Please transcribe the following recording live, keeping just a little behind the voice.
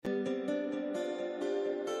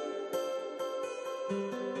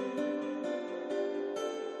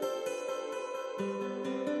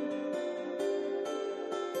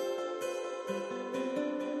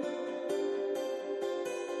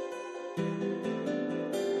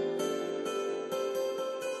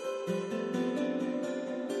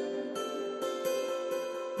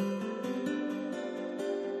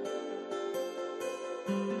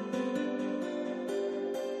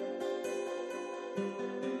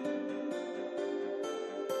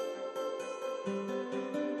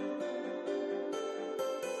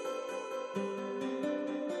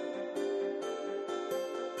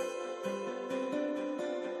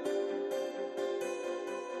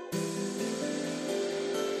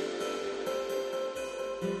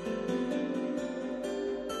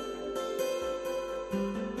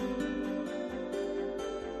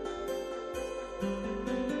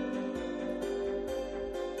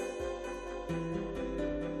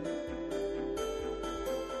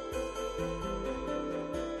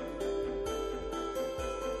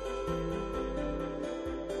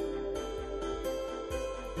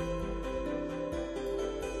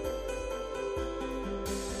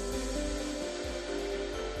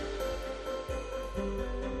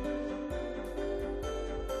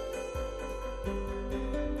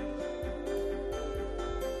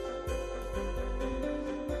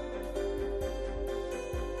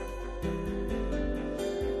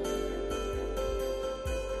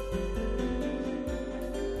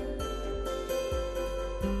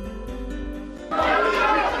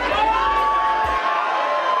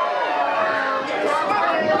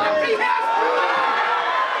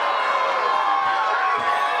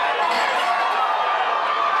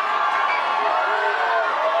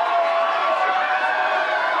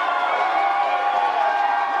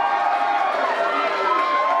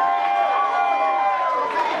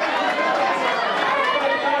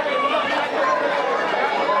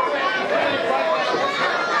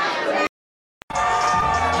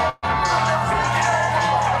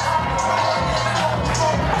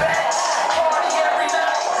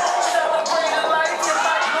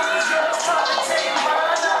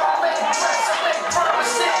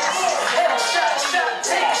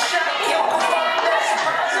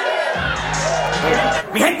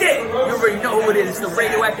already know who it is. It's the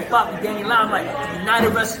radioactive Bobby Danny Limelight, the United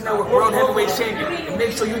Wrestling Network World Heavyweight Champion. And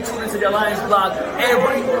make sure you tune into the Alliance blog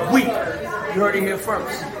every week. You heard it here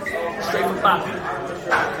first. Straight from Bobby.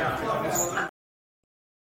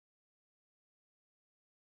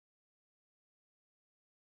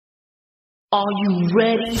 Are you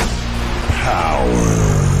ready? Power.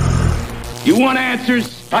 You want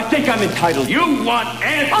answers? I think I'm entitled. You want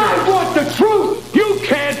answers? I want the truth! You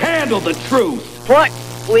can't handle the truth! What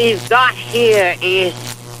we've got here is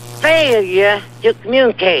failure to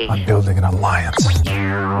communicate. I'm building an alliance.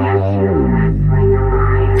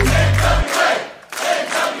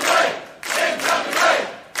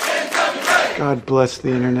 God bless the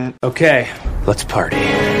internet. Okay, let's party.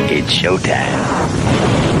 It's showtime.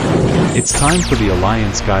 It's time for the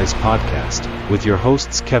Alliance Guys podcast with your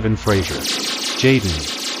hosts Kevin Frazier,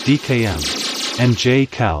 Jaden, DKM, and J.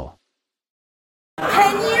 Cal.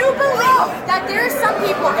 Can you believe that there are some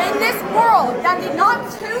people in this world that did not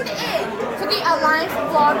tune in to the Alliance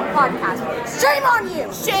Vlog podcast? Shame on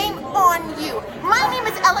you! Shame on you! My name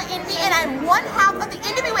is Ella Indy, and I'm one half of the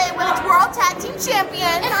NWA Women's World Tag Team Champion.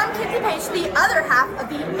 And I'm Kinsey Page, the other half of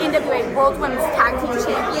the NWA World Women's Tag Team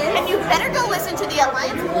Champion. And you better go listen to the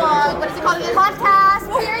Alliance Vlog, what is it called again? Podcast,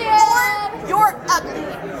 period. Or you're ugly.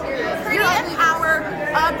 Period. And Power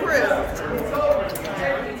approved.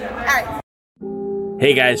 Alright.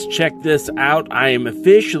 Hey guys, check this out. I am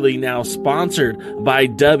officially now sponsored by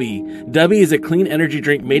Dubby. Dubby is a clean energy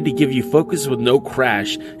drink made to give you focus with no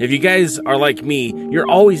crash. If you guys are like me, you're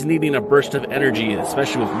always needing a burst of energy,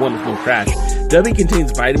 especially with one with no crash. Dubby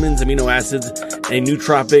contains vitamins, amino acids, a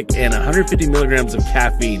nootropic, and 150 milligrams of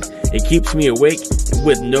caffeine. It keeps me awake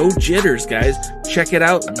with no jitters, guys. Check it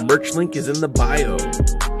out. Merch link is in the bio.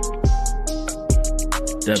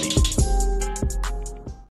 Dubby.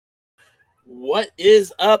 What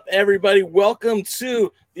is up, everybody? Welcome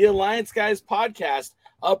to the Alliance Guys podcast,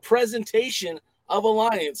 a presentation of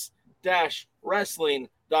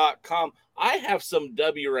alliance-wrestling.com. I have some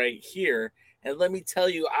W right here, and let me tell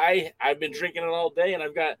you, I've been drinking it all day, and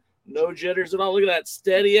I've got no jitters at all. Look at that,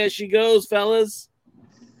 steady as she goes, fellas.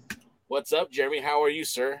 What's up, Jeremy? How are you,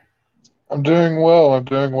 sir? I'm doing well. I've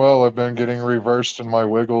been getting reversed in my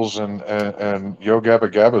Wiggles and Yo Gabba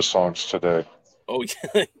Gabba songs today. Oh,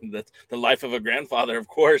 yeah, that's the life of a grandfather, of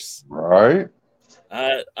course. Right.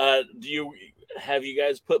 Have you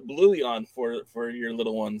guys put Bluey on for your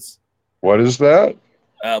little ones? What is that?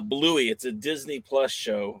 Bluey. It's a Disney Plus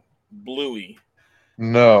show. Bluey.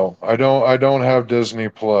 No, I don't have Disney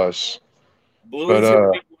Plus. Bluey is a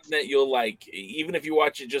one that you'll like, even if you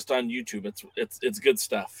watch it just on YouTube. It's good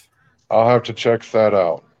stuff. I'll have to check that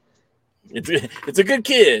out. It's a good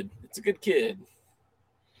kid. It's a good kid.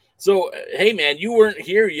 So, hey, man, you weren't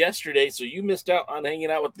here yesterday, so you missed out on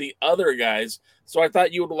hanging out with the other guys. So I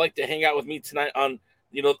thought you would like to hang out with me tonight on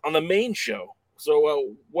the main show.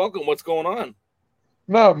 So, welcome. What's going on?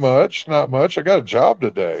 Not much. I got a job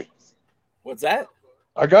today. What's that?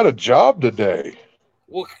 I got a job today.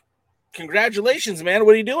 Well, congratulations, man.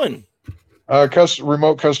 What are you doing?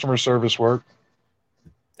 Remote customer service work.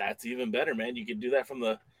 That's even better, man. You can do that from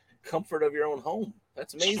the comfort of your own home.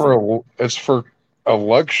 That's amazing. It's for a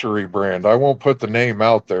luxury brand. I won't put the name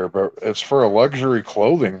out there, but it's for a luxury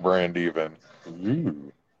clothing brand even.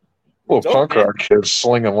 Ooh. Little punk rock kids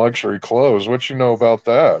slinging luxury clothes. What you know about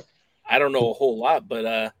that? I don't know a whole lot,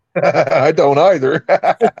 but I don't either.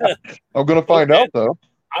 I'm going to find out, though.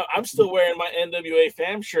 I'm still wearing my NWA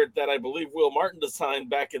fam shirt that I believe Will Martin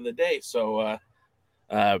designed back in the day. So,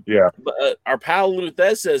 yeah. But our pal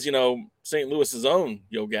Luthez says, St. Louis's own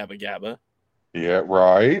Yo Gabba Gabba. Yeah,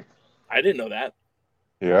 right. I didn't know that.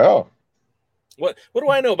 Yeah. What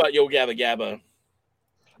do I know about Yo Gabba Gabba?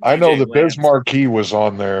 I know that Biz Marquis was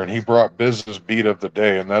on there, and he brought Biz's beat of the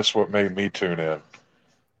day, and that's what made me tune in.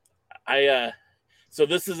 So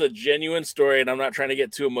this is a genuine story, and I'm not trying to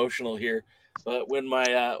get too emotional here, but when my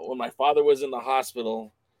father was in the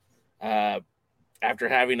hospital, after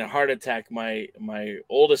having a heart attack, my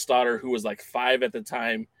oldest daughter, who was like 5 at the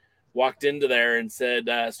time, walked into there and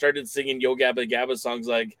started singing Yo Gabba Gabba songs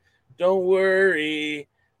like, Don't worry,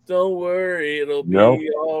 it'll be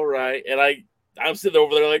all right. And I'm sitting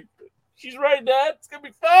over there like, she's right, Dad. It's going to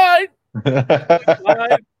be fine.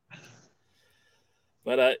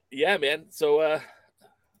 But, yeah, man. So,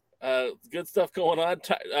 good stuff going on.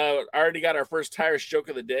 Already got our first Tyrus joke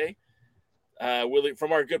of the day. Willie,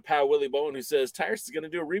 from our good pal Willie Bowen, who says Tyrus is going to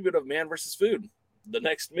do a reboot of Man vs. Food, the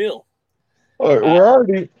next meal. Look, they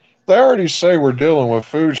already say we're dealing with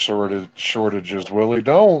food shortages, Willie.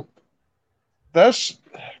 Come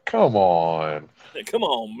on. Come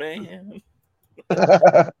on, man.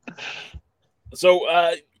 So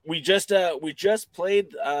we just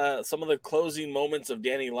played some of the closing moments of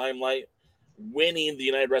Danny Limelight winning the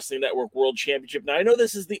United Wrestling Network World Championship. Now, I know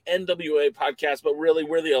this is the NWA podcast, but really,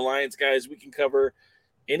 we're the Alliance guys. We can cover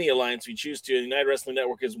any alliance we choose to. The United Wrestling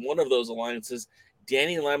Network is one of those alliances.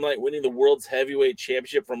 Danny Limelight winning the World's Heavyweight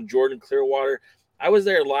Championship from Jordan Clearwater. I was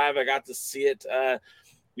there live. I got to see it.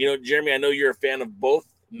 Jeremy, I know you're a fan of both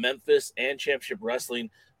Memphis and Championship Wrestling.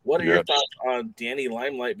 What are your thoughts on Danny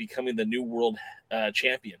Limelight becoming the new world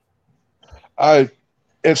champion?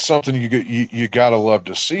 It's something you gotta love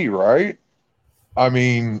to see, right? I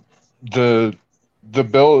mean, the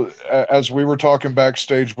bill, as we were talking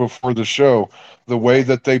backstage before the show, the way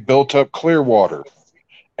that they built up Clearwater,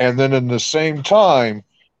 and then in the same time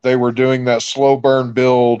they were doing that slow burn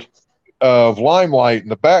build of Limelight in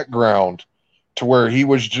the background, to where he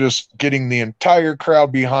was just getting the entire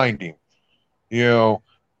crowd behind him,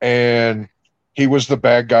 and he was the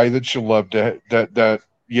bad guy that you loved that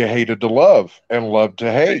you hated to love and loved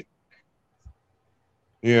to hate,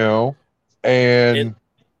 and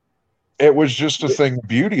it was just a thing of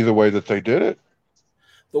beauty the way that they did it.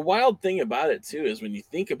 The wild thing about it too is when you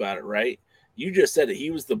think about it, right? You just said it.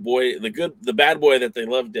 He was the boy, the bad boy that they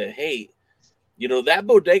loved to hate. That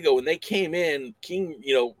bodega, when they came in, King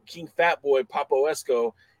Fat Boy, Papo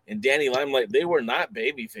Esco, and Danny Limelight, they were not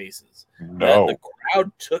baby faces. No. The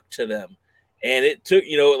crowd took to them, and it took,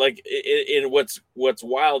 and what's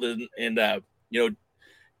wild and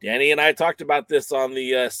Danny and I talked about this on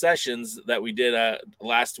the sessions that we did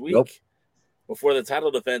last week before the title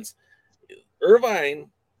defense. Irvine,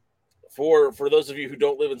 for those of you who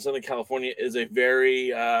don't live in Southern California, is a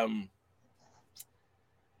very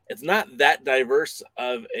it's not that diverse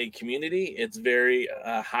of a community. It's very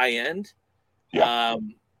high end. Yeah.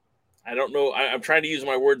 I don't know. I'm trying to use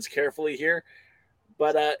my words carefully here,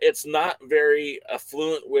 but it's not very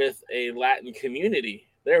affluent with a Latin community.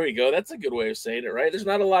 There we go. That's a good way of saying it, right? There's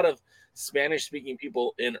not a lot of Spanish-speaking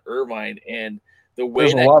people in Irvine, and the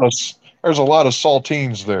way there's a lot of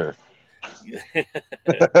saltines there. you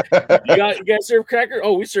guys serve cracker?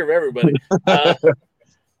 Oh, we serve everybody.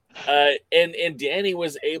 And Danny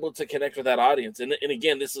was able to connect with that audience, and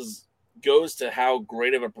again, this goes to how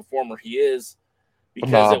great of a performer he is,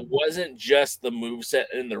 because it wasn't just the moveset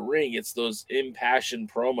in the ring; it's those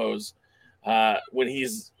impassioned promos when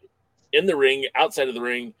he's in the ring, outside of the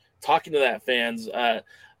ring, talking to that fans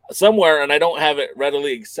somewhere, and I don't have it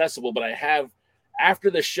readily accessible, but I have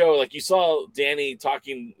after the show, like you saw Danny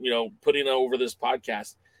talking, putting over this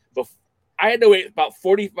podcast, but I had to wait about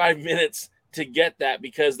 45 minutes to get that,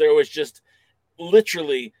 because there was just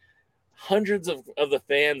literally hundreds of the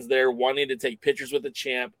fans there wanting to take pictures with the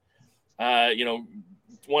champ,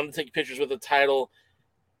 wanting to take pictures with the title.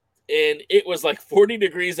 And it was like 40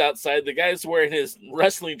 degrees outside. The guy's wearing his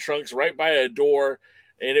wrestling trunks right by a door,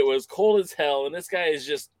 and it was cold as hell. And this guy is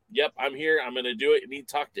just, yep, I'm here. I'm going to do it. And he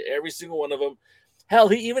talked to every single one of them. Hell,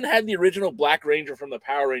 he even had the original Black Ranger from the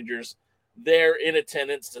Power Rangers there in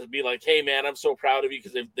attendance to be like, hey, man, I'm so proud of you,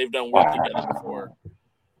 because they've done work together before.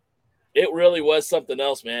 It really was something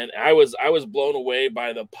else, man. I was blown away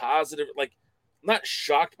by the positive, like, not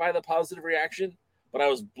shocked by the positive reaction, but I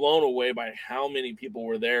was blown away by how many people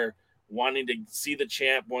were there wanting to see the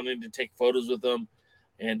champ, wanting to take photos with him.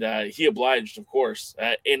 And he obliged, of course.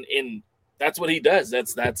 And that's what he does.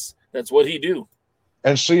 That's what he do.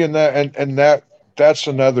 And seeing that, and that's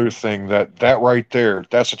another thing that right there,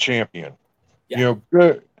 that's a champion. Yeah.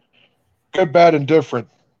 Good, bad, and different.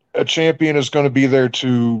 A champion is going to be there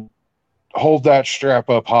to hold that strap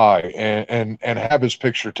up high and have his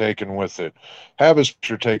picture taken with it, have his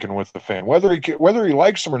picture taken with the fan, whether he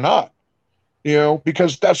likes them or not,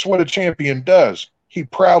 because that's what a champion does. He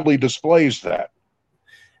proudly displays that.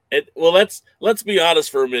 Well, let's be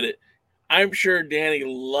honest for a minute. I'm sure Danny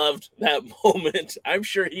loved that moment. I'm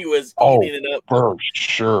sure he was eating it up. For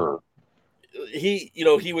sure. He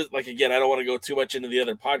was like, again, I don't want to go too much into the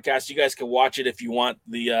other podcast. You guys can watch it if you want.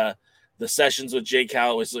 The sessions with Jay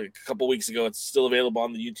Cal was like a couple weeks ago. It's still available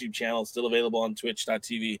on the YouTube channel. It's still available on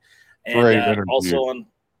twitch.tv, and also on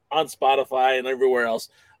Spotify and everywhere else.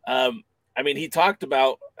 He talked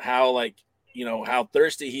about how, how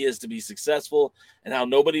thirsty he is to be successful, and how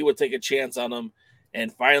nobody would take a chance on him.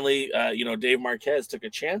 And finally, Dave Marquez took a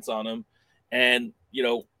chance on him. And,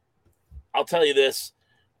 I'll tell you this,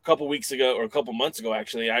 a couple months ago,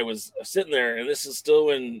 actually, I was sitting there, and this is still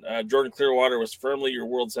when Jordan Clearwater was firmly your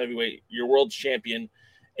world champion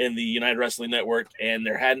in the United Wrestling Network. And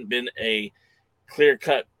there hadn't been a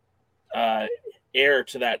clear-cut heir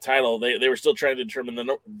to that title. They were still trying to determine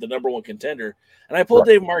the number one contender. And I pulled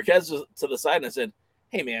Dave Marquez to the side and I said,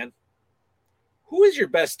 hey, man, who is your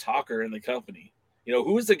best talker in the company?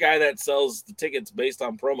 who's the guy that sells the tickets based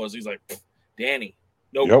on promos? He's like, Danny.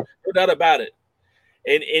 Yep. No doubt about it.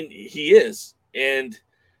 And he is. And,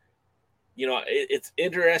 it's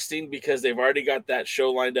interesting because they've already got that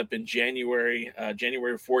show lined up in January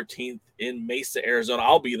 14th in Mesa, Arizona.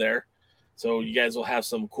 I'll be there. So you guys will have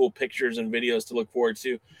some cool pictures and videos to look forward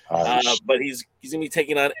to. Nice. But he's going to be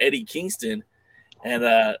taking on Eddie Kingston. And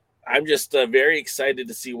I'm just very excited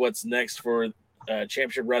to see what's next for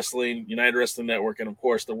Championship Wrestling, United Wrestling Network, and, of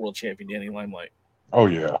course, the world champion, Danny Limelight. Oh,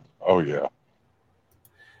 yeah. Oh, yeah.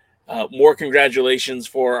 More congratulations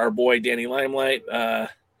for our boy, Danny Limelight.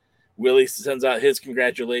 Willie sends out his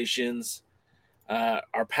congratulations.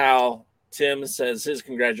 Our pal, Tim, says his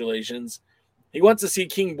congratulations. He wants to see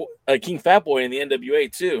King Fat Boy in the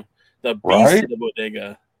NWA, too. The beast of the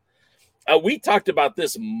bodega. We talked about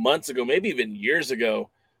this months ago, maybe even years ago.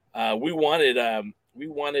 We wanted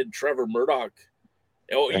Trevor Murdoch.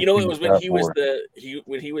 Oh, it was when he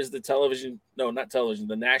was the television, no, not television,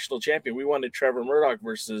 the national champion. We wanted Trevor Murdoch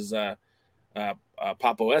versus Papo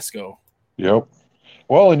Esco. Yep.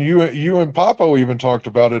 Well, and you and Papo even talked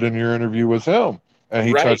about it in your interview with him, and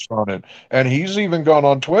he touched on it. And he's even gone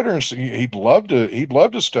on Twitter and said he'd love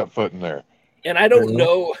to step foot in there. And I don't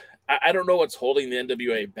know. I don't know what's holding the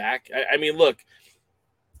NWA back. I mean, look,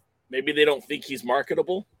 maybe they don't think he's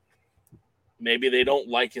marketable. Maybe they don't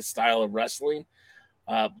like his style of wrestling.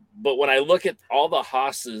 But when I look at all the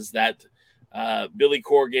hosses that Billy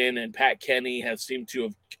Corgan and Pat Kenny have seemed to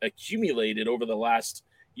have accumulated over the last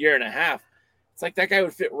year and a half, it's like that guy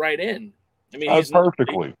would fit right in. I mean,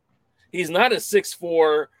 perfectly. He's not a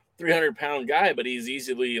 6'4", 300-pound guy, but he's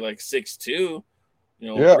easily like 6'2",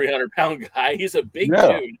 300-pound guy. He's a big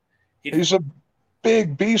dude. He's a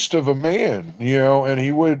big beast of a man, and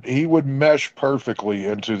he would mesh perfectly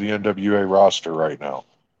into the NWA roster right now.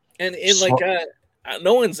 And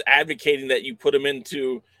no one's advocating that you put him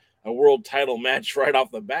into a world title match right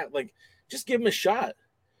off the bat. Like, just give him a shot.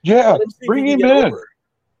 Yeah, bring him in.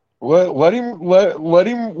 Let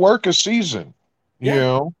him work a season, you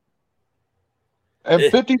know. And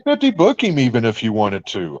 50-50 book him even if you wanted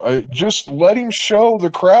to. Just let him show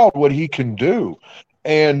the crowd what he can do.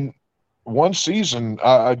 And one season,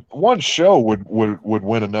 one show would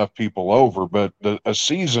win enough people over, but a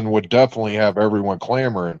season would definitely have everyone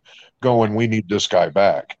clamoring, going, we need this guy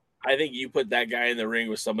back. I think you put that guy in the ring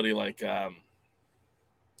with somebody like AJ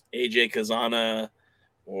Kazana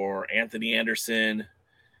or Anthony Anderson,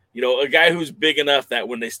 a guy who's big enough that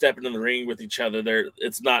when they step into the ring with each other,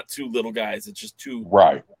 it's not two little guys. It's just two,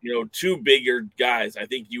 two bigger guys. I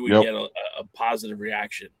think you would get a positive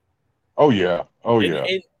reaction. Oh, yeah. Oh, yeah.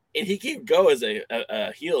 And he can go as a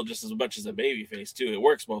heel just as much as a baby face, too. It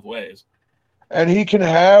works both ways. And he can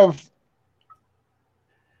have –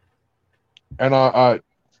 and I'm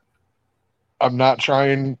not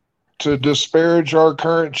trying to disparage our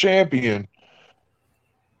current champion,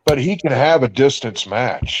 but he can have a distance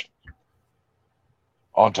match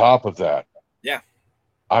on top of that. Yeah.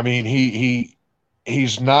 I mean,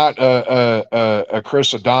 he's not a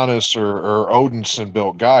Chris Adonis or Odinson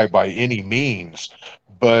built guy by any means,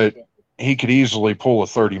 but he could easily pull a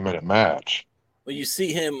 30-minute match. Well, you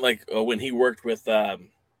see him like when he worked with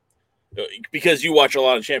because you watch a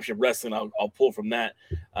lot of championship wrestling, I'll pull from that.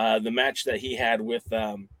 The match that he had with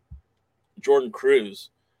Jordan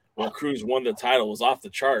Cruz, where Cruz won the title, was off the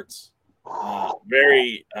charts. A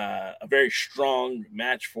very strong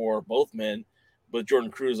match for both men, but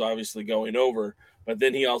Jordan Cruz obviously going over. But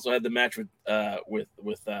then he also had the match with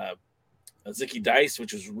Zicky Dice,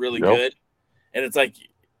 which was really good. And it's like,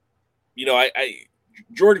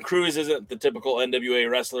 Jordan Cruz isn't the typical NWA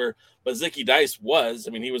wrestler, but Zicky Dice was.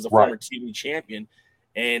 I mean, he was a former TV champion,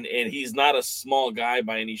 and he's not a small guy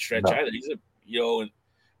by any stretch either. He's and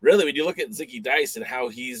really, when you look at Zicky Dice and how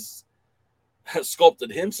he's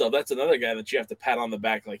sculpted himself, that's another guy that you have to pat on the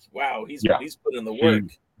back, like, wow, he's put in the work.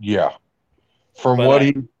 From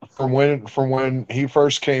when he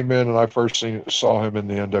first came in and I first saw him in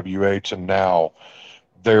the NWA to now,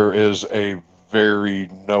 there is a very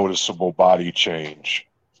noticeable body change,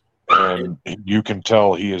 and you can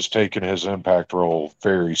tell he has taken his Impact role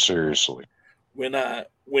very seriously. When I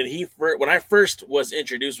first was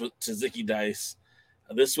introduced to Zicky Dice,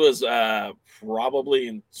 this was probably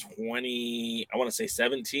in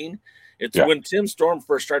 17. It's when Tim Storm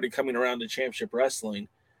first started coming around to Championship Wrestling.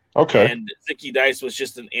 Okay. And Zicky Dice was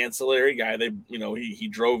just an ancillary guy. He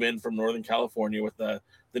drove in from Northern California with the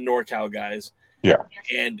NorCal guys. Yeah.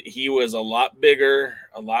 And he was a lot bigger,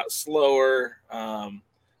 a lot slower,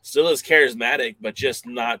 still as charismatic, but just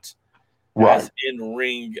not as in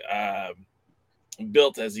ring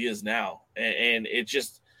built as he is now. And it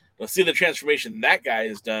just, see the transformation that guy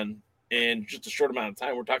has done in just a short amount of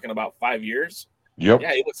time. We're talking about 5 years. Yep.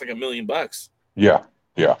 Yeah, he looks like $1 million. Yeah.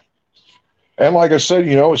 Yeah. And like I said,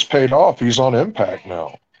 it's paid off. He's on Impact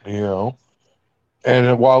now,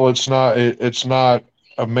 And while it's not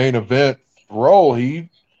a main event role, he's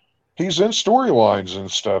in storylines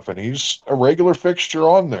and stuff, and he's a regular fixture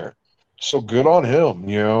on there. So good on him,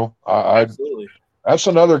 Absolutely. That's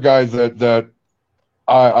another guy that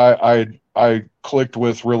I clicked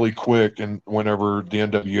with really quick, and whenever the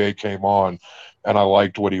NWA came on, and I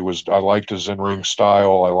liked what he was. I liked his in-ring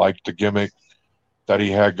style. I liked the gimmick that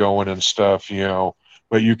he had going and stuff,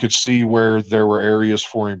 But you could see where there were areas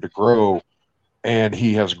for him to grow, and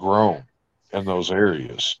he has grown in those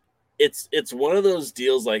areas. It's one of those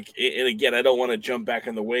deals, like, and again, I don't want to jump back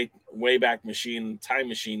in the way back time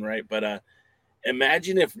machine, right? But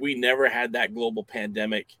imagine if we never had that global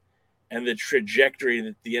pandemic and the trajectory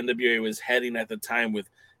that the NWA was heading at the time with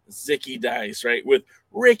Zicky Dice, right? With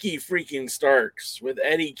Ricky freaking Starks, with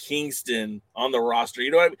Eddie Kingston on the roster. You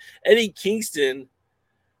know what I mean? Eddie Kingston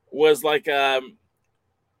was like, I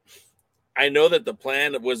know that the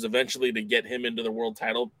plan was eventually to get him into the world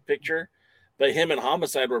title picture, but him and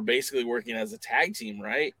Homicide were basically working as a tag team,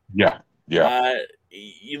 right? Yeah. Yeah.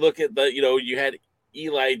 You look at you had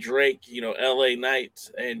Eli Drake, LA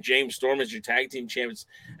Knight, and James Storm as your tag team champions.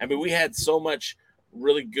 I mean, we had so much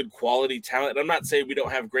really good quality talent. I'm not saying we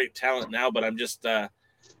don't have great talent now, but I'm just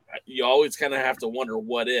you always kind of have to wonder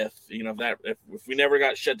what if we never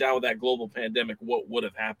got shut down with that global pandemic, what would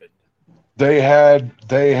have happened? They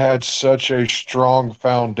had such a strong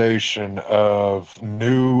foundation of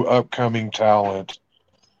new upcoming talent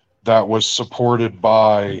that was supported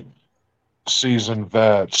by seasoned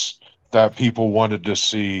vets that people wanted to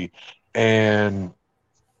see, and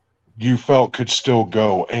you felt could still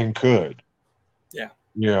go and could.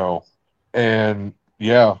 Yeah. And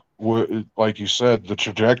yeah, like you said, the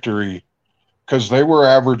trajectory, because they were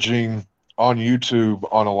averaging on YouTube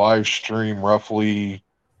on a live stream roughly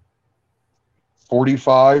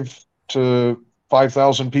 45 to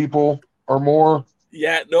 5,000 people or more.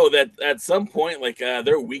 Yeah, no, that at some point, like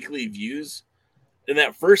their weekly views in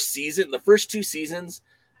that first season, the first 2 seasons,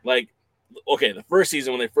 like, okay, the first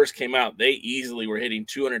season when they first came out, they easily were hitting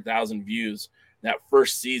 200,000 views that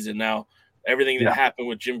first season. Now, everything that happened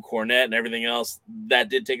with Jim Cornette and everything else, that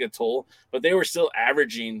did take a toll, but they were still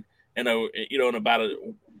averaging in about a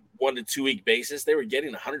 1 to 2 week basis, they were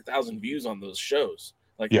getting 100,000 views on those shows.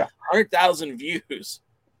 Like 100,000 views.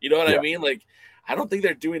 You know what I mean? Like, I don't think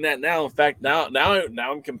they're doing that now. In fact, now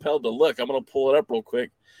I'm compelled to look. I'm going to pull it up real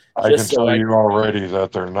quick. I can tell you already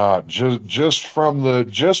that they're not. Just from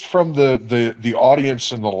the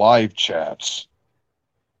audience in the live chats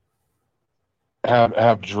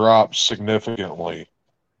have dropped significantly.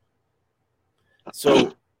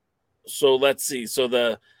 So let's see. So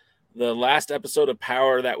the last episode of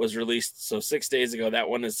Power that was released 6 days ago, that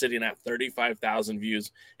one is sitting at 35,000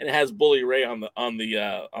 views, and it has Bully Ray on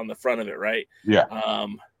the front of it, right? Yeah.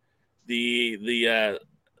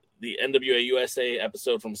 The NWA USA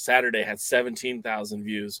episode from Saturday had 17,000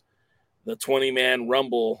 views. The 20-man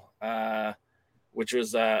Rumble, which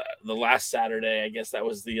was the last Saturday, I guess that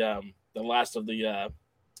was the last of the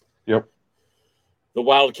the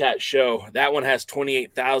Wildcat show. That one has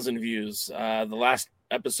 28,000 views. The last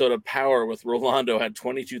episode of Power with Rolando had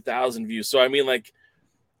 22,000 views. So I mean, like,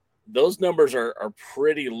 those numbers are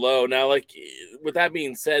pretty low. Now, like, with that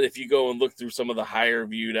being said, if you go and look through some of the higher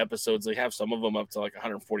viewed episodes, they have some of them up to like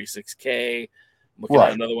 146K. I'm looking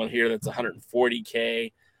at another one here that's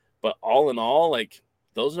 140K. But all in all, like,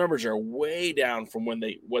 those numbers are way down from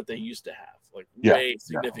what they used to have. Like, way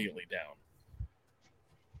significantly down.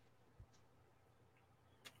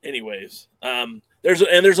 Anyways, there's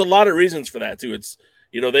a lot of reasons for that too. It's,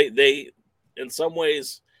 they in some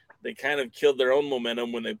ways they kind of killed their own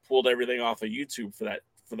momentum when they pulled everything off of YouTube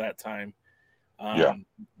for that time.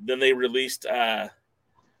 Then they released the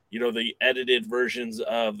edited versions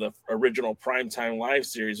of the original Primetime Live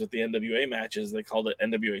series with the NWA matches. They called it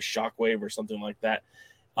NWA Shockwave or something like that.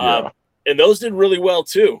 And those did really well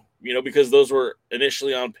too, because those were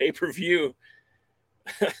initially on pay-per-view.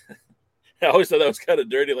 I always thought that was kind of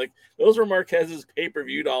dirty. Like, those were Marquez's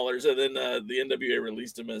pay-per-view dollars, and then the NWA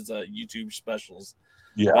released them as YouTube specials.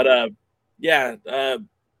 Yeah. But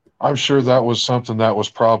I'm sure that was something that was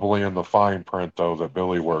probably in the fine print though that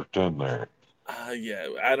Billy worked in there.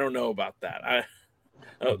 I don't know about that.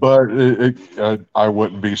 But I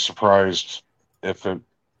wouldn't be surprised if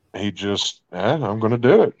he just I'm going to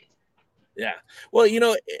do it. Yeah. Well,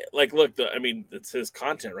 like, look, it's his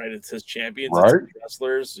content, right? It's his champions, right? It's his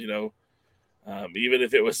wrestlers, even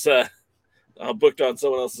if it was booked on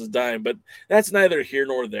someone else's dime, but that's neither here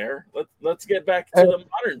nor there. Let's get back to the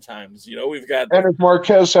modern times. We've got. And if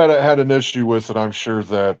Marquez had an issue with it, I'm sure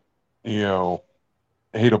that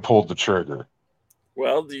he'd have pulled the trigger.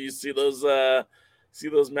 Well, do you see those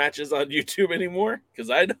matches on YouTube anymore? Because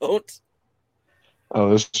I don't. Oh,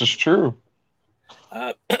 this is true.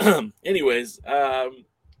 Anyways,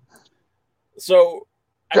 so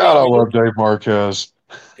God, I love Dave Marquez.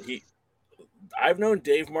 I've known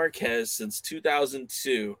Dave Marquez since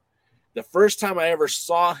 2002. The first time I ever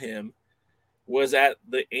saw him was at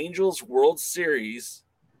the Angels World Series.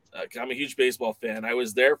 I'm a huge baseball fan. I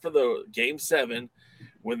was there for the Game 7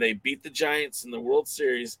 when they beat the Giants in the World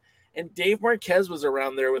Series, and Dave Marquez was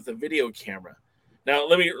around there with a video camera. Now,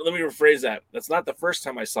 let me rephrase that. That's not the first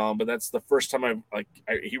time I saw him, but that's the first time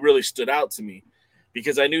he really stood out to me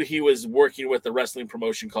because I knew he was working with a wrestling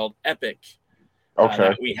promotion called Epic.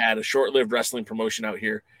 Okay. We had a short-lived wrestling promotion out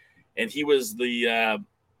here, and he was the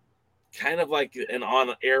kind of like an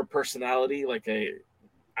on-air personality, like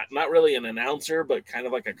not really an announcer, but kind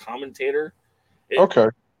of like a commentator. Okay.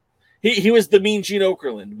 He was the Mean Gene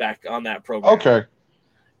Okerlund back on that program. Okay.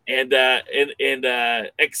 And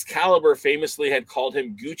Excalibur famously had called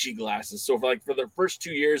him Gucci glasses. So for the first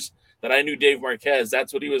 2 years that I knew Dave Marquez,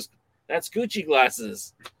 that's what he was. That's Gucci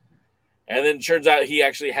glasses. And then it turns out he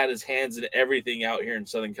actually had his hands in everything out here in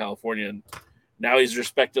Southern California. And now he's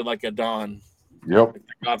respected like a Don. Yep. Like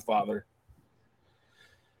the Godfather.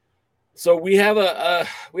 So we have a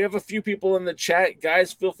few people in the chat.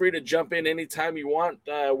 Guys, feel free to jump in anytime you want.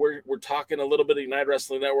 We're talking a little bit of United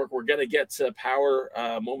Wrestling Network. We're going to get to Power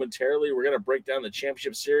momentarily. We're going to break down the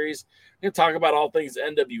championship series. We're going to talk about all things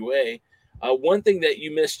NWA. One thing that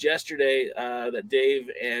you missed yesterday that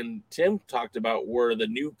Dave and Tim talked about were the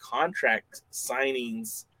new contract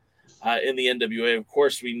signings in the NWA. Of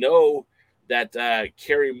course, we know that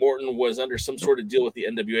Kerry Morton was under some sort of deal with the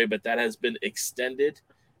NWA, but that has been extended.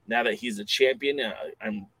 Now that he's a champion,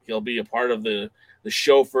 he'll be a part of the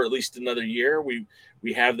show for at least another year. We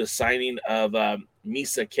have the signing of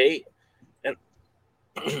Misa Kate,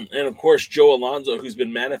 and of course Joe Alonzo, who's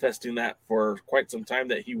been manifesting that for quite some time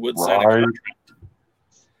that he would sign a contract.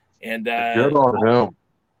 And good on him.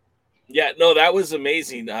 Yeah, no, that was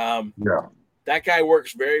amazing. That guy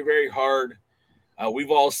works very, very hard.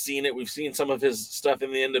 We've all seen it. We've seen some of his stuff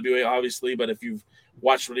in the NWA, obviously, but if you've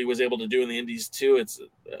watched what he was able to do in the Indies too, he's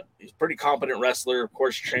a pretty competent wrestler. Of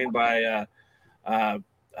course, trained by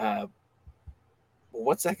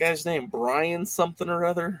what's that guy's name? Brian something or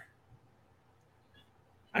other.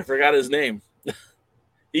 I forgot his name.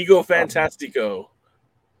 Ego Fantastico.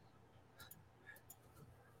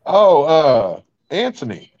 Oh,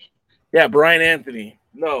 Anthony. Yeah, Brian Anthony.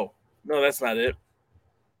 No, that's not it.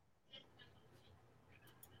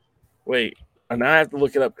 Wait, now I have to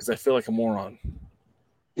look it up because I feel like a moron.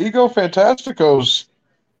 Ego Fantastico's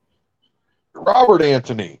Robert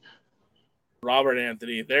Anthony. Robert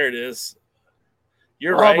Anthony. There it is.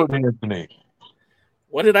 You're Robert right. Anthony.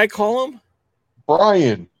 What did I call him?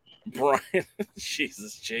 Brian.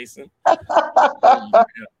 Jesus, Jason.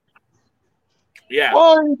 Yeah.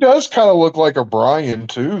 Well, he does kind of look like a Brian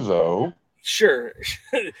too, though. Sure.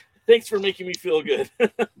 Thanks for making me feel good.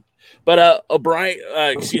 But O'Brien,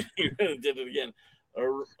 excuse me, did it again.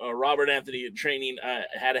 Robert Anthony training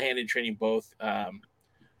had a hand in training both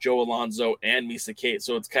Joe Alonzo and Misa Kate,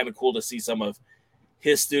 so it's kind of cool to see some of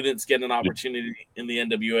his students get an opportunity in the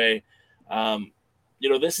NWA.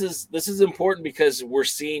 This is important because we're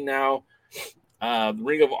seeing now the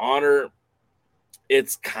Ring of Honor.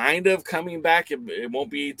 It's kind of coming back. It won't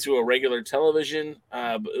be to a regular television,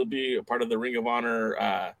 but it'll be a part of the Ring of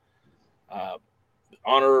Honor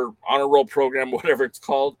honor roll program, whatever it's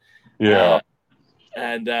called. Yeah.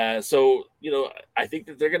 So I think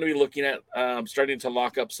that they're going to be looking at starting to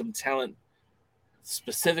lock up some talent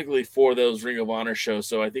specifically for those Ring of Honor shows.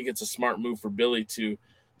 So I think it's a smart move for Billy to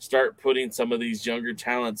start putting some of these younger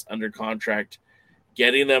talents under contract,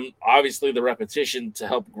 getting them obviously the repetition to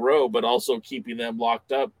help grow, but also keeping them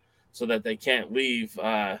locked up so that they can't leave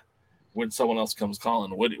when someone else comes calling.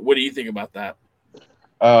 What do you think about that?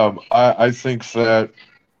 I think that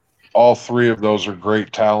all three of those are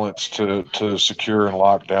great talents to secure and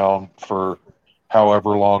lock down for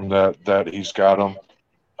however long that he's got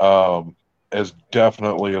them. Is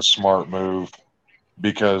definitely a smart move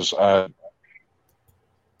because I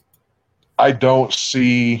don't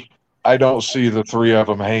see the three of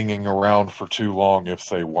them hanging around for too long if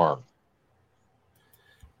they weren't.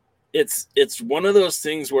 It's one of those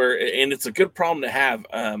things where, and it's a good problem to have.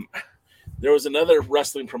 There was another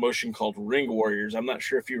wrestling promotion called Ring Warriors. I'm not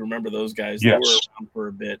sure if you remember those guys. Yes. They were around for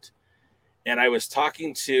a bit. And I was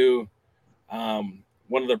talking to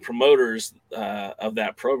one of the promoters of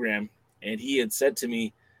that program, and he had said to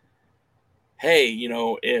me, hey,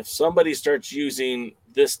 if somebody starts using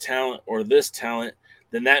this talent or this talent,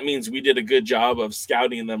 then that means we did a good job of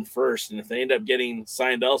scouting them first. And if they end up getting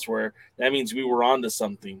signed elsewhere, that means we were on to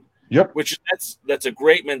something. Yep. Which that's a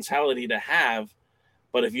great mentality to have.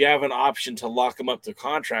 But if you have an option to lock them up to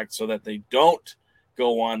contract so that they don't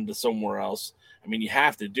go on to somewhere else, I mean, you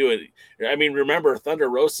have to do it. I mean, remember, Thunder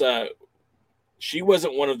Rosa, she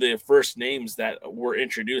wasn't one of the first names that were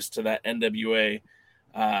introduced to that NWA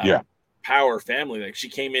Power family. Like, she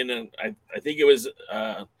came in, and I think it was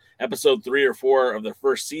episode 3 or 4 of the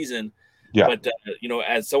first season. Yeah. But,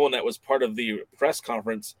 as someone that was part of the press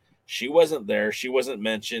conference, she wasn't there. She wasn't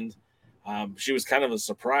mentioned. She was kind of a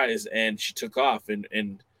surprise, and she took off.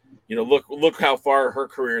 And look how far her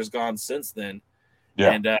career has gone since then.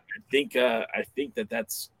 Yeah. And I think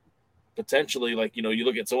that's potentially, like, you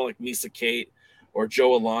look at someone like Misa Kate or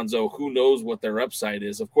Joe Alonzo, who knows what their upside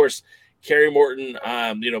is. Of course, Kerry Morton,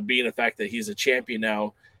 being the fact that he's a champion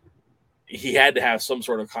now, he had to have some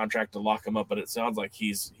sort of contract to lock him up, but it sounds like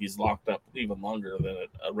he's locked up even longer than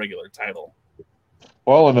a regular title.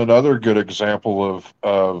 Well, and another good example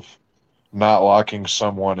of not locking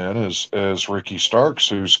someone in is Ricky Starks,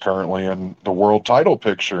 who's currently in the world title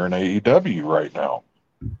picture in AEW right now.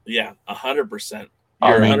 Yeah, 100%.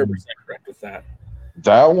 You're 100% correct with that.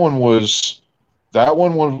 That one was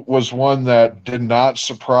one that did not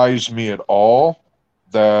surprise me at all,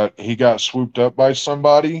 that he got swooped up by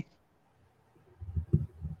somebody.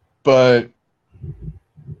 But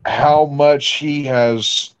how much he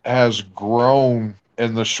has grown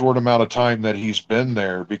in the short amount of time that he's been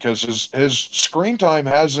there, because his screen time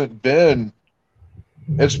hasn't been,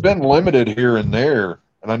 it's been limited here and there.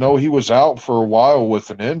 And I know he was out for a while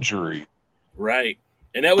with an injury. Right.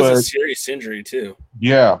 And that was a serious injury too.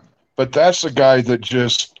 Yeah. But that's a guy that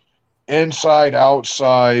just inside,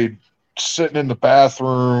 outside, sitting in the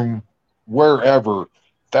bathroom, wherever,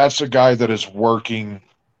 that's a guy that is working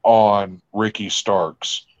on Ricky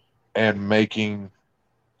Starks and making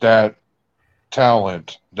that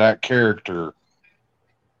talent, that character,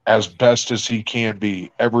 as best as he can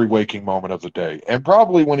be every waking moment of the day. And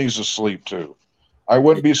probably when he's asleep too. I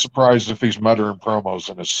wouldn't be surprised if he's muttering promos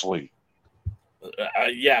in his sleep.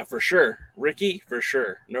 Yeah, for sure. Ricky, for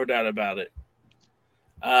sure. No doubt about it.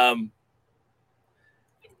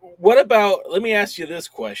 What about, let me ask you this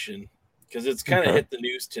question, because it's kind of hit the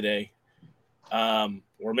news today.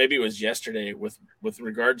 Or maybe it was yesterday with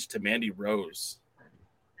regards to Mandy Rose.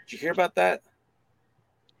 Did you hear about that?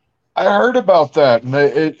 I heard about that, and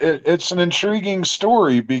it's an intriguing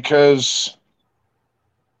story because,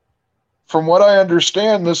 from what I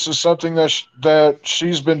understand, this is something that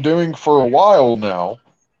she's been doing for a while now.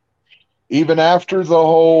 Even after the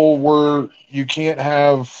whole where you can't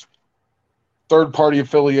have third-party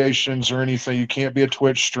affiliations or anything, you can't be a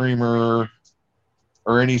Twitch streamer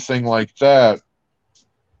or anything like that.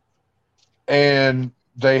 And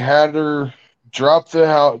they had her drop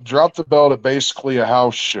the belt at basically a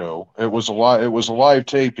house show. It was a live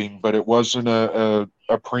taping, but it wasn't a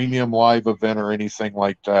premium live event or anything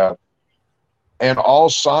like that. And all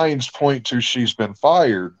signs point to she's been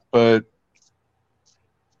fired, but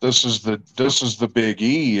this is the big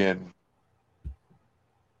E, and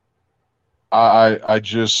it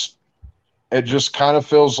just kind of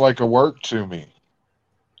feels like a work to me.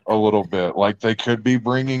 A little bit, like they could be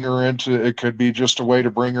bringing her into, it could be just a way to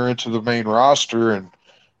bring her into the main roster, and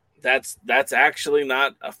that's actually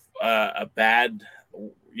not a bad,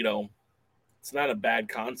 it's not a bad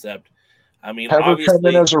concept. I mean, have her come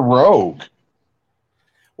in as a rogue.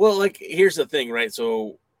 Well, like, here's the thing, right?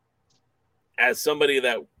 So, as somebody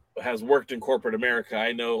that has worked in corporate America,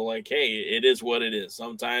 I know, like, hey, it is what it is.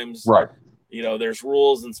 Sometimes, right? There's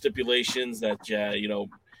rules and stipulations that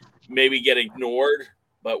maybe get ignored.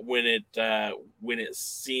 But when it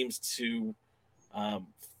seems to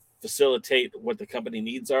facilitate what the company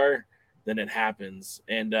needs are, then it happens.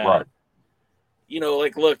 And right.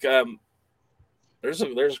 Look,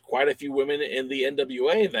 there's quite a few women in the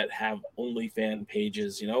NWA that have OnlyFans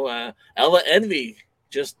pages. Ella Envy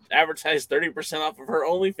just advertised 30% off of her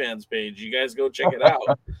OnlyFans page. You guys go check it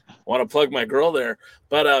out. Want to plug my girl there,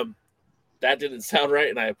 but that didn't sound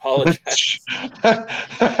right, and I apologize.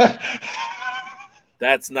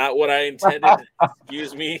 That's not what I intended.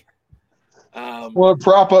 Excuse me. No,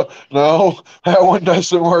 that one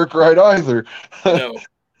doesn't work right either. No.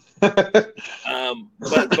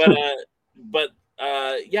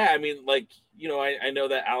 Yeah, I mean, like, I know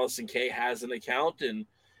that Allison Kay has an account, and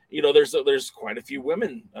there's quite a few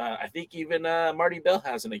women. I think even Marty Bell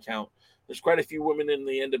has an account. there's quite a few women in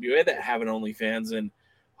the NWA that have an OnlyFans, and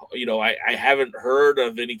I haven't heard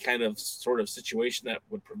of any kind of sort of situation that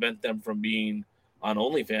would prevent them from being on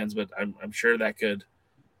OnlyFans, but I'm sure that could,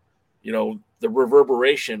 the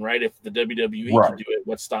reverberation, right? If the WWE can do it,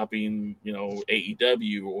 what's stopping,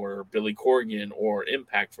 AEW or Billy Corgan or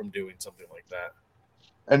Impact from doing something like that?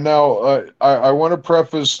 And now I want to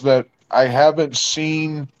preface that I haven't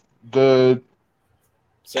seen the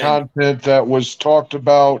content that was talked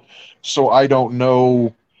about, so I don't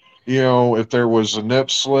know, if there was a nip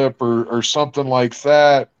slip or something like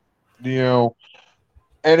that, and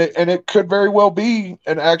it could very well be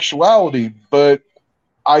an actuality, but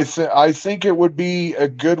I think it would be a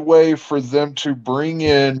good way for them to bring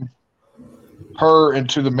in her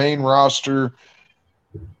into the main roster,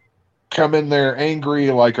 come in there angry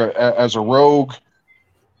as a rogue,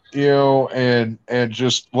 and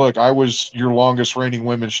just look, I was your longest reigning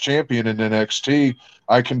women's champion in NXT.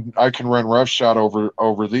 I can run roughshod over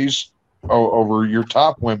your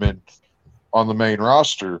top women on the main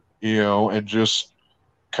roster, and just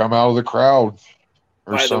come out of the crowd.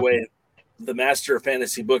 By the way, the master of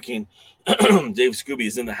fantasy booking, Dave Scooby,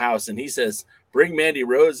 is in the house, and he says, bring Mandy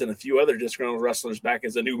Rose and a few other disgruntled wrestlers back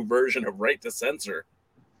as a new version of Right to Censor.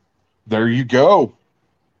 There you go.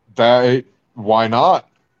 Why not?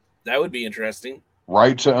 That would be interesting.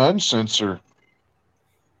 Right to uncensor.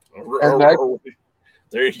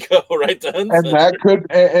 There you go. Right to uncensor. And that could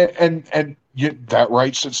that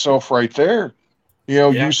writes itself right there.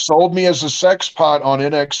 You sold me as a sex pot on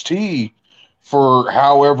NXT for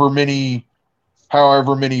however many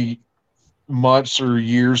months or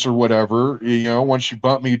years or whatever. Once you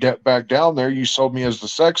bumped me back down there, you sold me as the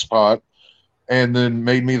sex pot, and then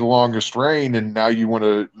made me the longest reign. And now you want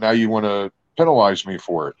to penalize me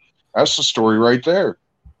for it. That's the story right there.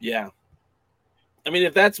 Yeah. I mean,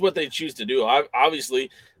 if that's what they choose to do, obviously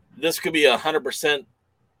this could be 100%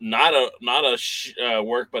 not a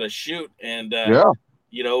work, but a shoot. And,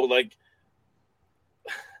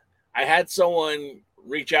 I had someone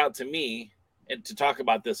reach out to me and to talk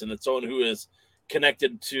about this, and it's someone who is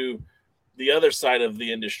connected to the other side of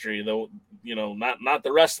the industry, though, not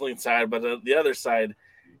the wrestling side, but the other side.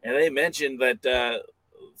 And they mentioned that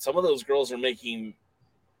some of those girls are making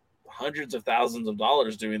hundreds of thousands of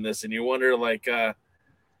dollars doing this, and you wonder, was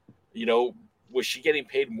she getting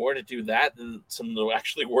paid more to do that than some to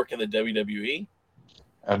actually work in the WWE?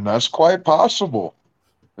 And that's quite possible,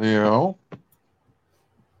 100%.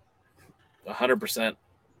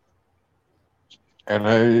 And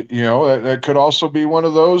that could also be one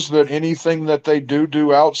of those that anything that they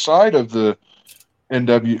do outside of the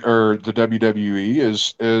NW or the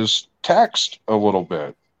WWE is taxed a little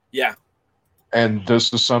bit. Yeah. And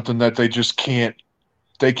this is something that they just can't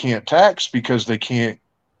tax because they can't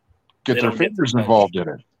get their fingers involved in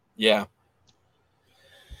it. Yeah.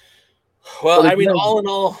 Well, I mean, all in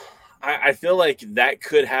all, I feel like that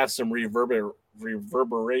could have some reverberation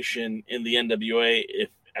in the NWA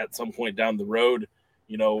if at some point down the road,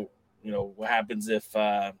 what happens if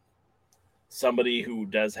somebody who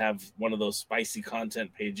does have one of those spicy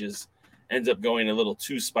content pages ends up going a little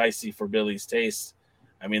too spicy for Billy's taste.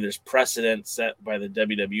 I mean, there's precedent set by the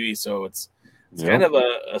WWE, so it's kind of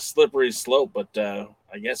a slippery slope, but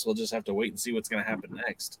I guess we'll just have to wait and see what's going to happen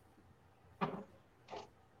next.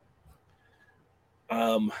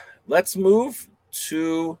 Let's move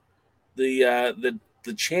to the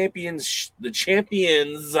Champions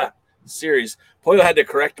series. Pollo had to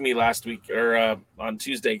correct me last week or on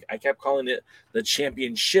Tuesday. I kept calling it the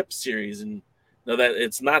Championship series, and no, that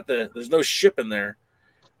it's not there's no ship in there.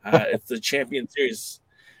 It's the Champion series.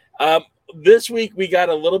 This week we got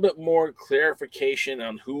a little bit more clarification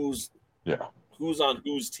on who's on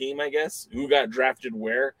whose team, I guess, who got drafted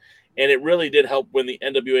where. And it really did help when the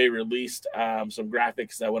NWA released some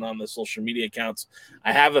graphics that went on the social media accounts.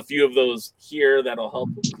 I have a few of those here that'll help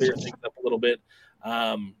clear things up a little bit.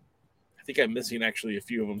 I think I'm missing actually a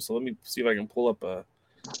few of them. So let me see if I can pull up the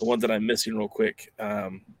ones that I'm missing real quick.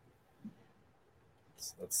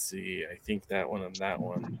 Let's see. I think that one and that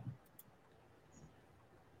one.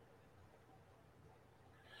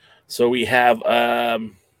 So we have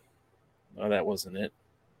oh, that wasn't it.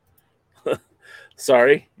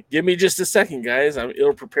 Sorry. Give me just a second, guys. I'm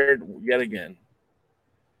ill-prepared yet again.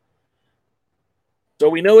 So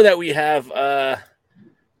we know that we have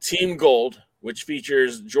Team Gold, which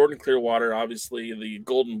features Jordan Clearwater, obviously the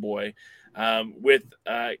Golden Boy, with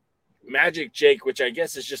Magic Jake, which I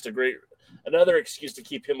guess is just another excuse to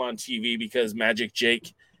keep him on TV because Magic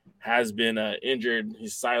Jake has been injured.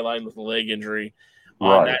 He's sidelined with a leg injury.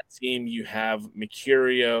 Right. On that team, you have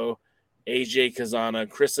Mercurio, AJ Kazana,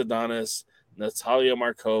 Chris Adonis, Natalia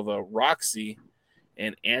Markova, Roxy,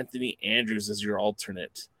 and Anthony Andrews as your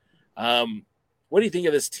alternate. What do you think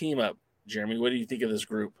of this team up, Jeremy? What do you think of this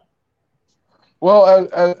group? Well,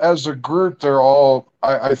 as a group, they're all.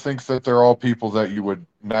 I think that they're all people that you would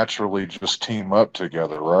naturally just team up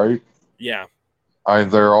together, right? Yeah.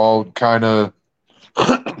 They're all kind of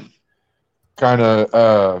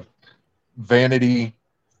vanity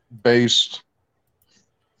based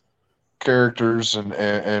characters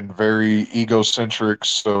and very egocentric,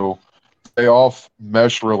 so they all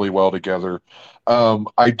mesh really well together.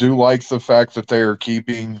 I do like the fact that they are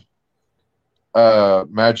keeping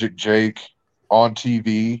Magic Jake on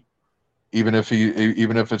TV, even if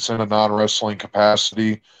it's in a non-wrestling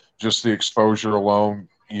capacity. Just the exposure alone,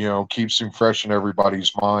 keeps him fresh in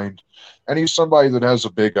everybody's mind, and he's somebody that has a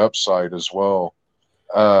big upside as well.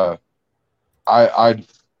 This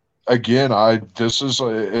is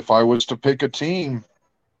if I was to pick a team,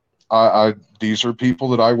 these are people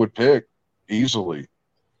that I would pick easily.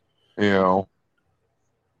 The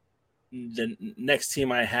next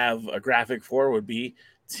team I have a graphic for would be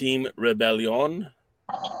Team Rebellion,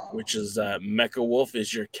 which is Mecha Wolf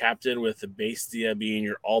is your captain, with the Bestia being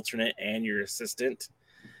your alternate and your assistant.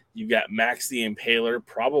 You've got Max the Impaler,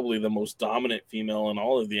 probably the most dominant female in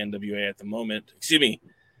all of the NWA at the moment. Excuse me,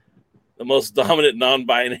 the most dominant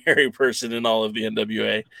non-binary person in all of the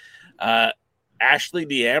NWA. Ashley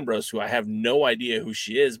D'Ambrose, who I have no idea who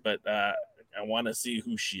she is, but I want to see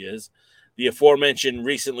who she is. The aforementioned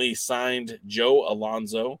recently signed Joe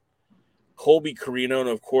Alonzo, Colby Carino, and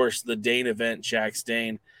of course the Dane event, Jax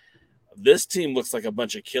Dane. This team looks like a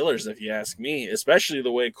bunch of killers, if you ask me, especially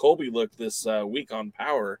the way Colby looked this week on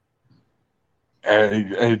Power.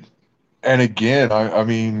 And again, I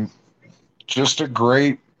mean, just a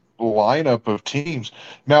great lineup of teams.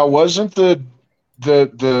 Now, wasn't the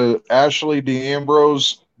Ashley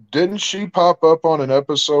D'Ambrose, didn't she pop up on an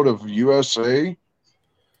episode of USA?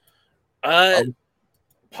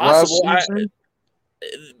 Possible.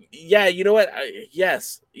 Yeah, you know what?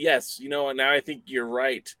 Yes. Now I think you're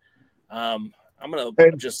right. I'm gonna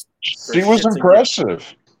just. She was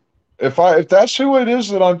impressive. If that's who it is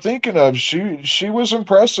that I'm thinking of, she was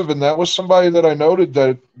impressive, and that was somebody that I noted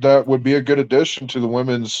that would be a good addition to the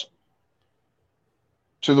women's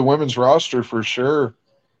roster for sure.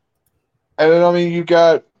 And then, I mean, you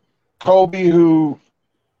got Colby, who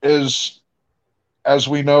is, as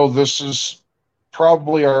we know, this is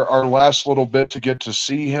probably our last little bit to get to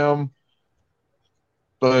see him.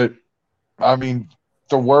 But I mean,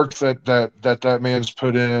 the work that man's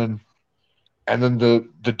put in, and then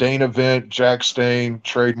the Dane event, Jax Dane,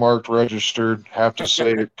 trademarked, registered. Have to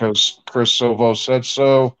say it because Chris Silvo said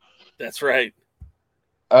so. That's right.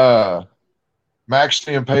 Max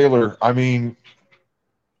the Impaler. I mean,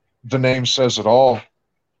 the name says it all.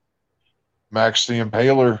 Max the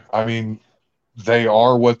Impaler. I mean, they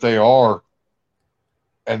are what they are.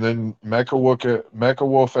 And then Mecha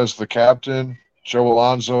Wolf as the captain, Joe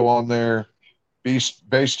Alonzo on there,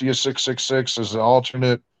 Bestia 666 as the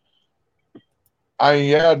alternate.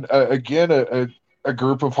 Again, a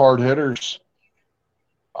group of hard hitters.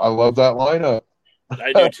 I love that lineup.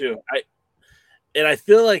 I do too. I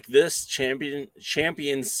feel like this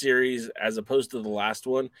champion series, as opposed to the last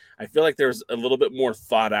one, I feel like there's a little bit more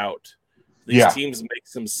thought out. These teams make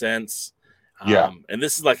some sense. And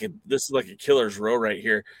this is like a killer's row right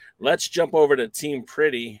here. Let's jump over to Team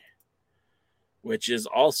Pretty, which is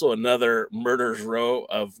also another murder's row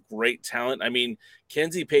of great talent. I mean,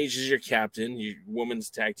 Kenzie Page is your captain, your women's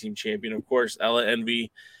tag team champion. Of course, Ella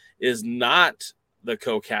Envy is not the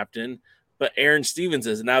co-captain, but Aaron Stevens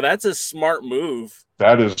is. Now, that's a smart move.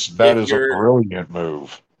 That is a brilliant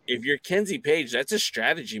move. If you're Kenzie Page, that's a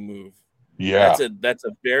strategy move. Yeah. That's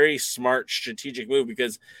a very smart strategic move,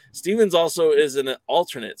 because Stevens also is an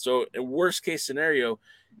alternate. So in worst case scenario,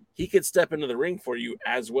 he could step into the ring for you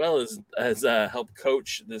as well as help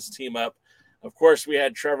coach this team up. Of course, we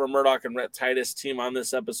had Trevor Murdoch and Rhett Titus team on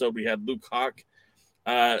this episode. We had Luke Hawk.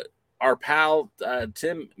 Our pal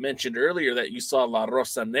Tim mentioned earlier that you saw La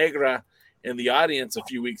Rosa Negra in the audience a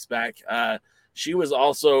few weeks back.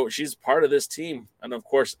 She's part of this team. And of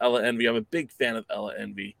course, Ella Envy. I'm a big fan of Ella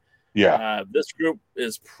Envy. Yeah. This group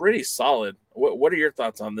is pretty solid. What are your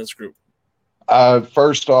thoughts on this group?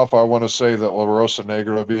 First off, I want to say that La Rosa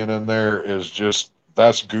Negra being in there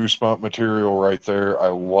that's goosebump material right there. I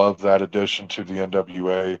love that addition to the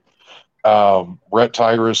NWA. Rhett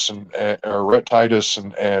Titus and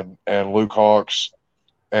Luke Hawks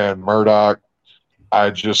and Murdoch.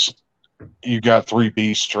 You got three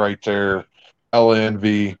beasts right there. Ella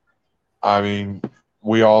Envy. I mean,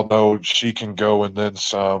 we all know she can go and then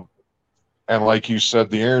some. And like you said,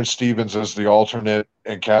 the Aaron Stevens as the alternate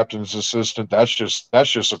and captain's assistant, that's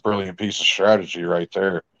just a brilliant piece of strategy right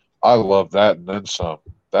there. I love that and then some.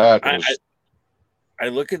 That is I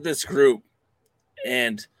look at this group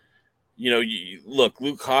and look,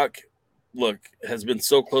 Luke Hawk has been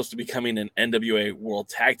so close to becoming an NWA World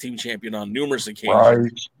Tag Team Champion on numerous occasions.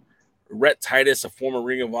 right. Rhett Titus, a former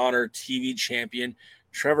Ring of Honor TV champion.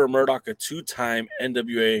 Trevor Murdoch, a two-time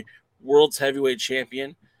NWA World's Heavyweight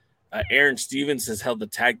Champion. Aaron Stevens has held the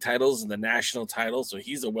tag titles and the national title, so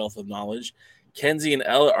he's a wealth of knowledge. Kenzie and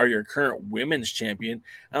Ella are your current women's champion.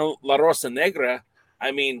 And La Rosa Negra,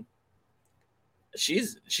 I mean,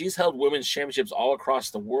 she's held women's championships all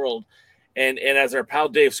across the world. And as our pal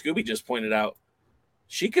Dave Scooby just pointed out,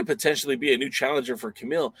 she could potentially be a new challenger for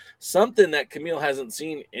Camille, something that Camille hasn't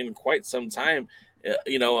seen in quite some time.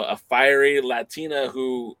 A fiery Latina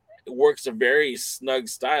who works a very snug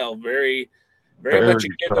style, very much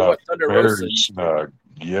akin to what Thunder Rosa is. Snug.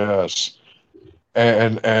 Yes.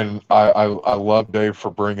 And I love Dave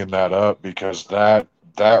for bringing that up, because that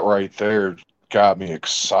right there got me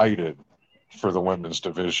excited for the women's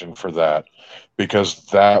division for that, because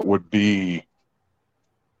that would be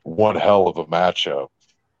one hell of a matchup.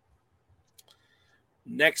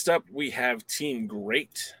 Next up, we have Team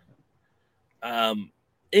Great.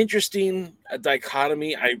 Interesting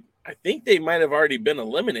dichotomy. I think they might have already been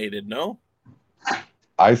eliminated, no?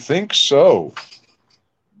 I think so.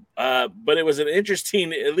 But it was an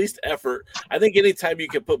interesting, at least, effort. I think anytime you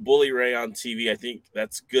can put Bully Ray on TV, I think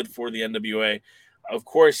that's good for the NWA. Of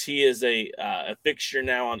course, he is a fixture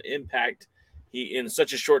now on Impact. He, in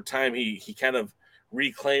such a short time, he kind of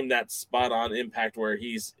reclaimed that spot on Impact, where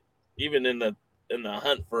he's even in the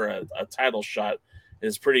hunt for a title shot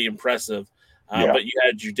is pretty impressive. But you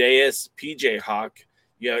had Judeus, PJ Hawk,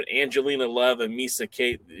 you had Angelina Love and Misa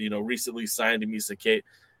Kate, recently signed to Misa Kate,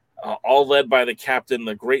 all led by the captain,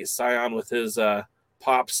 the great Scion with his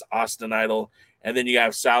pops, Austin Idol. And then you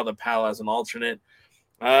have Sal the Pal as an alternate.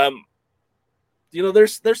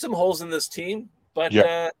 There's some holes in this team, but,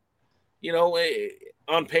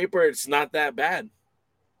 on paper, it's not that bad.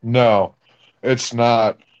 No, it's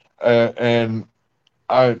not. And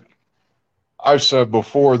I've said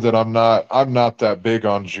before that I'm not that big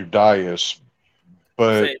on Judias,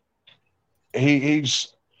 but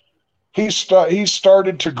he's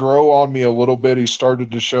started to grow on me a little bit. He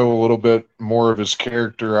started to show a little bit more of his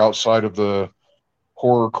character outside of the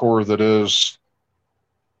horrorcore that is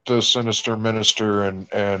the Sinister Minister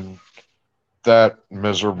and that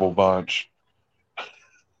miserable bunch.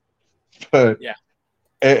 But yeah,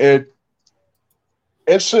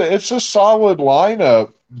 it's a solid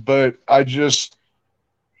lineup, but I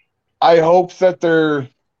hope that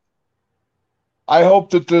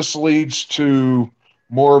this leads to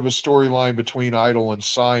more of a storyline between Idol and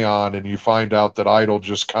Scion, and you find out that Idol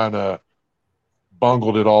just kind of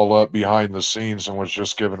bungled it all up behind the scenes and was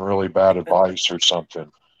just giving really bad advice or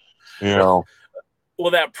something. Well,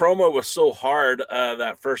 that promo was so hard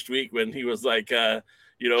that first week when he was like, I'm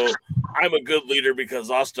a good leader because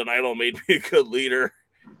Austin Idol made me a good leader.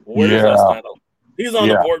 Where's Austin Idol? He's on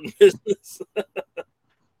important business.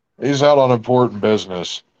 He's out on important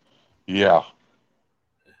business. Yeah.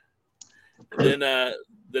 And then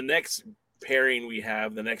the next pairing we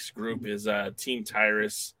have, the next group is Team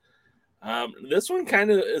Tyrus. This one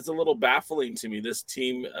kind of is a little baffling to me. This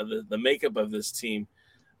team, the makeup of this team.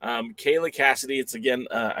 Kayla Cassidy, it's again,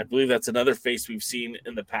 I believe that's another face we've seen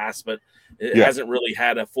in the past, but it hasn't really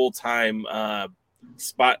had a full-time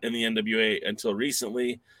spot in the NWA until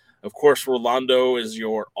recently. Of course, Rolando is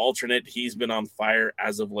your alternate. He's been on fire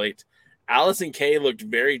as of late. Allison Kay looked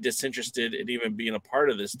very disinterested in even being a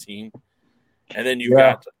part of this team. And then you've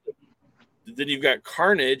got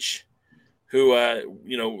Carnage,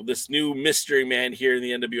 who this new mystery man here in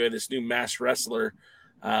the NWA, this new masked wrestler,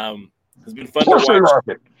 has been fun to watch.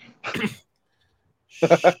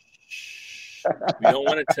 We don't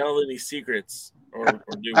want to tell any secrets, or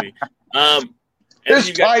do we?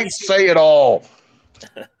 This tight say it all.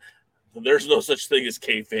 There's no such thing as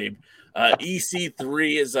kayfabe.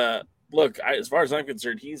 EC3 is as far as I'm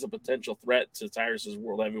concerned, he's a potential threat to Tyrus's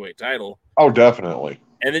world heavyweight title. Oh, definitely.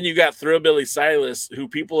 And then you got Thrillbilly Silas, who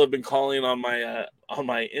people have been calling on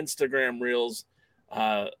my Instagram reels.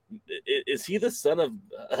 Is he the son of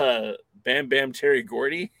Bam Bam Terry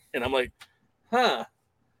Gordy? And I'm like, I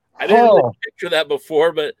didn't really picture that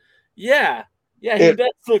before, but yeah, he does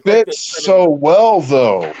look like the son so well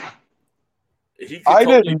though. He could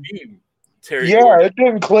totally be Terry Gordy. It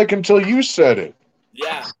didn't click until you said it.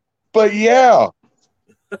 Yeah. But yeah.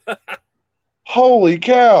 Holy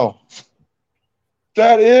cow.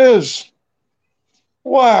 That is.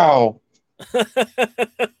 Wow.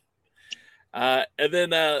 And then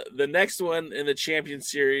the next one in the Champion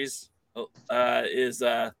Series is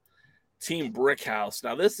Team Brickhouse.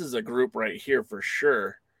 Now, this is a group right here for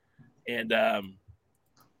sure. And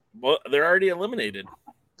well, they're already eliminated.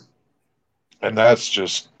 And that's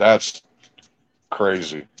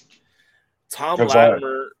crazy. Tom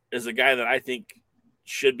Latimer is a guy that I think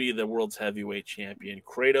should be the world's heavyweight champion.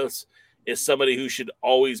 Kratos is somebody who should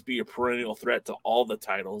always be a perennial threat to all the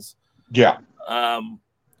titles. Yeah. I'm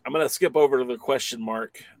going to skip over to the question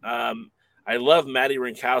mark. I love Maddie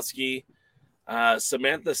Rinkowski.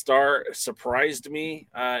 Samantha Starr surprised me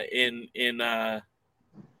in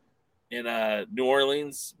New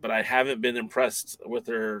Orleans, but I haven't been impressed with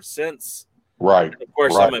her since. Right. And of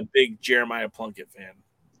course, right. I'm a big Jeremiah Plunkett fan.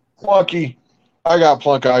 Plunky. I got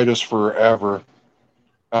plunkitis forever.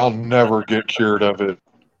 I'll never get cured of it.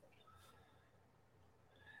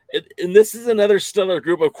 And this is another stellar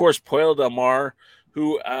group, of course, Poyo Del Mar,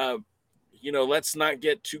 who, let's not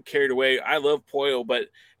get too carried away. I love Poyo, but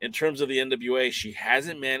in terms of the NWA, she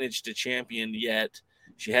hasn't managed to champion yet.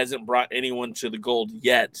 She hasn't brought anyone to the gold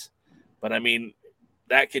yet. But, I mean,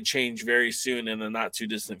 that could change very soon in the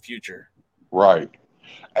not-too-distant future. Right.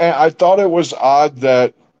 And I thought it was odd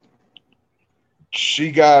that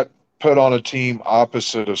she got put on a team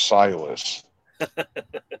opposite of Silas.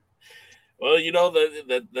 Well,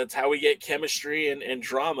 that's how we get chemistry and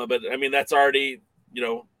drama. But, I mean, that's already,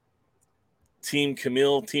 Team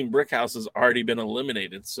Camille, Team Brickhouse has already been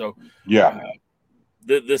eliminated. So, yeah.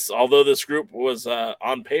 Although this group was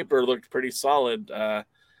on paper looked pretty solid,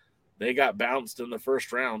 they got bounced in the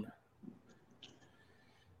first round.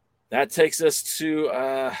 That takes us to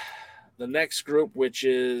the next group, which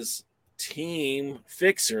is Team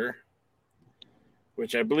Fixer,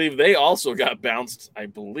 which I believe they also got bounced, I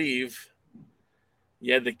believe.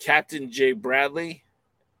 You had the Captain Jay Bradley,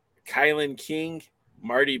 Kylan King,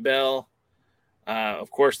 Marty Bell, of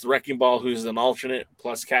course, the Wrecking Ball, who's an alternate,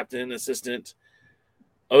 plus captain, assistant,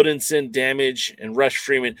 Odinson, Damage, and Rush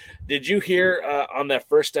Freeman. Did you hear on that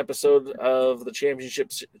first episode of the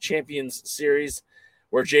Champions series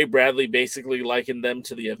where Jay Bradley basically likened them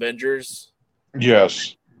to the Avengers?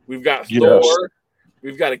 Yes. We've got Thor.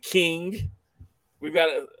 We've got a king. We've got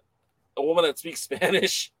a woman that speaks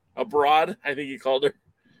Spanish abroad, I think he called her.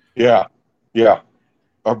 Yeah. Yeah.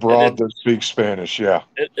 Abroad that speaks Spanish. Yeah.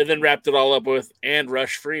 And then wrapped it all up with, and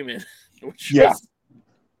Rush Freeman, which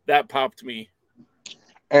that popped me.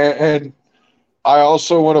 And I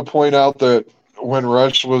also want to point out that when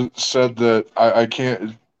Rush said that I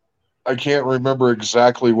can't remember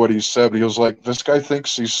exactly what he said, but he was like, this guy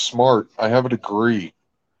thinks he's smart. I have a degree.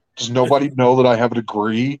 Does nobody know that I have a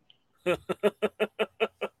degree?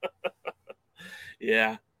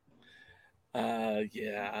 Yeah.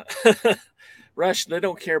 Yeah. Rush, they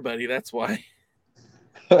don't care, buddy. That's why.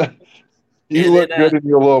 You look good in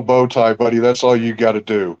your little bow tie, buddy. That's all you got to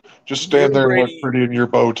do. Just stand there and look pretty in your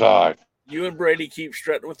bow tie. You and Brady keep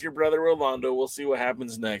strutting with your brother Rolando. We'll see what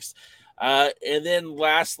happens next. And then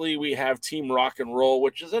lastly, we have Team Rock and Roll,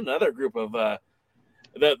 which is another group of the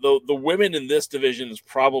women in this division is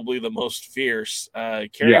probably the most fierce.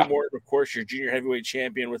 Kerry Morton, of course, your junior heavyweight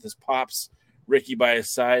champion with his pops, Ricky by his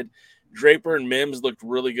side. Draper and Mims looked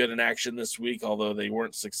really good in action this week, although they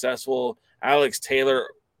weren't successful. Alex Taylor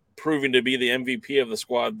proving to be the MVP of the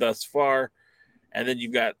squad thus far. And then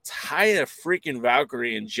you've got Taya freaking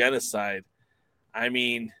Valkyrie and Genocide. I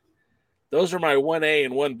mean, those are my 1A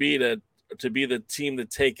and 1B to be the team to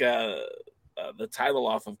take the title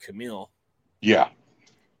off of Camille. Yeah.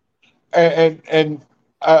 And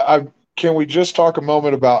I can we just talk a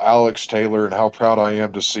moment about Alex Taylor and how proud I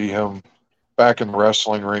am to see him back in the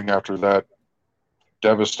wrestling ring after that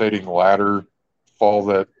devastating ladder fall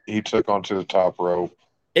that he took onto the top rope.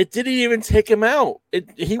 It didn't even take him out.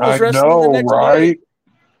 He was wrestling the next right?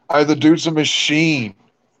 day. The dude's a machine.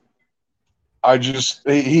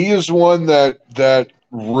 He is one that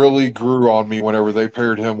really grew on me whenever they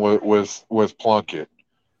paired him with Plunkett.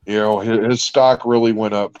 His stock really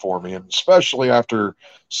went up for me, and especially after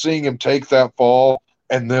seeing him take that fall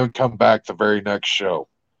and then come back the very next show.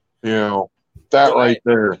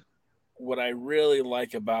 There. What I really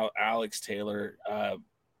like about Alex Taylor,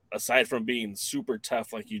 aside from being super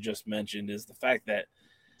tough, like you just mentioned, is the fact that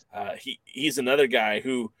he's another guy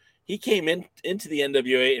who he came into the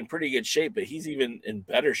NWA in pretty good shape, but he's even in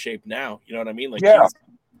better shape now. You know what I mean?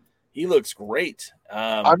 He looks great.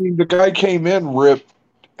 The guy came in ripped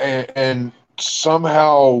and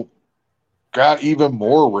somehow got even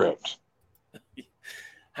more ripped.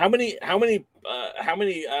 How many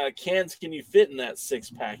cans can you fit in that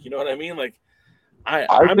 6-pack? You know what I mean? Like,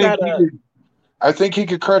 I'm not I think he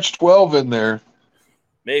could crutch 12 in there.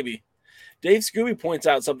 Maybe. Dave Scooby points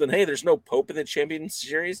out something. Hey, there's no Pope in the Champion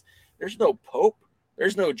Series. There's no Pope.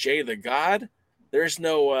 There's no Jay the God. There's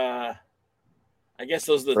no, I guess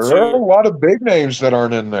those are the There are a two. lot of big names that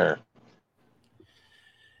aren't in there.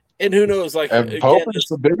 And who knows? Like, And again, Pope is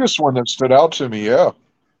the biggest one that stood out to me, yeah.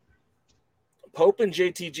 Pope and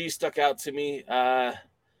JTG stuck out to me.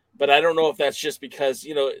 But I don't know if that's just because,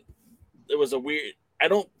 you know, it was a weird. I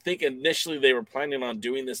don't think initially they were planning on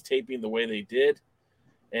doing this taping the way they did.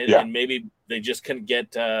 And maybe they just couldn't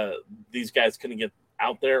get these guys couldn't get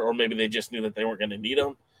out there, or maybe they just knew that they weren't going to need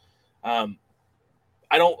them.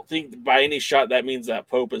 I don't think by any shot that means that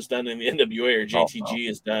Pope is done in the NWA or JTG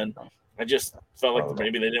is done. I just felt like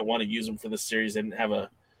maybe they didn't want to use him for the series. They didn't have a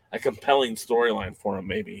compelling storyline for him,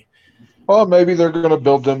 maybe. Well, maybe they're going to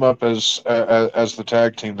build them up as the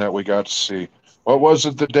tag team that we got to see. What was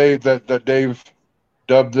it that Dave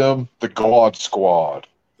dubbed them? The God Squad.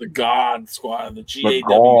 The God Squad, the GAW. The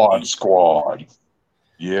God Squad.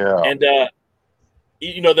 Yeah. And,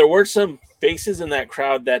 you know, there were some faces in that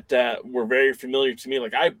crowd that were very familiar to me.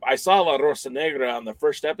 Like, I saw La Rosa Negra on the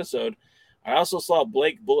first episode. I also saw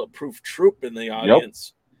Blake Bulletproof Troop in the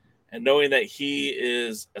audience. Yep. And knowing that he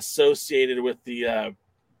is associated with the, I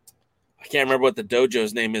can't remember what the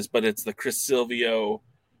dojo's name is, but it's the Chris Silvio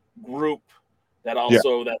group that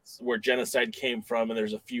also that's where Genocide came from. And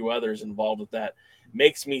there's a few others involved with that.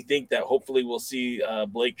 Makes me think that hopefully we'll see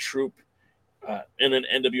Blake Troop in an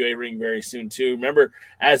NWA ring very soon too. Remember,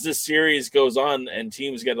 as this series goes on and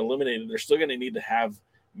teams get eliminated, they're still going to need to have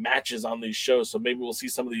matches on these shows. So maybe we'll see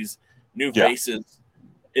some of these new faces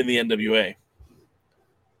in the NWA.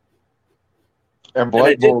 And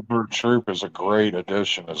Blake Bulletproof Troop is a great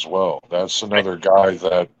addition as well. That's another guy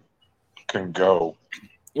that can go.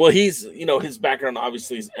 Well, he's, you know, his background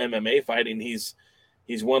obviously is MMA fighting. He's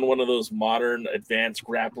won one of those modern advanced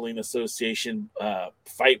grappling association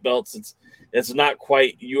fight belts. It's not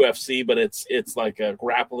quite UFC, but it's like a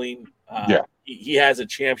grappling. He has a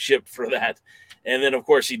championship for that. And then, of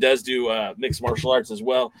course, he does do mixed martial arts as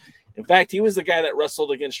well. In fact, he was the guy that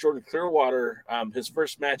wrestled against Jordan Clearwater. His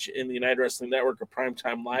first match in the United Wrestling Network, a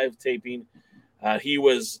primetime live taping. He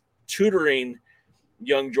was tutoring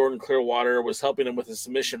young Jordan Clearwater, was helping him with his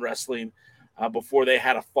submission wrestling before they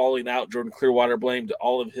had a falling out. Jordan Clearwater blamed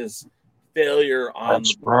all of his failure on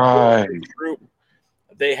the group.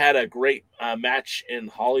 They had a great match in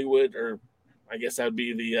Hollywood, or I guess that would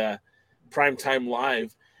be the primetime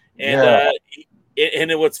live. And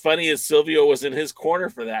and what's funny is Silvio was in his corner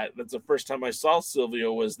for that. That's the first time I saw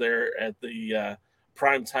Silvio was there at the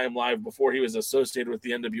primetime live before he was associated with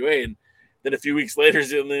the NWA. And then a few weeks later,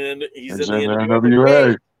 he's in the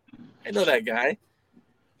NWA. I know that guy.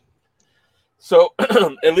 So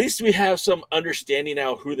at least we have some understanding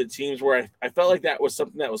now who the teams were. I felt like that was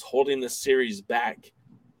something that was holding this series back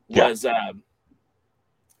was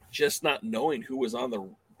just not knowing who was on the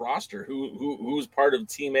roster, who's part of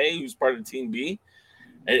Team A, who's part of Team B.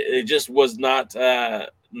 It just was not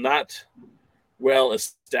well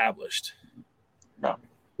established. No.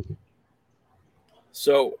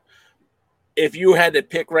 So if you had to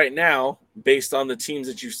pick right now, based on the teams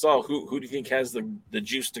that you saw, who do you think has the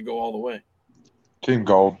juice to go all the way? Team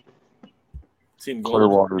Gold. Team Gold.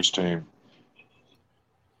 Clearwater's team.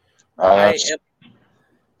 I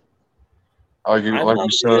like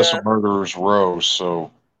you said, it's a murderer's row,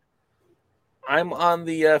 so I'm on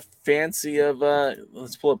the fancy of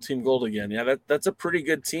let's pull up Team Gold again. Yeah, that's a pretty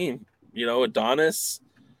good team. You know, Adonis,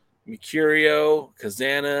 Mercurio,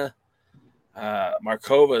 Kazana,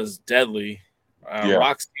 Markova is deadly.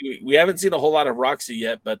 Roxy, we haven't seen a whole lot of Roxy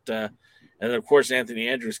yet, but and of course Anthony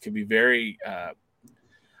Andrews can be very,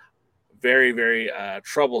 very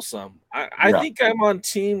troublesome. I think I'm on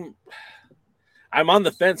team. I'm on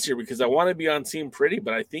the fence here because I want to be on Team Pretty,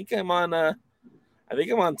 but I think I'm on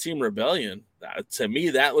Team Rebellion. To me,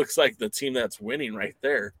 that looks like the team that's winning right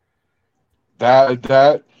there.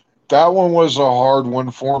 That one was a hard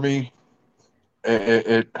one for me.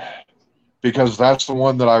 It because that's the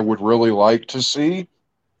one that I would really like to see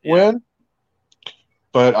win.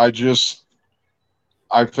 But I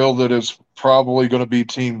feel that it's probably going to be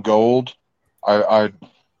Team Gold. I'd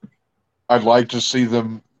like to see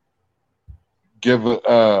them give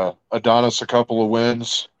Adonis a couple of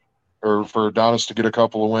wins, or for Adonis to get a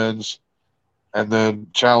couple of wins, and then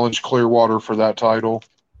challenge Clearwater for that title.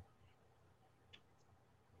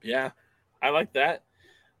 Yeah, I like that.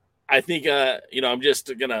 I think I'm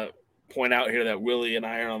just gonna point out here that Willie and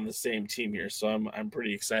I are on the same team here, so I'm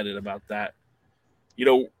pretty excited about that. You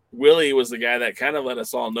know, Willie was the guy that kind of let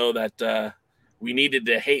us all know that we needed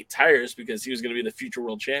to hate Tyrus because he was going to be the future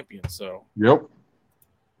world champion. So, Yep.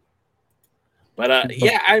 But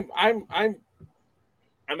yeah,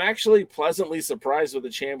 I'm actually pleasantly surprised with the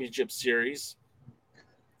championship series.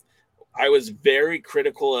 I was very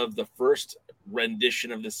critical of the first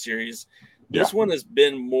rendition of the series. This one has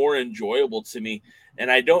been more enjoyable to me,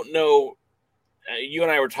 and I don't know. You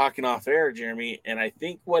and I were talking off air, Jeremy, and I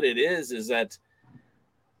think what it is that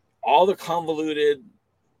all the convoluted,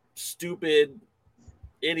 stupid,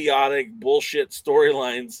 idiotic, bullshit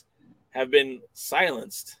storylines have been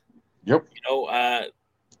silenced. Yep.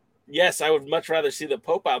 Yes, I would much rather see the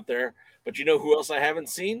Pope out there, but you know who else I haven't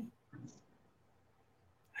seen?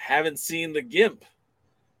 Haven't seen the Gimp.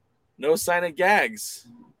 No sign of Gags.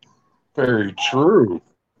 Very true.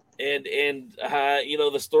 And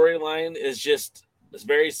the storyline is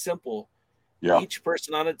very simple. Yeah. Each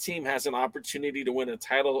person on a team has an opportunity to win a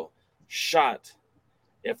title shot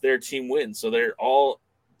if their team wins. So they're all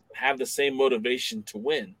have the same motivation to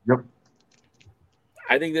win. Yep.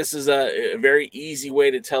 I think this is a very easy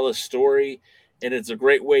way to tell a story, and it's a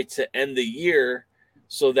great way to end the year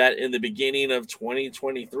so that in the beginning of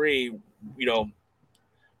 2023,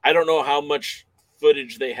 I don't know how much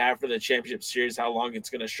footage they have for the championship series, how long it's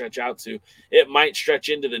going to stretch out to. It might stretch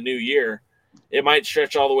into the new year. It might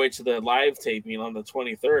stretch all the way to the live taping on the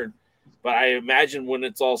 23rd. But I imagine when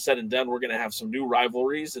it's all said and done, we're going to have some new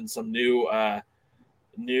rivalries and some new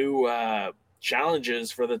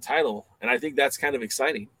challenges for the title. And I think that's kind of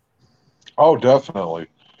exciting. Oh, definitely.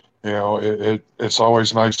 It's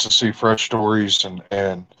always nice to see fresh stories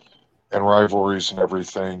and rivalries and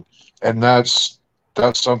everything. And that's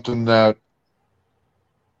something that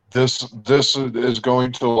this is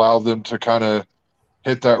going to allow them to kind of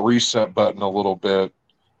hit that reset button a little bit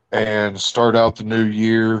and start out the new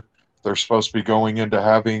year. They're supposed to be going into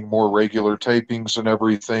having more regular tapings and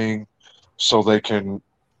everything so they can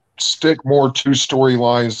stick more to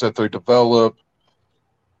storylines that they develop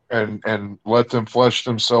and let them flesh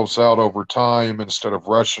themselves out over time instead of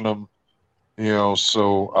rushing them.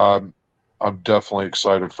 So I'm definitely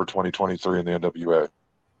excited for 2023 in the NWA.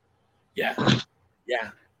 Yeah. Yeah.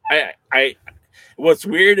 I what's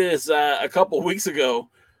weird is a couple of weeks ago,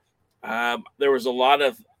 there was a lot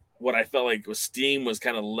of what I felt like steam was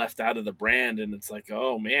kind of left out of the brand. And it's like,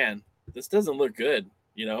 oh man, this doesn't look good.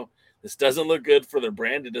 This doesn't look good for the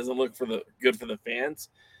brand. It doesn't look good for the fans.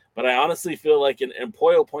 But I honestly feel like, and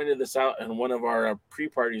Poyo pointed this out in one of our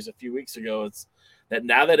pre-parties a few weeks ago, it's that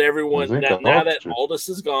now that now that Aldis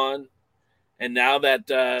is gone, and now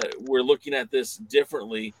that we're looking at this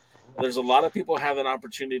differently, there's a lot of people have an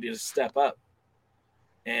opportunity to step up.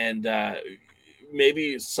 And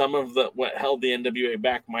maybe some of what held the NWA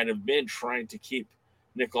back might have been trying to keep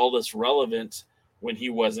Nick Aldis relevant when he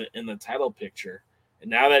wasn't in the title picture. And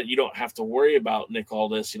now that you don't have to worry about Nick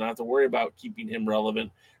Aldis, you don't have to worry about keeping him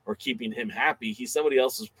relevant or keeping him happy. He's somebody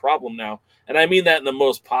else's problem now. And I mean that in the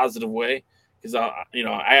most positive way, because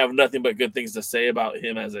I have nothing but good things to say about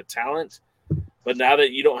him as a talent. But now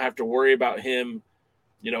that you don't have to worry about him,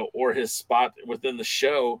 or his spot within the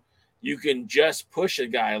show, you can just push a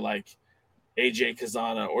guy like AJ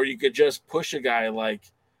Kazana, or you could just push a guy like,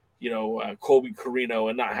 Colby Carino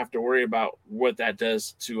and not have to worry about what that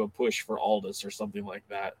does to a push for Aldis or something like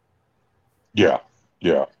that. Yeah.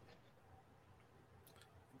 Yeah.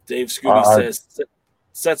 Dave Scooby says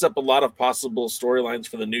sets up a lot of possible storylines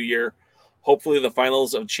for the new year. Hopefully the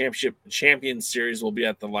finals of Champions Series will be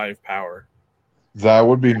at the Live Power. That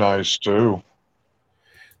would be nice too.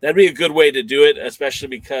 That'd be a good way to do it, especially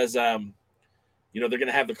because they're going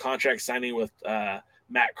to have the contract signing with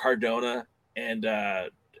Matt Cardona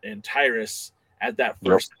and Tyrus at that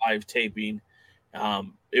first live taping.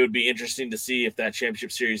 It would be interesting to see if that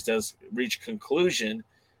championship series does reach conclusion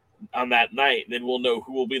on that night. Then we'll know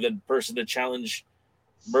who will be the person to challenge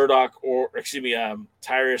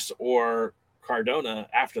Tyrus or Cardona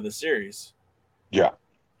after the series. Yeah.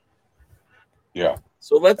 Yeah.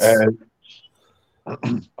 So let's.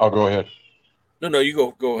 I'll go ahead. No,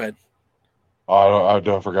 you go ahead. I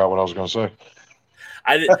don't forgot what I was going to say.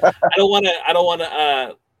 I don't want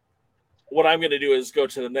to. What I'm going to do is go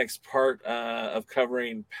to the next part of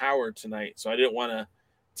covering Power tonight. So I didn't want to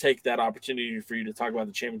take that opportunity for you to talk about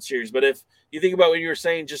the Champion Series. But if you think about what you were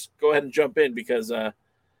saying, just go ahead and jump in because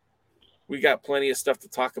we got plenty of stuff to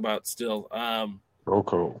talk about still.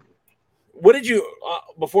 Cool. What did you,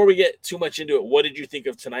 before we get too much into it, what did you think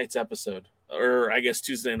of tonight's episode? Or I guess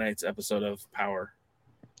Tuesday night's episode of Power?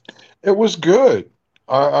 It was good.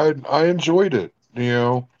 I enjoyed it.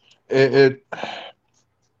 It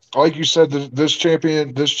like you said, this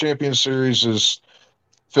champion series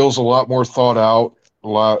feels a lot more thought out. a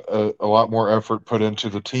lot more effort put into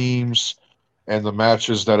the teams and the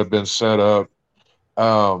matches that have been set up.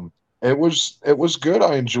 It was good.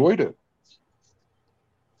 I enjoyed it.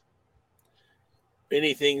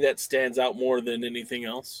 Anything that stands out more than anything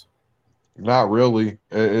else? Not really.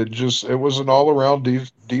 It was an all around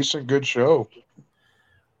decent, good show.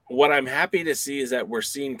 What I'm happy to see is that we're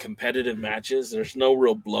seeing competitive matches. There's no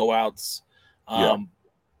real blowouts.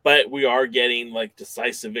 But we are getting like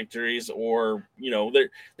decisive victories, or there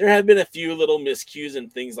have been a few little miscues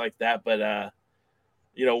and things like that. But I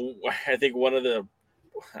think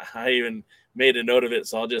I even made a note of it,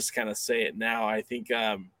 so I'll just kind of say it now. I think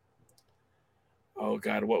oh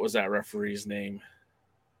God, what was that referee's name?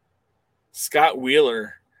 Scott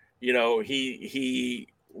Wheeler. He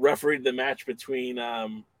refereed the match between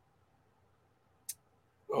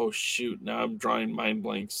oh shoot, now I'm drawing mind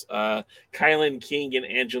blanks. Kylan King and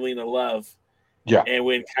Angelina Love. Yeah. And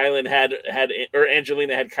when Kylan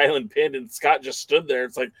Angelina had Kylan pinned and Scott just stood there,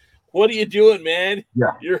 it's like, what are you doing, man?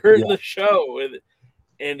 Yeah. You're hurting the show.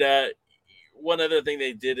 And one other thing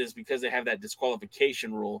they did is, because they have that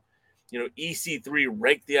disqualification rule, EC3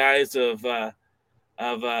 raked the eyes of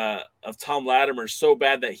Tom Latimer so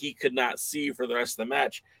bad that he could not see for the rest of the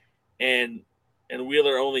match. And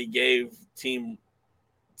Wheeler only gave Team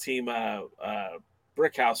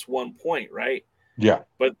Brickhouse 1 point, right? Yeah.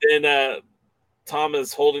 But then Tom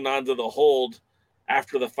is holding on to the hold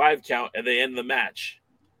after the 5 count, and they end the match.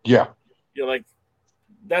 Yeah.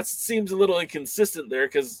 That seems a little inconsistent there,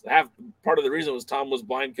 because part of the reason was Tom was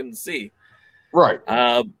blind, couldn't see. Right.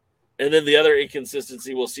 And then the other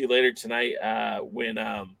inconsistency we'll see later tonight when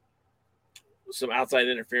some outside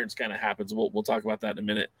interference kind of happens. We'll talk about that in a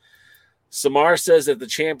minute. Samar says that the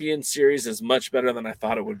Champions Series is much better than I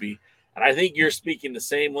thought it would be. And I think you're speaking the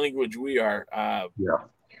same language we are. Yeah.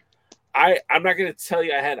 I'm not going to tell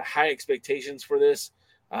you I had high expectations for this.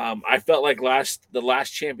 I felt like the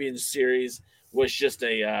last Champions Series was just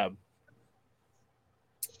a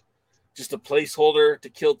placeholder to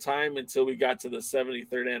kill time until we got to the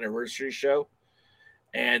 73rd anniversary show.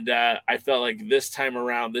 And I felt like this time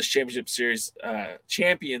around, this Champions Series,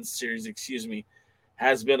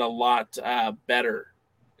 has been a lot better.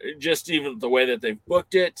 Just even the way that they've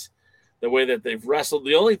booked it, the way that they've wrestled.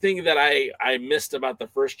 The only thing that I missed about the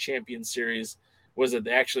first Champions Series was that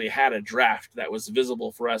they actually had a draft that was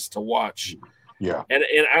visible for us to watch. Yeah. And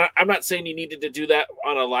I'm not saying you needed to do that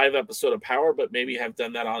on a live episode of Power, but maybe have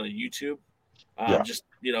done that on a YouTube. Just,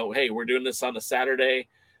 hey, we're doing this on a Saturday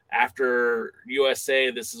after USA.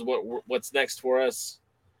 This is what's next for us.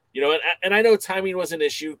 And I know timing was an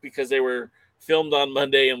issue because they were filmed on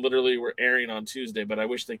Monday and literally were airing on Tuesday, but I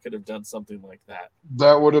wish they could have done something like that.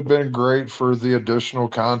 That would have been great for the additional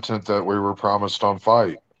content that we were promised on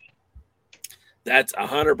Fight. That's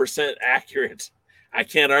 100% accurate. I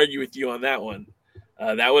can't argue with you on that one.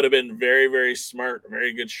 That would have been very, very smart,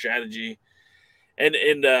 very good strategy. And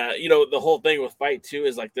the whole thing with Fight too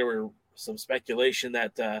is like there were some speculation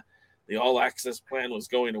that the All Access plan was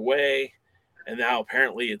going away, and now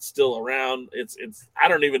apparently it's still around. It's I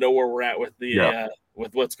don't even know where we're at with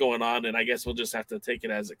with what's going on, and I guess we'll just have to take it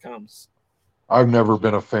as it comes. I've never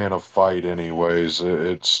been a fan of Fight anyways.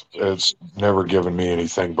 It's never given me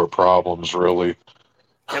anything but problems, really.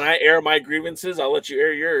 Can I air my grievances? I'll let you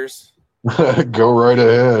air yours. Go right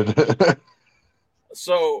ahead.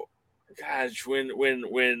 So, gosh, when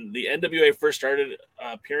the NWA first started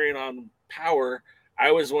appearing on Power,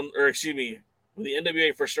 when the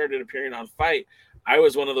NWA first started appearing on Fight, I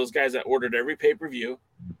was one of those guys that ordered every pay-per-view.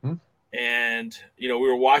 Mm-hmm. And, we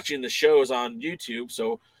were watching the shows on YouTube.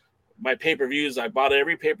 So my pay-per-views, I bought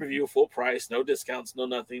every pay-per-view full price, no discounts, no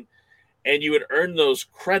nothing. And you would earn those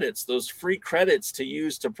credits, those free credits to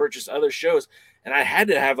use to purchase other shows. And I had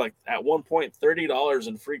to have, like, at one point, $30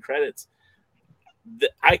 in free credits.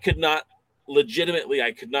 I could not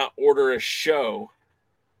order a show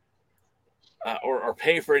or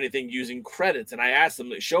pay for anything using credits. And I asked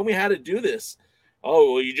them, show me how to do this.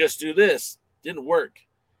 Oh, well, you just do this. Didn't work.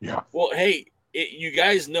 Yeah. Well, hey, you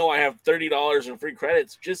guys know I have $30 in free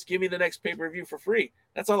credits. Just give me the next pay-per-view for free.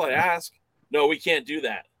 That's all I ask. No, we can't do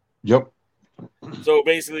that. Yep. So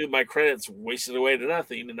basically my credits wasted away to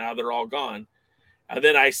nothing, and now they're all gone. And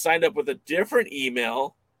then I signed up with a different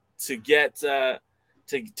email to get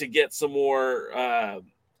some more. I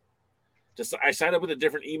signed up with a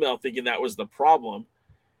different email thinking that was the problem.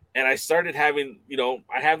 And I started having,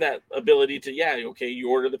 I have that ability to, you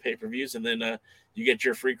order the pay-per-views and then you get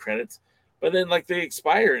your free credits. But then, like, they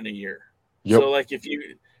expire in a year. Yep. So, like,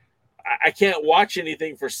 I can't watch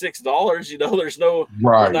anything for $6. There's not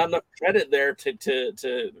enough credit there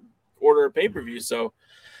to order a pay-per-view. So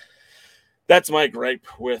That's my gripe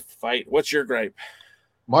with Fight. What's your gripe?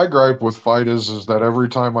 My gripe with Fight is that every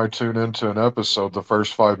time I tune into an episode, the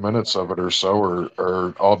first 5 minutes of it or so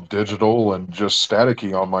are all digital and just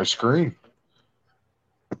staticky on my screen.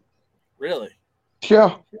 Really?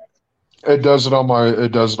 Yeah. It does it on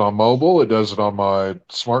mobile, it does it on my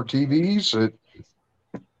smart TVs.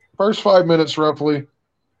 First 5 minutes roughly.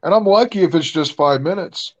 And I'm lucky if it's just 5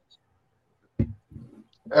 minutes.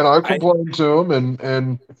 And I complain to them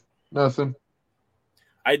and nothing.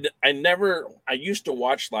 I used to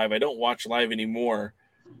watch live. I don't watch live anymore.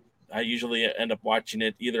 I usually end up watching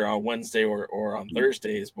it either on Wednesday or on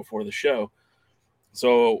Thursdays before the show.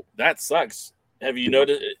 So that sucks. Have you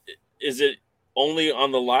noticed? Is it only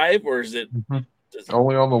on the live, or is it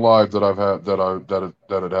only on the live that I've had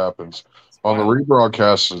that it happens? On the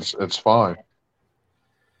rebroadcast, it's fine.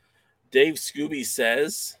 Dave Scooby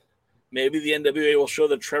says maybe the NWA will show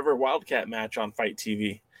the Trevor Wildcat match on Fight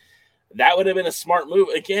TV. That would have been a smart move.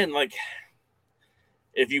 Again, like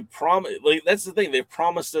if you promise, like that's the thing. They've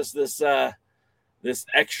promised us this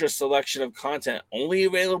extra selection of content only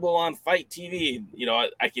available on Fight TV. You know,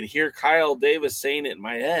 I could hear Kyle Davis saying it in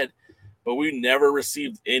my head, but we never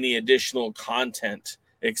received any additional content.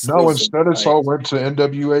 No, instead it's all went to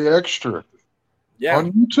NWA Extra. Yeah.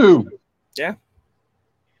 On YouTube. Yeah.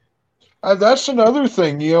 That's another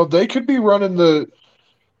thing. You know, they could be running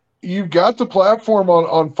you've got the platform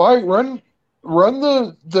on Fight. Run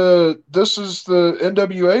this is the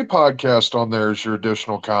NWA podcast on there as your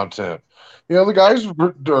additional content. You know, the guys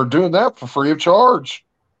are doing that for free of charge,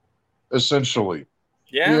 essentially.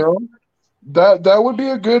 Yeah. You know, that would be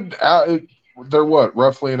a good. They're what,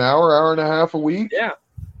 roughly an hour and a half a week. Yeah.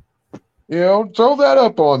 You know, throw that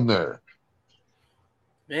up on there.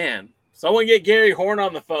 Man, someone get Gary Horn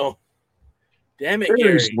on the phone. Damn it,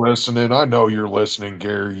 Gary's Gary. listening. I know you're listening,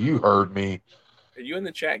 Gary. You heard me. Are you in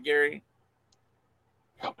the chat, Gary?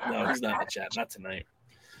 No, he's not in the chat. Not tonight.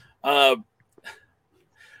 All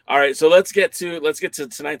right, so let's get to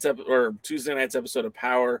tonight's or Tuesday night's episode of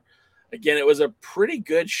Power. Again, it was a pretty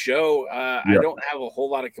good show. I don't have a whole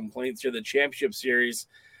lot of complaints here. The championship series,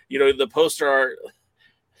 you know, the poster art.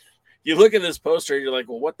 You look at this poster, you're like,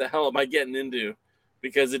 well, what the hell am I getting into?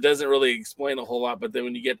 Because it doesn't really explain a whole lot. But then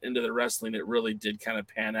when you get into the wrestling, it really did kind of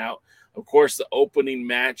pan out. Of course, the opening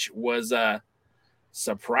match was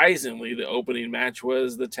surprisingly, the opening match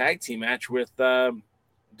was the tag team match with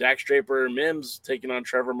Dax Draper and Mims taking on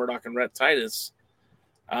Trevor Murdoch and Rhett Titus.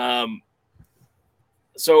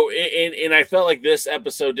 So I felt like this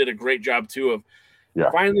episode did a great job too of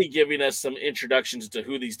finally giving us some introductions to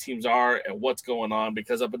who these teams are and what's going on,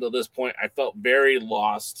 because up until this point I felt very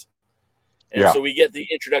lost. And so we get the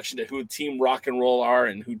introduction to who Team Rock and Roll are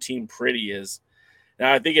and who Team Pretty is.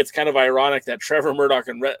 Now I think it's kind of ironic that Trevor Murdoch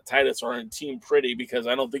and Rhett Titus are in Team Pretty, because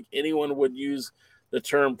I don't think anyone would use the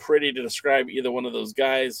term pretty to describe either one of those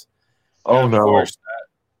guys. Oh, and no. Of course,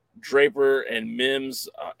 Draper and Mims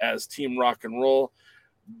as Team Rock and Roll.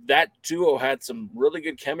 That duo had some really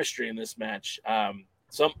good chemistry in this match.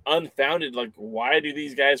 Some unfounded, like, why do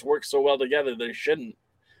these guys work so well together? They shouldn't,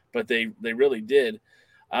 but they really did.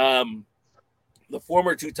 The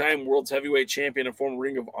former two-time World's Heavyweight Champion and former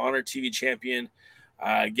Ring of Honor TV Champion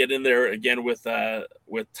get in there again with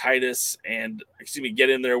Titus and get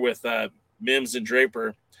in there with Mims and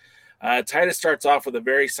Draper. Titus starts off with a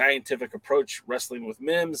very scientific approach, wrestling with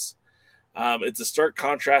Mims. It's a stark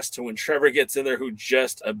contrast to when Trevor gets in there, who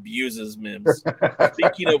just abuses Mims.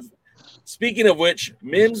 Speaking of which,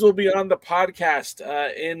 Mims will be on the podcast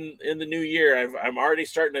in the new year. I'm already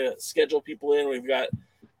starting to schedule people in. We've got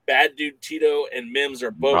Bad Dude Tito and Mims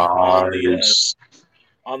are both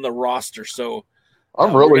on the roster. So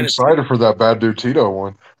I'm really excited for that Bad Dude Tito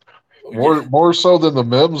one. More so than the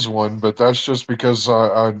Mims one, but that's just because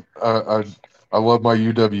I love my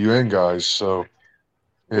UWN guys. So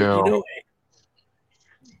I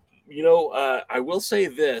will say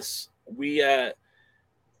this: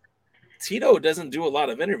 Tito doesn't do a lot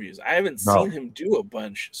of interviews. I haven't seen him do a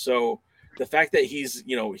bunch. So the fact that he's a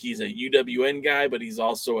UWN guy, but he's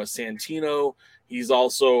also a Santino. He's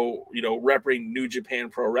also, repping New Japan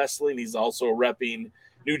Pro Wrestling. He's also repping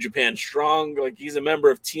New Japan Strong. Like, he's a member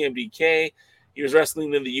of TMDK. He was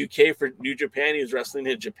wrestling in the UK for New Japan. He was wrestling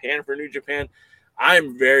in Japan for New Japan.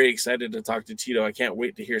 I'm very excited to talk to Tito. I can't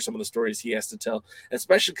wait to hear some of the stories he has to tell,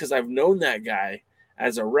 especially because I've known that guy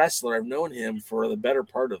as a wrestler. I've known him for the better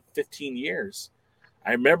part of 15 years.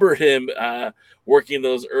 I remember him working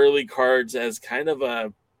those early cards as kind of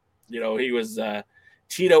a, he was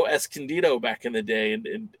Tito Escondido back in the day,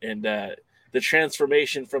 and the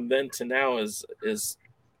transformation from then to now is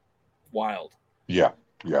wild. Yeah.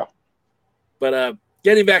 But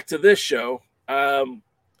getting back to this show,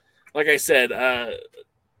 like I said,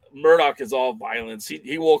 Murdoch is all violence.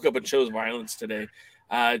 He woke up and chose violence today.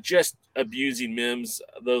 Just abusing Mims.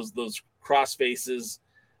 Those cross faces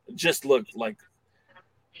just looked like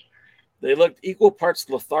they looked equal parts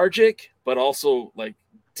lethargic, but also like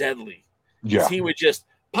deadly. Yeah. He would just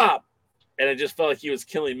pop, and it just felt like he was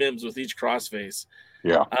killing Mims with each crossface.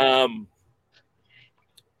 Yeah.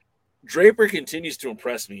 Draper continues to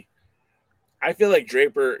impress me. I feel like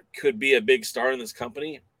Draper could be a big star in this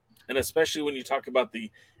company, and especially when you talk about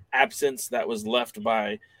the absence that was left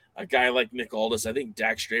by a guy like Nick Aldis. I think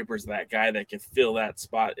Dax Draper is that guy that could fill that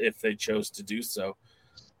spot if they chose to do so.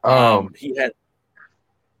 He had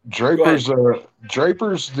Draper's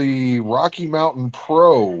the Rocky Mountain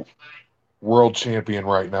Pro world champion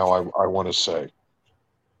right now. I want to say.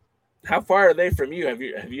 How far are they from you? Have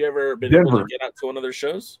you ever been Denver. able to get out to one of their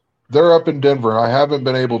shows? They're up in Denver. I haven't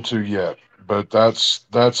been able to yet, but that's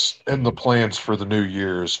in the plans for the new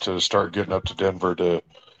year's to start getting up to Denver to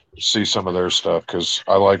see some of their stuff because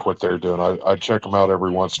I like what they're doing. I check them out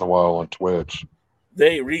every once in a while on Twitch.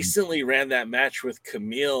 They recently ran that match with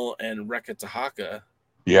Camille and Rekka Tahaka.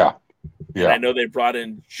 Yeah. And I know they brought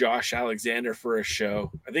in Josh Alexander for a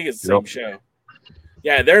show. I think it's the same show.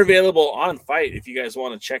 Yeah, they're available on Fight if you guys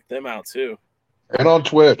want to check them out too. And on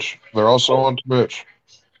Twitch. They're also on Twitch.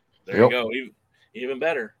 There you go. Even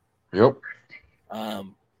better. Yep.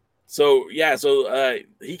 So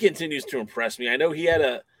he continues to impress me. I know he had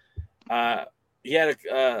a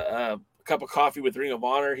cup of coffee with Ring of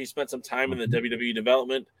Honor. He spent some time in the WWE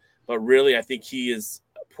development, but really I think he is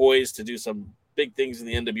poised to do some big things in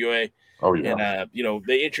the NWA. Oh yeah. And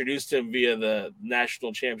they introduced him via the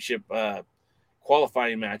national championship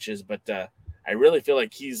qualifying matches, but I really feel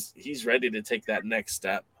like he's ready to take that next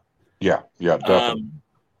step. Yeah, definitely.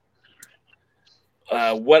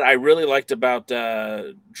 What I really liked about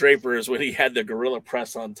Draper is when he had the gorilla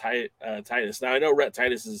press on Titus. Now I know Rhett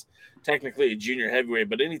Titus is technically a junior heavyweight,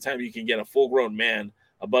 but anytime you can get a full-grown man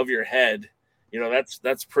above your head,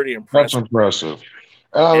 that's pretty impressive. That's impressive.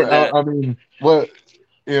 I mean,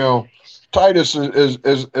 Titus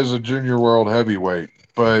is a junior world heavyweight,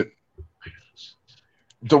 but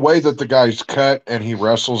the way that the guy's cut and he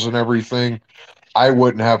wrestles and everything, I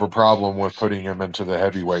wouldn't have a problem with putting him into the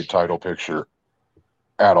heavyweight title picture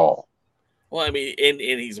at all. Well, I mean, and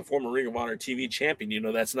he's a former Ring of Honor TV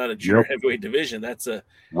champion. That's not a junior heavyweight division. That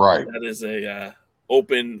is a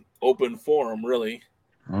open forum, really.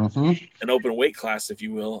 Mm-hmm. An open weight class, if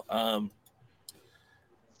you will. And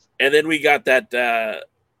then we got that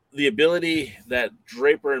the ability that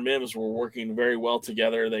Draper and Mims were working very well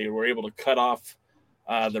together. They were able to cut off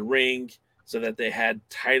the ring so that they had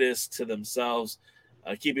Titus to themselves,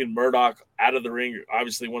 keeping Murdoch out of the ring.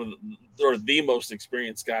 Obviously, the most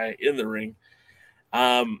experienced guy in the ring.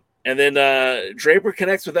 And then Draper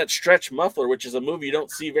connects with that stretch muffler, which is a move you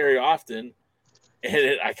don't see very often.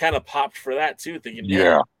 And I kind of popped for that too, thinking,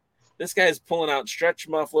 this guy's pulling out stretch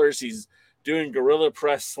mufflers. He's doing gorilla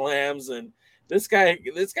press slams, and this guy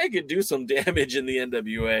could do some damage in the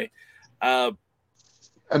NWA.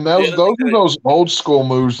 And those are those old school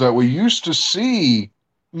moves that we used to see,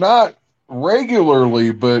 not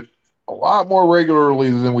regularly, but a lot more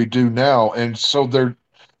regularly than we do now. And so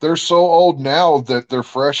they're so old now that they're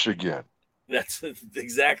fresh again. That's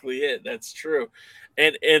exactly it. That's true.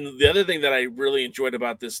 And the other thing that I really enjoyed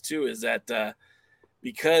about this too is that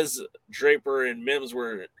because Draper and Mims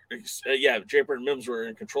were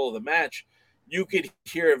in control of the match, you could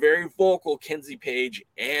hear a very vocal Kenzie Page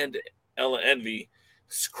and Ella Envy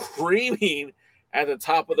screaming at the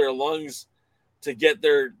top of their lungs to get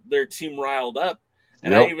their team riled up.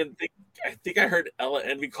 And I think I heard Ella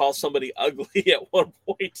Envy call somebody ugly at one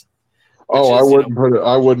point.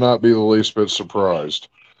 I would not be the least bit surprised.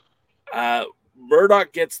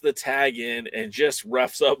 Murdoch gets the tag in and just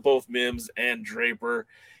roughs up both Mims and Draper.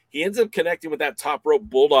 He ends up connecting with that top rope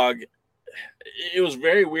bulldog. It was a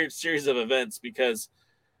very weird series of events because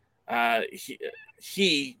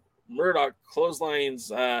Murdoch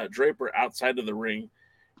clotheslines Draper outside of the ring,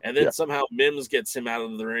 and then somehow Mims gets him out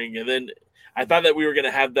of the ring. And then I thought that we were going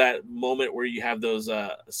to have that moment where you have those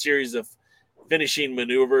series of finishing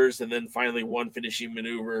maneuvers, and then finally one finishing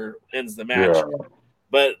maneuver ends the match. Yeah.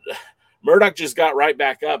 But Murdoch just got right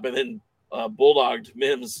back up and then bulldogged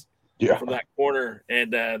Mims from that corner,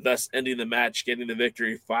 and thus ending the match, getting the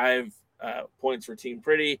victory. 5 points for Team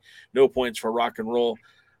Pretty, no points for Rock and Roll.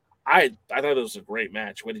 I thought it was a great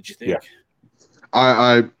match. What did you think?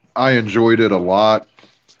 Yeah. I enjoyed it a lot.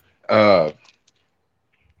 I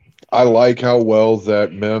like how well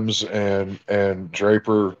that Mims and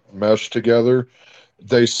Draper meshed together.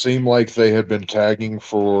 they seem like they had been tagging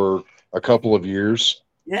for a couple of years.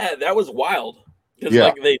 Yeah, that was wild. Because Yeah.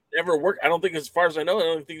 like they never worked. I don't think, as far as I know, I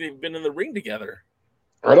don't think they've been in the ring together.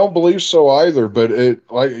 I don't believe so either, but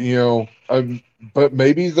but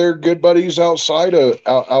maybe they're good buddies outside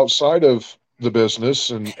of the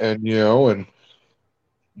business,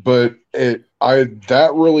 but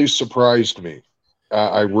that really surprised me.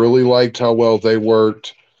 I really liked how well they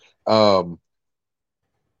worked. I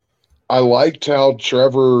liked how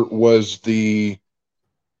Trevor was the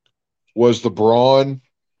brawn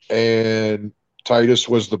and Titus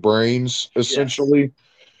was the brains, essentially.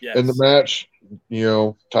 Yes. In the match.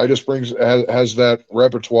 Titus has that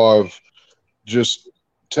repertoire of just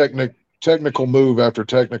technical move after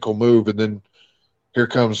technical move, and then here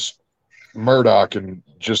comes Murdoch and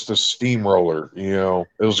just a steamroller. It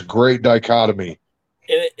was a great dichotomy.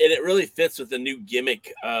 And it really fits with the new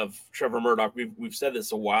gimmick of Trevor Murdoch. We've said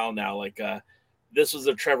this a while now. Like this was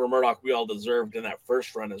the Trevor Murdoch we all deserved in that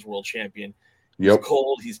first run as world champion. He's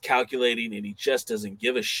cold, he's calculating, and he just doesn't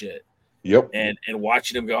give a shit. Yep. And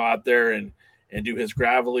watching him go out there and do his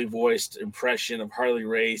gravelly voiced impression of Harley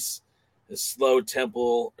Race, his slow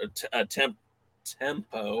tempo,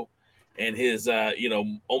 and his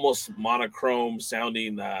almost monochrome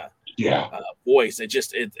sounding voice.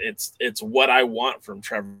 It's what I want from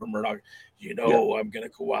Trevor Murdoch. I'm gonna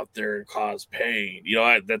go out there and cause pain.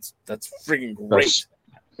 That's freaking great.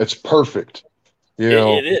 It's perfect.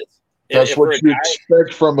 It is. That's what you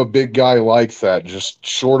expect from a big guy like that. Just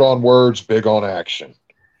short on words, big on action.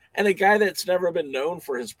 And a guy that's never been known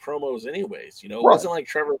for his promos anyways. It wasn't like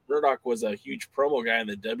Trevor Murdoch was a huge promo guy in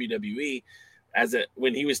the WWE.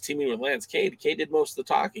 When he was teaming with Lance Cade, Cade did most of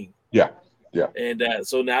the talking. Yeah. And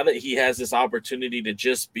so now that he has this opportunity to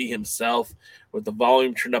just be himself with the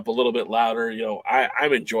volume turned up a little bit louder,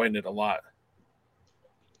 I'm enjoying it a lot.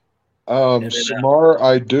 Samar,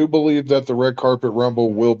 I do believe that the Red Carpet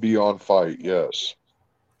Rumble will be on Fight. Yes.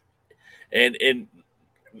 And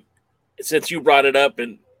since you brought it up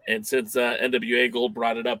and since NWA Gold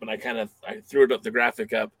brought it up and I threw it up the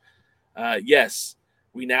graphic up, yes,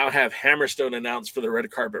 we now have Hammerstone announced for the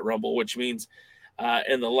Red Carpet Rumble, which means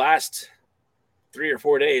in the last 3 or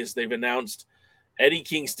 4 days, they've announced Eddie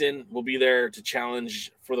Kingston will be there to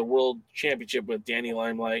challenge for the World Championship with Danny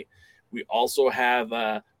Limelight. We also have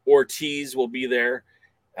Ortiz will be there.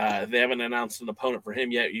 They haven't announced an opponent for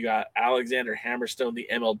him yet. You got Alexander Hammerstone, the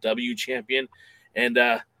MLW champion. And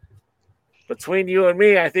between you and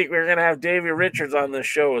me, I think we're going to have Davey Richards on this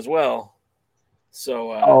show as well.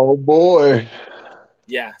 So, oh boy.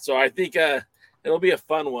 Yeah. So I think it'll be a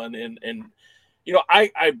fun one. And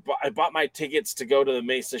I bought my tickets to go to the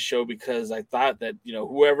Mesa show because I thought that,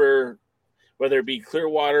 whoever, whether it be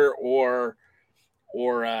Clearwater or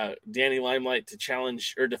Danny Limelight to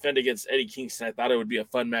challenge or defend against Eddie Kingston, I thought it would be a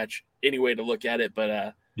fun match anyway to look at it.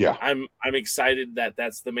 But yeah, I'm excited that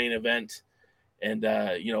that's the main event. And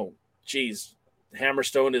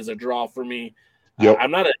Hammerstone is a draw for me. Yep.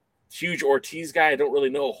 I'm not a huge Ortiz guy. I don't really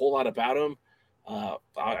know a whole lot about him.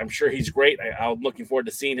 I'm sure he's great. I'm looking forward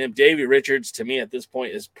to seeing him. Davey Richards, to me at this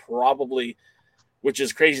point, is probably, which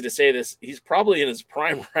is crazy to say this, he's probably in his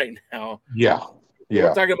prime right now. Yeah.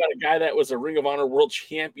 We're talking about a guy that was a Ring of Honor world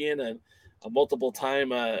champion and a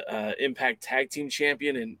multiple-time Impact Tag Team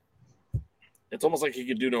champion, and it's almost like he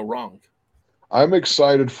could do no wrong. I'm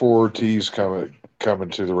excited for Ortiz coming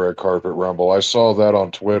to the Red Carpet Rumble. I saw that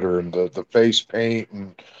on Twitter and the face paint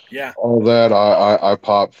and all that. I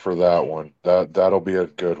popped for that one. That'll be a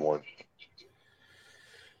good one.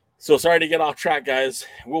 So sorry to get off track, guys.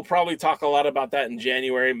 We'll probably talk a lot about that in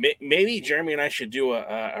January. Maybe Jeremy and I should do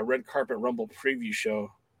a Red Carpet Rumble preview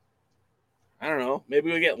show. I don't know. Maybe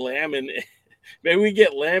we get Lamb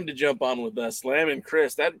to jump on with us. Lamb and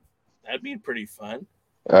Chris. That'd be pretty fun.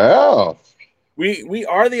 Oh. We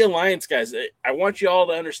are the Alliance guys. I want you all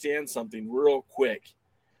to understand something real quick.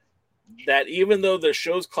 That even though the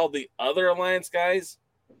show's called the Other Alliance Guys,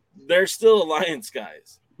 they're still Alliance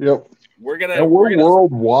guys. Yep. We're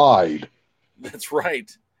worldwide. That's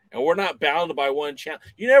right. And we're not bound by one channel.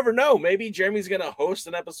 You never know. Maybe Jeremy's going to host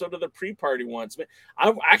an episode of the pre-party once. I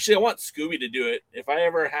want Scooby to do it. If I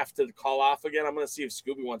ever have to call off again, I'm going to see if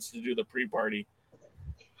Scooby wants to do the pre-party.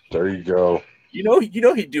 There you go. You know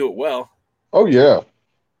he'd do it well. Oh, yeah.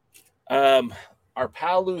 Our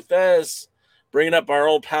pal Luthez bringing up our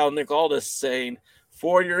old pal Nick Aldis saying,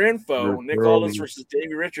 for your info, Nick Aldis versus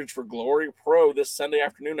Davey Richards for Glory Pro this Sunday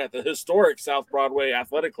afternoon at the historic South Broadway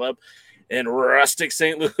Athletic Club in rustic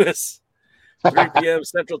St. Louis, 3 p.m.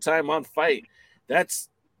 Central Time on Fight. That's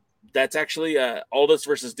actually Aldis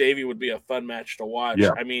versus Davey would be a fun match to watch.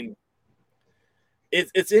 Yeah. I mean,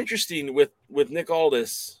 it's interesting with Nick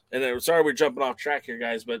Aldis, and I'm sorry we're jumping off track here,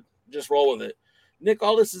 guys, but just roll with it. Nick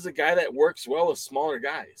Aldis is a guy that works well with smaller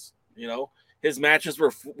guys. You know, his matches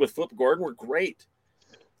with Flip Gordon were great.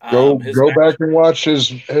 Go back and watch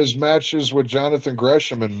his matches with Jonathan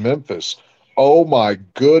Gresham in Memphis. Oh my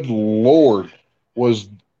good Lord, was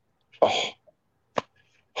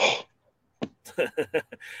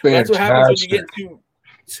That's what happens when you get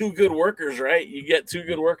two good workers, right? You get two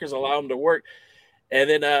good workers, allow them to work. And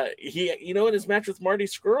then he, you know, in his match with Marty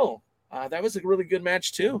Scurll, that was a really good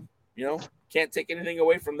match too. You know, can't take anything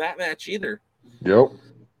away from that match either. Yep.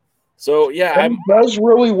 So yeah, he does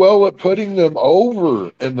really well at putting them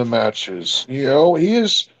over in the matches. You know, he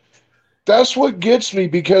is. That's what gets me,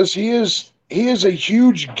 because he is a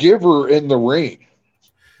huge giver in the ring.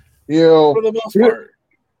 You know, for the most part.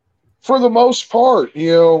 For the most part,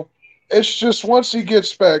 you know, it's just once he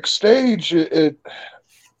gets backstage, I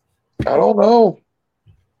don't know.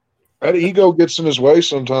 That ego gets in his way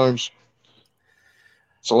sometimes.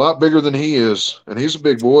 It's a lot bigger than he is, and he's a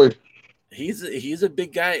big boy. He's a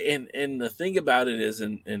big guy, and the thing about it is,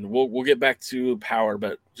 and we'll get back to power,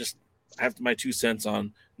 but just I have my 2 cents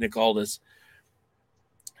on Nick Aldis.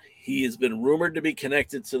 He has been rumored to be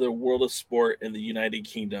connected to the world of sport in the United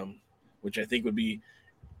Kingdom, which I think would be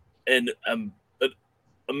an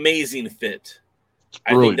amazing fit.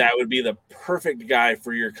 I think that would be the perfect guy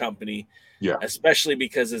for your company. Yeah. Especially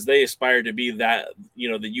because as they aspire to be that, you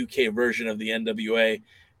know, the UK version of the NWA,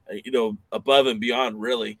 you know, above and beyond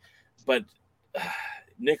really. But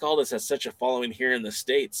Nick Aldis has such a following here in the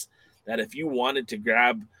States that if you wanted to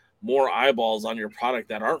grab more eyeballs on your product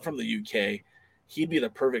that aren't from the UK, he'd be the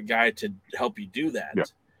perfect guy to help you do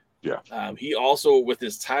that. Yeah. He also, with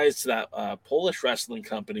his ties to that Polish wrestling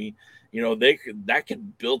company, you know, that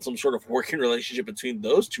could build some sort of working relationship between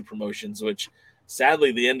those two promotions, which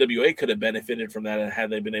sadly the NWA could have benefited from that had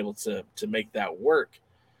they been able to make that work.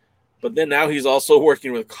 But then now he's also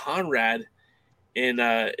working with Conrad in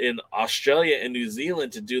Australia and New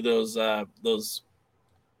Zealand to do those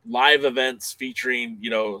live events featuring, you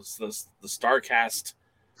know, the StarCast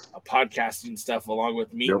podcasting stuff, along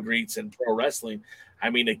with meet and greets and pro wrestling. I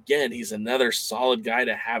mean, again, he's another solid guy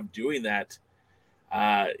to have doing that.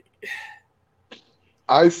 I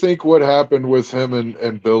think what happened with him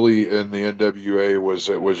and Billy in the NWA was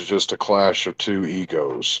it was just a clash of two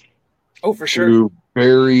egos. Oh, for sure. Two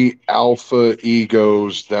very alpha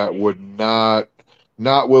egos that would not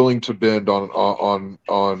willing to bend on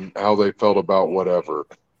how they felt about whatever.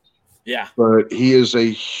 Yeah. But he is a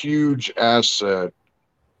huge asset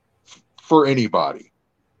for anybody.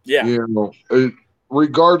 Yeah. You know,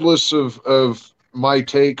 regardless of my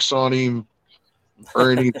takes on him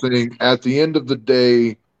or anything, at the end of the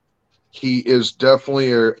day, he is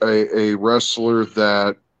definitely a wrestler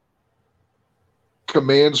that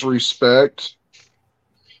commands respect,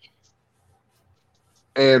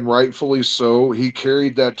 and rightfully so. He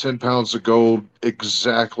carried that 10 pounds of gold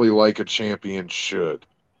exactly like a champion should.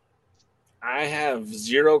 I have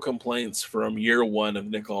zero complaints from year one of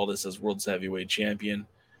Nick Aldis as world's heavyweight champion.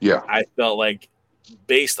 Yeah. I felt like,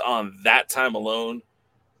 based on that time alone,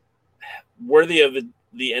 worthy of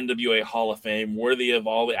the NWA Hall of Fame, worthy of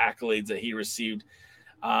all the accolades that he received.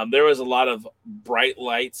 There was a lot of bright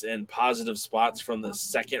lights and positive spots from the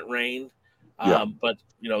second reign. But,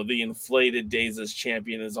 you know, the inflated days as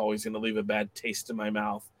champion is always going to leave a bad taste in my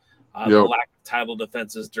mouth. The lack of title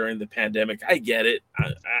defenses during the pandemic, I get it.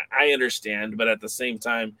 I understand. But at the same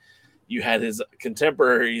time, you had his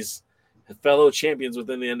contemporaries, fellow champions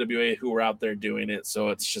within the NWA who were out there doing it. So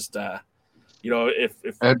it's just, you know, if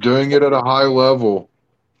and doing it at a high level.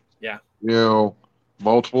 Yeah. You know,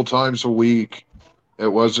 multiple times a week. It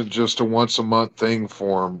wasn't just a once a month thing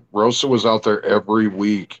for him. Rosa was out there every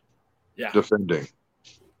week defending.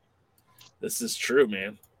 This is true,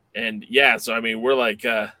 man. And yeah, so I mean, we're like,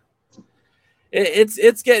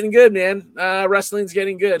 it's getting good, man. Wrestling's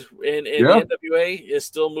getting good, and the NWA is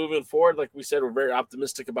still moving forward. Like we said, we're very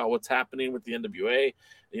optimistic about what's happening with the NWA.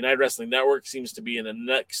 The United Wrestling Network seems to be in the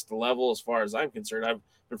next level as far as I'm concerned. I've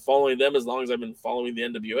been following them as long as I've been following the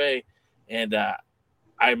NWA, and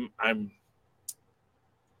I'm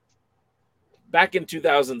back in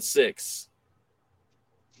 2006.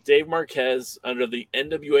 Dave Marquez, under the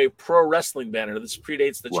NWA Pro Wrestling banner, this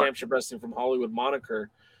predates the Championship Wrestling from Hollywood moniker,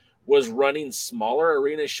 was running smaller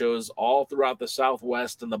arena shows all throughout the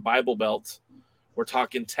Southwest and the Bible Belt. We're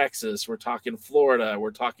talking Texas, we're talking Florida,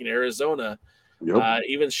 we're talking Arizona,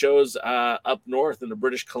 even shows up north in the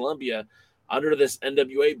British Columbia under this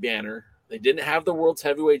NWA banner. They didn't have the world's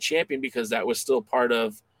heavyweight champion because that was still part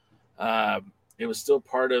of the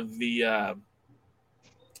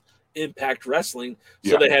Impact Wrestling.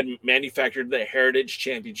 So they had manufactured the Heritage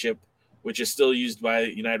Championship, which is still used by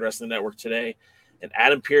United Wrestling Network today. And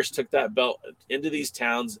Adam Pearce took that belt into these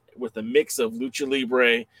towns with a mix of lucha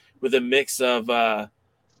libre, with a mix of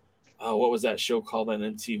what was that show called on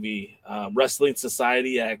MTV? Wrestling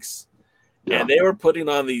Society X. And they were putting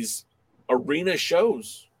on these arena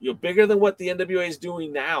shows, bigger than what the NWA is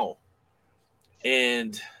doing now.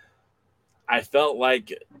 And I felt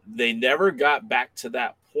like they never got back to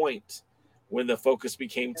that point when the focus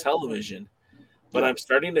became television. But I'm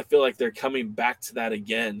starting to feel like they're coming back to that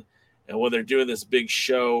again. And when they're doing this big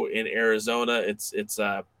show in Arizona, it's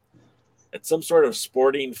some sort of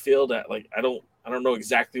sporting field at I don't know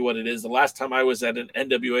exactly what it is. The last time I was at an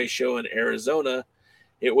NWA show in Arizona,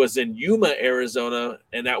 it was in Yuma, Arizona,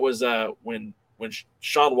 and that was when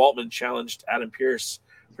Sean Waltman challenged Adam Pearce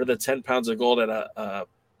for the 10 pounds of gold at a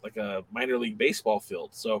minor league baseball field.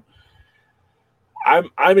 So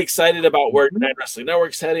I'm excited about where United Wrestling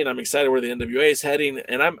Network's heading. I'm excited where the NWA is heading,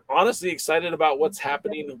 and I'm honestly excited about what's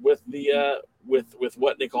happening with the with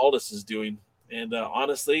what Nick Aldis is doing. And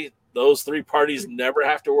honestly, those three parties never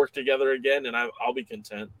have to work together again, and I'll be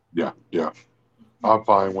content. Yeah, I'm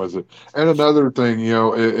fine with it. And another thing,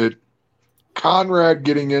 Conrad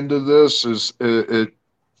getting into this is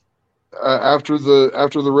after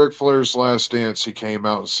the Ric Flair's last dance, he came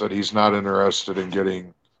out and said he's not interested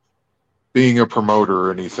in being a promoter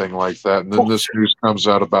or anything like that. And then this news comes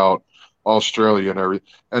out about Australia and everything.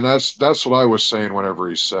 And that's what I was saying whenever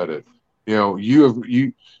he said it. You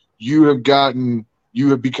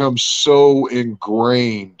have become so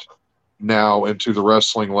ingrained now into the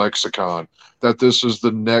wrestling lexicon that this is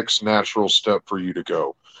the next natural step for you to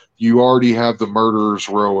go. You already have the Murderers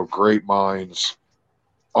Row of Great Minds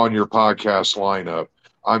on your podcast lineup.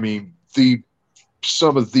 I mean,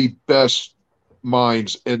 some of the best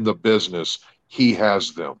minds in the business, he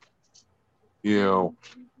has them.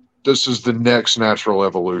 This is the next natural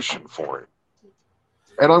evolution for him.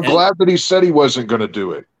 And I'm glad that he said he wasn't going to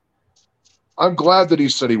do it. I'm glad that he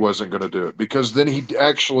said he wasn't going to do it, because then he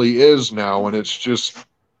actually is now, and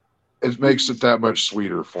it makes it that much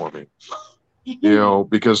sweeter for me.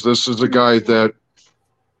 Because this is a guy that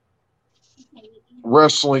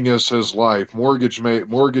wrestling is his life.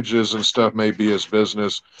 Mortgages and stuff may be his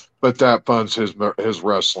business, but that funds his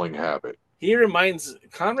wrestling habit.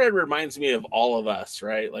 Conrad reminds me of all of us,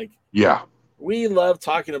 right? We love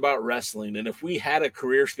talking about wrestling, and if we had a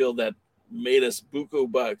career field that made us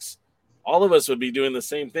buku bucks, all of us would be doing the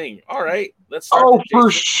same thing. All right, let's start. Oh,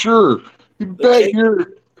 for sure. Bet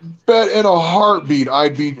in a heartbeat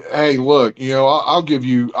I'd be, hey, look, I'll give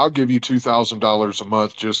you $2,000 a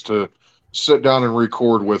month just to sit down and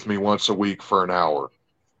record with me once a week for an hour.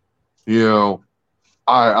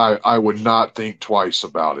 I would not think twice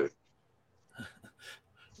about it.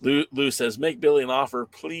 Lou says, make Billy an offer,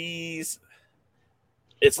 please.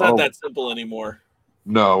 It's not that simple anymore.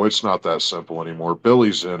 No, it's not that simple anymore.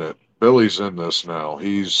 Billy's in it. Billy's in this now.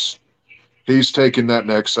 He's taken that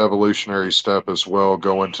next evolutionary step as well,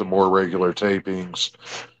 going to more regular tapings.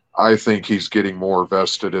 I think he's getting more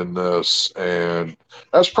vested in this, and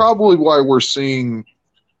that's probably why we're seeing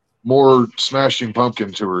more Smashing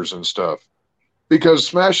Pumpkin tours and stuff. Because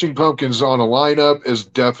Smashing Pumpkins on a lineup is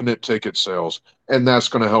definite ticket sales, and that's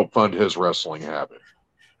going to help fund his wrestling habit.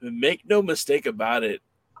 Make no mistake about it,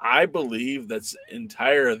 I believe that's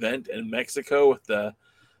entire event in Mexico with the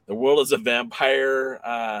World is a Vampire.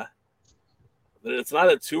 It's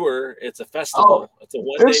not a tour; it's a festival. It's a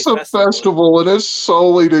one-day festival, and it's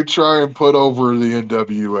solely to try and put over the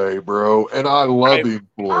NWA, bro. And I love him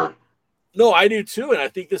for it. No, I do too, and I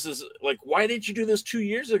think this is why didn't you do this 2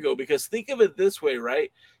 years ago? Because think of it this way,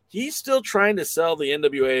 right? He's still trying to sell the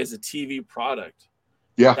NWA as a TV product.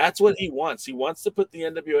 Yeah, that's what he wants. He wants to put the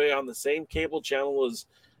NWA on the same cable channel as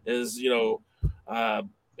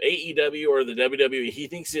AEW or the WWE. He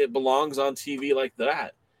thinks it belongs on TV like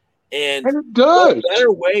that. And it does. What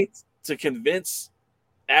better way to convince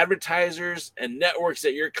advertisers and networks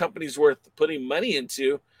that your company's worth putting money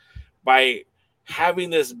into by having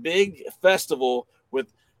this big festival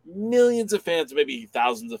with millions of fans, maybe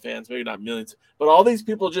thousands of fans, maybe not millions, but all these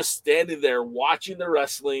people just standing there watching the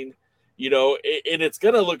wrestling, and it's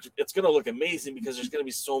gonna look amazing because there's gonna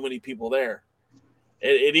be so many people there.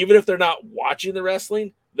 And even if they're not watching the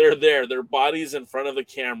wrestling, they're there. Their body's in front of the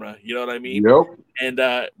camera. You know what I mean? Yep.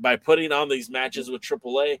 And by putting on these matches with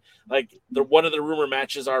AAA, one of the rumor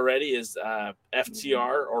matches already is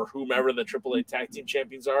FTR or whomever the AAA tag team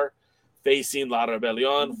champions are facing La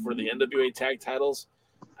Rebellion for the NWA tag titles.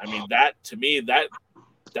 I mean, that to me,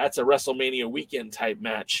 that's a WrestleMania weekend type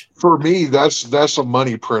match. For me, that's a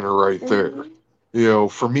money printer right there. You know,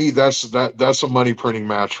 for me, that's a money printing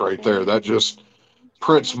match right there. That just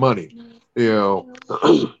prints money. You know,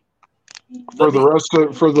 for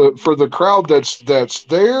the crowd that's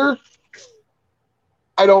there,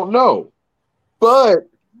 I don't know, but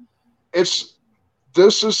this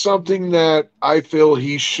is something that I feel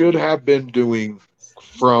he should have been doing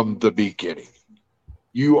from the beginning.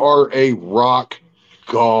 You are a rock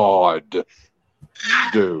god,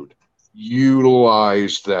 dude.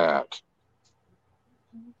 Utilize that.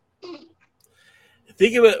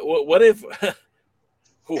 Think of it. What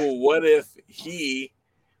if he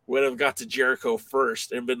would have got to Jericho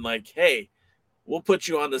first and been like, "Hey, we'll put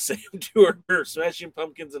you on the same tour, Smashing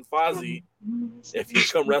Pumpkins and Fozzy, if you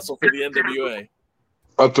come wrestle for the NWA."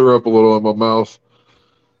 I threw up a little in my mouth.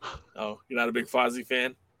 Oh, you're not a big Fozzy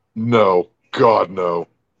fan? No, God, no.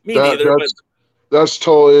 Me neither. That's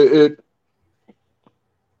totally it.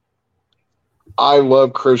 I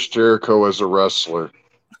love Chris Jericho as a wrestler.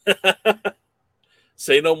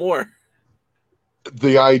 Say no more.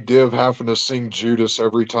 The idea of having to sing Judas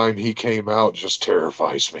every time he came out just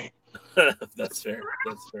terrifies me. That's fair.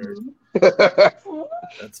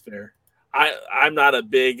 That's fair. I'm not a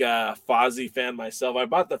big Fozzy fan myself. I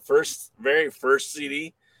bought the very first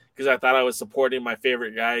CD because I thought I was supporting my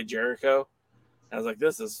favorite guy, Jericho. I was like,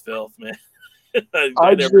 this is filth, man.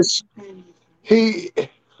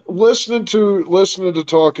 Listening to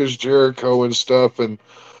talk as Jericho and stuff, and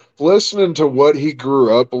listening to what he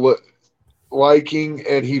grew up liking,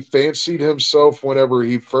 and he fancied himself whenever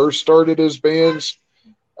he first started his bands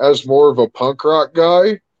as more of a punk rock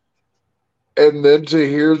guy, and then to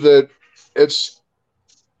hear that it's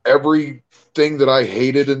everything that I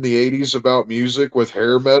hated in the 80s about music with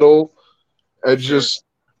hair metal,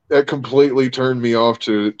 that completely turned me off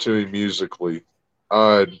to him musically.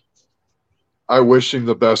 I wish him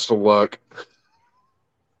the best of luck.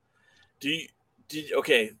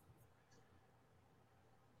 Okay.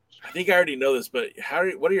 I think I already know this, but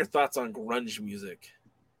what are your thoughts on grunge music?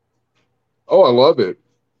 Oh, I love it.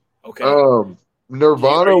 Okay.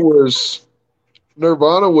 Nirvana was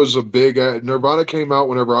a big. Nirvana came out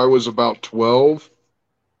whenever I was about 12.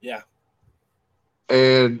 Yeah.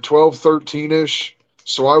 And 12, 13-ish.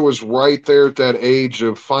 So I was right there at that age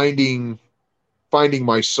of finding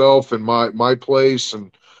myself and my place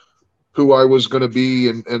and who I was going to be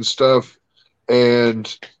and stuff.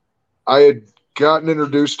 And I had gotten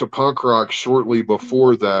introduced to punk rock shortly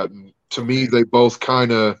before that. And to me, they both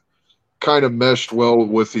kind of meshed well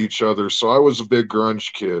with each other. So I was a big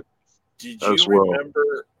grunge kid. Did you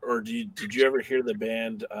remember, or did you ever hear the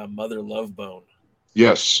band Mother Love Bone?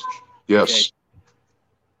 Yes. Okay.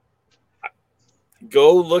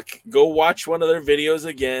 Go watch one of their videos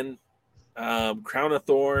again, Crown of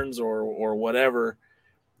Thorns or whatever.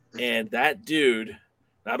 And that dude,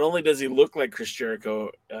 not only does he look like Chris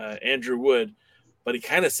Jericho, Andrew Wood, but he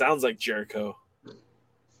kind of sounds like Jericho.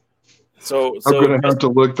 So I'm gonna have to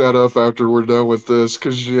look that up after we're done with this,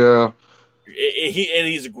 because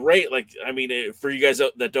he's great. Like, I mean, for you guys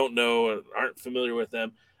that don't know or aren't familiar with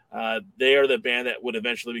them, they are the band that would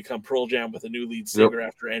eventually become Pearl Jam with a new lead singer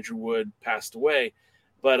after Andrew Wood passed away.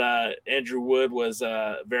 But Andrew Wood was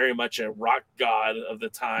very much a rock god of the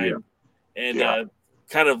time, and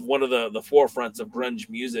kind of one of the forefronts of grunge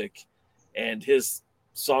music. And his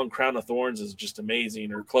song "Crown of Thorns" is just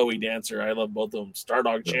amazing. Or "Chloe Dancer," I love both of them.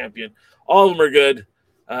 "Stardog Champion," all of them are good.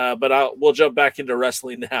 But we'll jump back into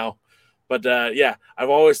wrestling now. But I've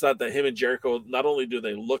always thought that him and Jericho, not only do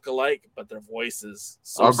they look alike, but their voices.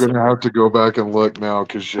 I'm going to have to go back and look now,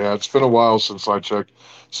 because it's been a while since I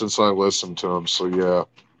listened to him. So yeah.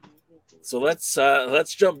 So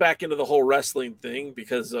let's jump back into the whole wrestling thing,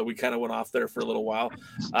 because we kind of went off there for a little while.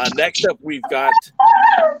 Next up, we've got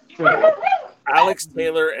Alex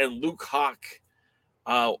Taylor and Luke Hawk,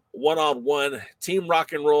 1-on-1, Team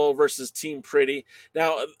Rock and Roll versus Team Pretty.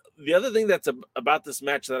 Now, the other thing that's about this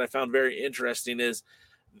match that I found very interesting is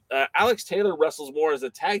Alex Taylor wrestles more as a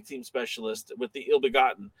tag team specialist with the Ill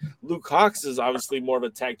Begotten. Luke Hawks is obviously more of a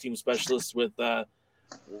tag team specialist with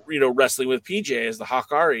wrestling with PJ as the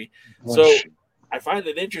Hawkari. So I find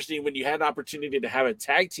it interesting when you had an opportunity to have a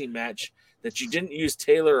tag team match that you didn't use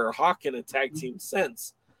Taylor or Hawk in a tag team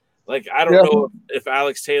sense. Like, I don't know if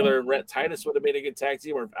Alex Taylor and Rhett Titus would have made a good tag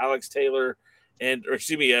team, or if Alex Taylor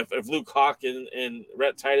if Luke Hawk and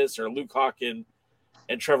Rhett Titus, or Luke Hawk and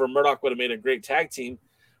Trevor Murdoch would have made a great tag team.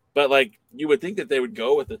 But like, you would think that they would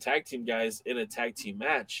go with the tag team guys in a tag team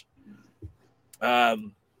match.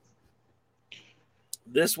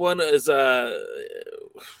 This one is how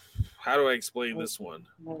do I explain this one?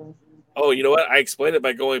 Oh, you know what? I explained it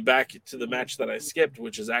by going back to the match that I skipped,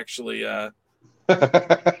 which is actually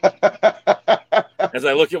as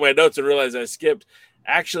I look at my notes and realize I skipped.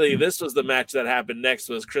 Actually, this was the match that happened next.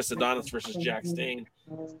 Was Chris Adonis versus Jack Stane,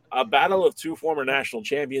 a battle of two former national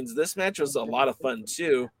champions. This match was a lot of fun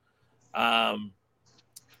too. I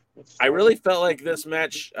really felt like this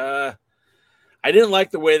match. I didn't like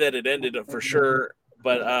the way that it ended for sure,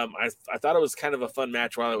 but I thought it was kind of a fun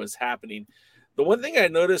match while it was happening. The one thing I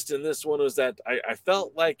noticed in this one was that I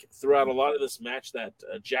felt like throughout a lot of this match that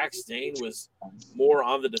Jack Stane was more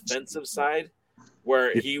on the defensive side,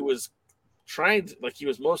 where he was trying to, like, he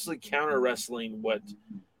was mostly counter wrestling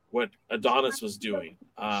what Adonis was doing.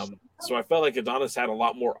 So I felt like Adonis had a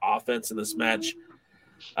lot more offense in this match.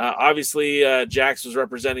 Obviously, Jax was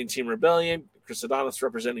representing Team Rebellion, Chris Adonis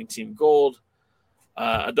representing Team Gold.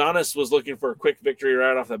 Adonis was looking for a quick victory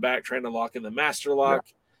right off the bat, trying to lock in the Master Lock.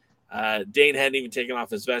 Dane hadn't even taken off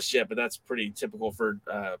his vest yet, but that's pretty typical for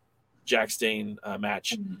Jack Stane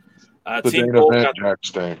match. Team Gold got Jack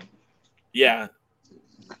Stane. Yeah.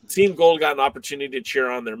 Team Gold got an opportunity to cheer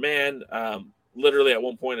on their man. Literally at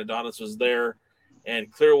one point, Adonis was there, and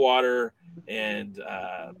Clearwater, and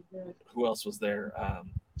who else was there?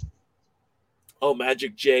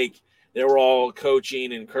 Magic Jake. They were all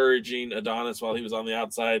coaching, encouraging Adonis while he was on the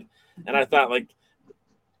outside. And I thought, like,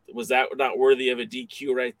 was that not worthy of a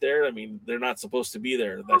DQ right there? I mean, they're not supposed to be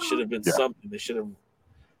there. That should have been something. They should have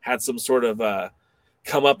had some sort of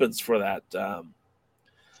comeuppance for that.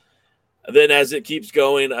 Then as it keeps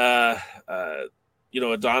going,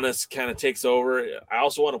 Adonis kind of takes over. I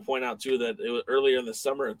also want to point out, too, that it was earlier in the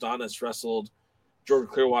summer, Adonis wrestled Jordan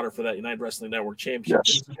Clearwater for that United Wrestling Network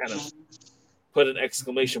championship. Yes. Kind of put an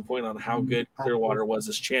exclamation point on how good Clearwater was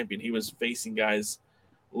as champion. He was facing guys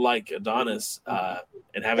like Adonis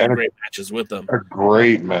and having great matches with them. A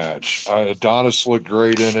great match. Adonis looked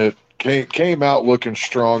great in it. Came out looking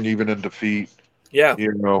strong even in defeat. Yeah.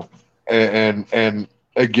 And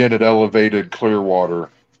again, it elevated Clearwater.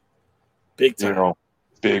 Big time.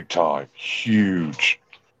 Big time. Huge.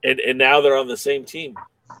 And now they're on the same team.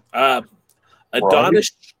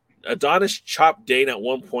 Adonis chopped Dane at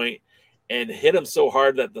one point and hit him so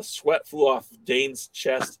hard that the sweat flew off Dane's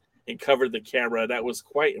chest and covered the camera. That was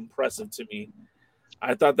quite impressive to me.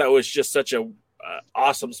 I thought that was just such a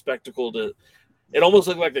awesome spectacle. It almost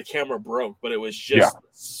looked like the camera broke, but it was just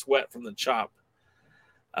sweat from the chop.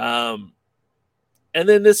 And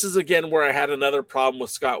then this is again where I had another problem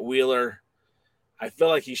with Scott Wheeler. I feel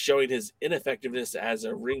like he's showing his ineffectiveness as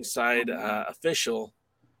a ringside official.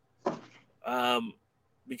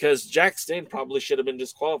 Because Jack Stane probably should have been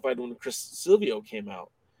disqualified when Chris Silvio came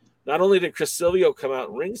out. Not only did Chris Silvio come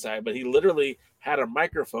out ringside, but he literally had a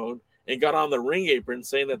microphone and got on the ring apron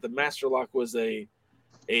saying that the Master Lock was a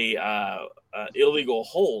illegal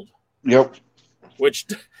hold. Yep. Which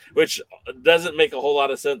doesn't make a whole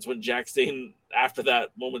lot of sense when Jack Stane, after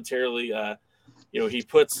that, momentarily, he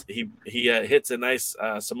hits a nice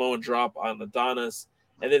Samoan drop on Adonis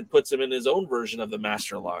and then puts him in his own version of the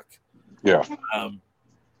Master Lock. Yeah.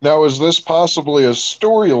 Now, is this possibly a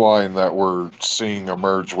storyline that we're seeing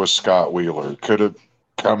emerge with Scott Wheeler? Could it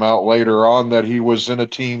come out later on that he was in a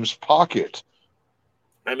team's pocket?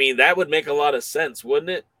 I mean, that would make a lot of sense, wouldn't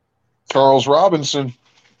it? Charles Robinson.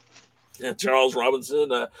 Yeah, Charles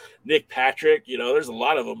Robinson, Nick Patrick, there's a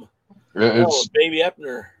lot of them. Baby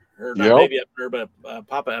Epner. Or not Baby Epner, but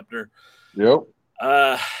Papa Epner. Yep.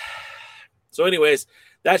 So anyways,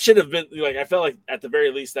 that should have been, I felt like at the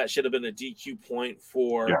very least that should have been a DQ point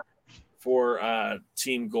for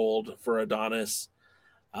Team Gold for Adonis.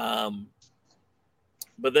 But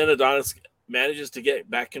then Adonis manages to get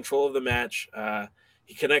back control of the match.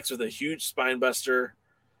 He connects with a huge spine buster,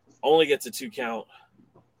 only gets a 2 count.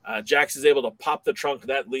 Jax is able to pop the trunk.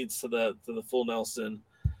 That leads to the full Nelson.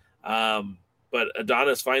 But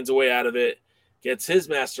Adonis finds a way out of it, gets his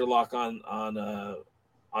Master Lock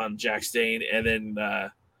on Jack Stane, and then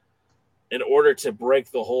in order to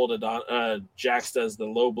break the hold, Jax does the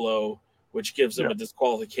low blow, which gives him a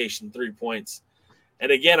disqualification, 3 points.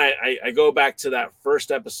 And again, I go back to that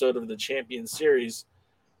first episode of the Champion Series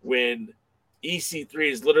when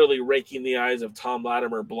EC3 is literally raking the eyes of Tom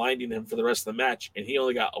Latimer, blinding him for the rest of the match, and he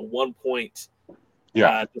only got a 1 point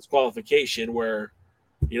disqualification where,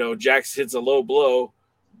 Jax hits a low blow,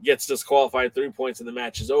 gets disqualified, 3 points, and the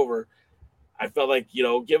match is over. I felt like,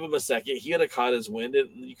 give him a second. He could have caught his wind, and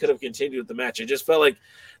you could have continued with the match. I just felt like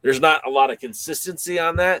there's not a lot of consistency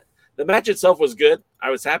on that. The match itself was good.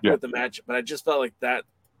 I was happy with the match, but I just felt like that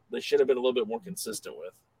they should have been a little bit more consistent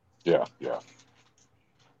with. Yeah.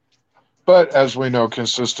 But as we know,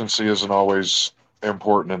 consistency isn't always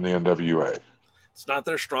important in the NWA. It's not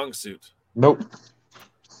their strong suit. Nope.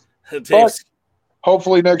 But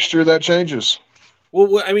hopefully next year that changes.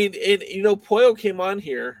 Well, I mean, Poyo came on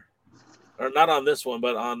here, or not on this one,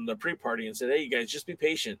 but on the pre-party and said, "Hey, you guys, just be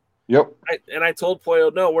patient." Yep. I told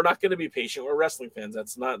Poyo, "No, we're not going to be patient. We're wrestling fans.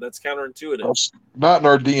 That's counterintuitive. That's not in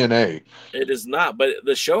our DNA." It is not. But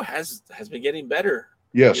the show has been getting better.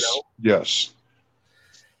 Yes. Yes.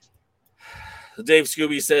 Dave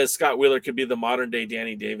Scooby says Scott Wheeler could be the modern day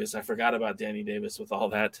Danny Davis. I forgot about Danny Davis with all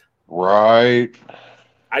that. Right.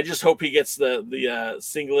 I just hope he gets the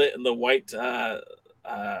singlet and the white.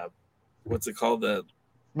 What's it called?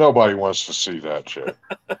 Nobody wants to see that shit.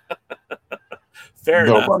 Fair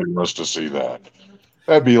enough. Nobody wants to see that.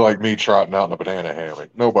 That'd be like me trotting out in a banana hammock.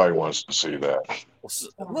 Nobody wants to see that.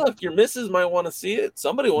 Look, your missus might want to see it.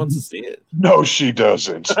 Somebody wants to see it. No, she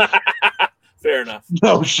doesn't. Fair enough.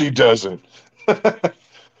 No, she doesn't.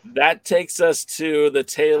 That takes us to the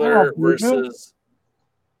Taylor versus.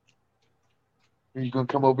 Are you gonna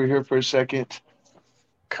come over here for a second?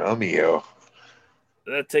 Come here.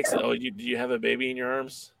 That takes. Oh, do you have a baby in your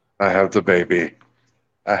arms? I have the baby.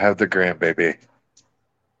 I have the grandbaby.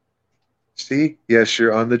 See? Yes,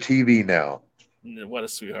 you're on the TV now. What a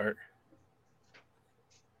sweetheart.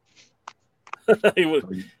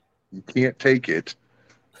 You can't take it.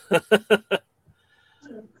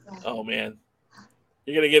 Oh man,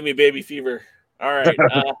 you're gonna give me baby fever. All right,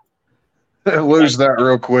 lose that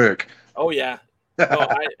real quick. Oh yeah, no,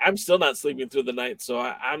 I'm still not sleeping through the night, so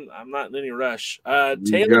I'm not in any rush.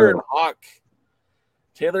 Taylor and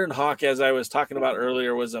Hawk, as I was talking about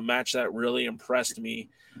earlier, was a match that really impressed me.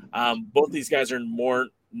 Both these guys are more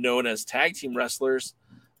known as tag team wrestlers,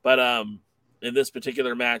 but in this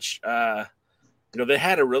particular match, they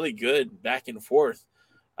had a really good back and forth.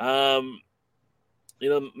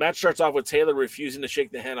 Match starts off with Taylor refusing to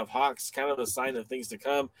shake the hand of Hawks, kind of a sign of things to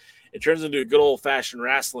come. It turns into a good old-fashioned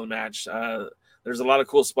wrestling match. There's a lot of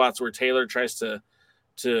cool spots where Taylor tries to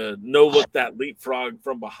no-look that leapfrog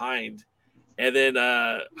from behind, and then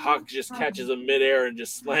Hawk just catches him midair and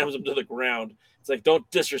just slams him to the ground. It's like, don't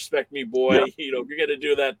disrespect me, boy. Yeah. If you're going to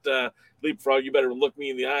do that leapfrog, you better look me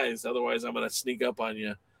in the eyes. Otherwise, I'm going to sneak up on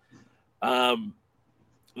you.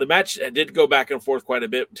 The match did go back and forth quite a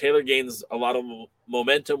bit. Taylor gains a lot of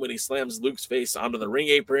momentum when he slams Luke's face onto the ring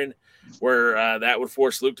apron, where that would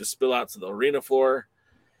force Luke to spill out to the arena floor.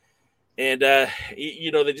 And,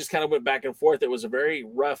 they just kind of went back and forth. It was a very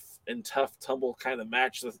rough and tough tumble kind of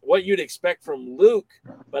match. What you'd expect from Luke,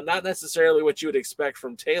 but not necessarily what you would expect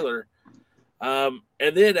from Taylor. And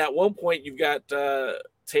then at one point, you've got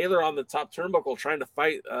Taylor on the top turnbuckle trying to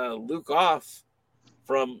fight Luke off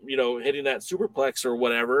from hitting that superplex or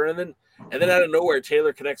whatever, and then out of nowhere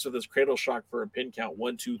Taylor connects with his cradle shock for a pin count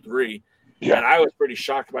 1, 2, 3. Yeah. And I was pretty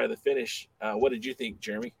shocked by the finish. What did you think,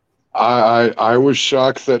 Jeremy? I was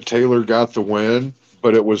shocked that Taylor got the win,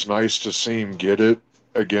 but it was nice to see him get it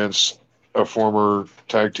against a former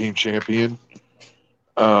tag team champion.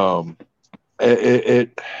 Or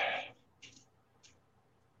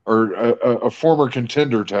a former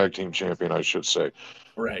contender tag team champion, I should say.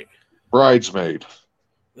 Right. Bridesmaid.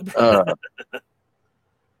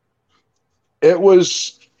 It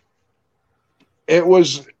was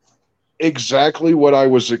exactly what I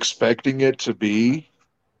was expecting it to be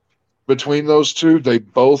between those two. They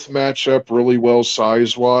both match up really well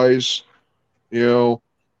size-wise,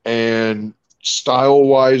 and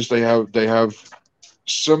style-wise they have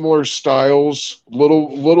similar styles,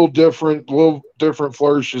 little different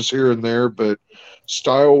flourishes here and there, but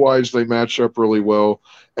style-wise they match up really well.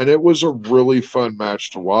 And it was a really fun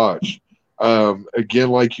match to watch. Again,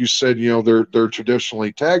 like you said, they're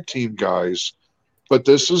traditionally tag team guys, but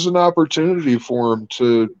this is an opportunity for them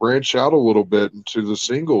to branch out a little bit into the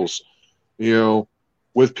singles.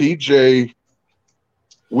 With PJ,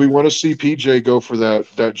 we want to see PJ go for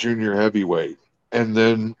that junior heavyweight, and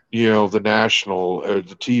then the national,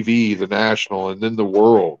 the TV, the national, and then the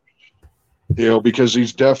world. Because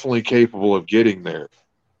he's definitely capable of getting there,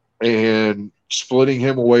 and splitting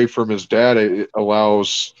him away from his dad, it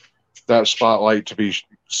allows that spotlight to be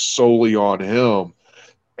solely on him.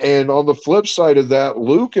 And on the flip side of that,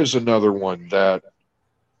 Luke is another one that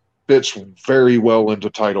fits very well into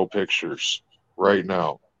title pictures right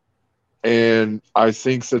now. And I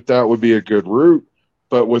think that would be a good route.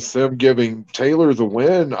 But with them giving Taylor the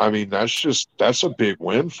win, I mean, that's a big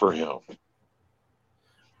win for him.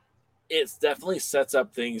 It definitely sets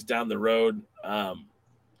up things down the road.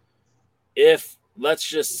 If let's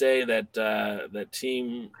just say that that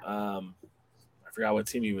team, I forgot what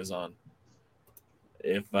team he was on.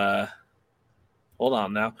 If hold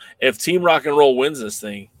on now, if Team Rock and Roll wins this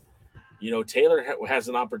thing, Taylor has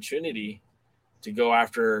an opportunity to go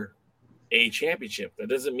after a championship. That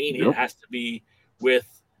doesn't mean it has to be with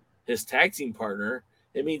his tag team partner,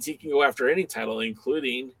 it means he can go after any title,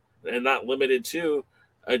 including and not limited to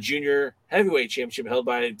a junior heavyweight championship held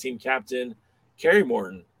by team captain Kerry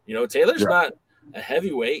Morton. Taylor's not a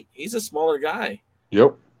heavyweight; he's a smaller guy.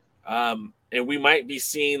 Yep. And we might be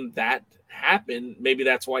seeing that happen. Maybe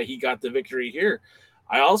that's why he got the victory here.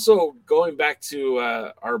 I also, going back to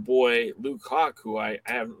our boy Luke Hawk, who I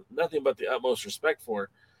have nothing but the utmost respect for,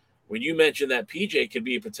 when you mentioned that PJ could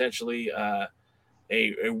be potentially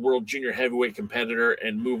a world junior heavyweight competitor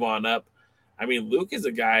and move on up. I mean, Luke is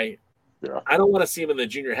a guy, I don't want to see him in the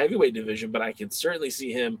junior heavyweight division, but I can certainly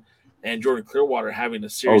see him and Jordan Clearwater having a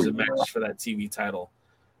series of matches for that TV title.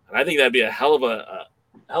 And I think that'd be a hell of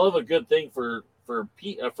a good thing for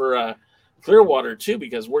Clearwater too,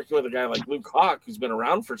 because working with a guy like Luke Hawk, who's been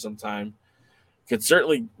around for some time, could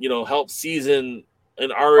certainly, help season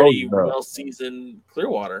an already well-seasoned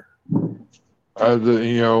Clearwater.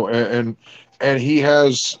 And he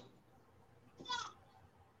has.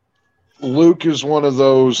 Luke is one of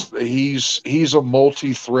those. He's a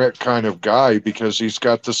multi-threat kind of guy because he's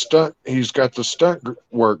got the stunt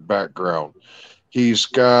work background. He's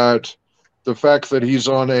got the fact that he's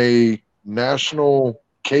on a national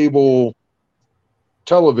cable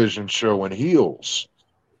television show in Heels.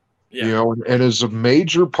 And is a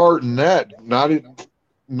major part in that.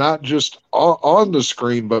 Not just on the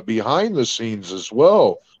screen, but behind the scenes as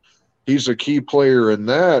well. He's a key player in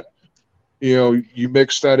that. You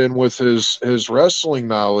mix that in with his wrestling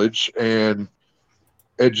knowledge, and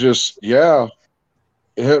it just, him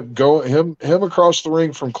across the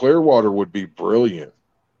ring from Clearwater would be brilliant.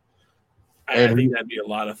 I think that'd be a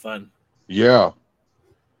lot of fun. Yeah.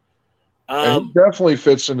 And he definitely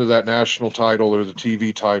fits into that national title or the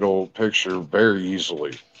TV title picture very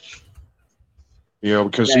easily.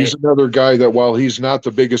 Because he's another guy that while he's not the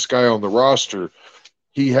biggest guy on the roster,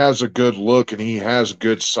 he has a good look and he has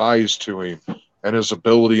good size to him, and his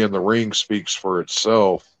ability in the ring speaks for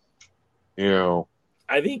itself. I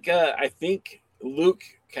think Luke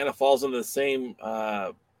kind of falls in the same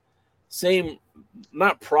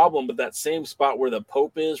not problem, but that same spot where the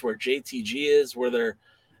Pope is, where JTG is, where they're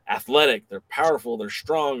athletic, they're powerful, they're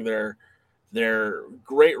strong, they're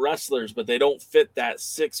great wrestlers, but they don't fit that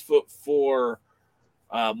 6'4"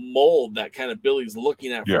 mold that kind of Billy's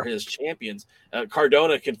looking at for his champions.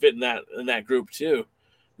 Cardona can fit in that group too.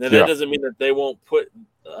 Now that doesn't mean that they won't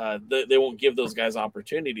they won't give those guys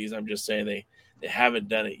opportunities. I'm just saying they haven't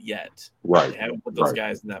done it yet. Right. They haven't put those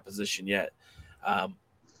guys in that position yet.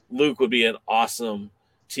 Luke would be an awesome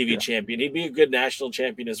TV champion. He'd be a good national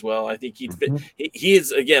champion as well. I think he'd fit. He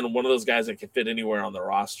is, again, one of those guys that can fit anywhere on the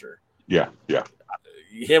roster. Yeah.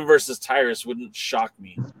 Him versus Tyrus wouldn't shock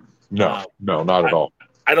me. No, not at all.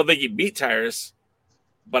 I don't think he'd beat Tyrus,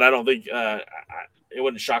 but I don't think it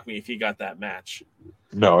wouldn't shock me if he got that match.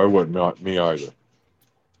 No, it wouldn't. Not me either.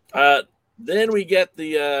 Then we get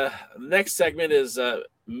the next segment is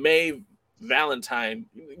May Valentine.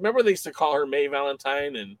 Remember they used to call her May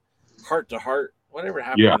Valentine and Heart to Heart? Whatever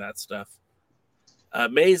happened to that stuff?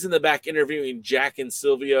 May's in the back interviewing Jack and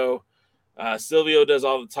Silvio. Silvio does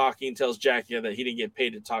all the talking, tells Jack that he didn't get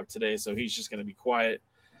paid to talk today, so he's just going to be quiet.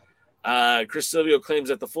 Chris Silvio claims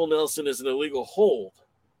that the full Nelson is an illegal hold.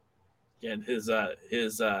 Again, his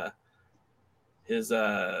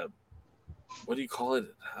what do you call it?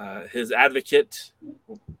 His advocate.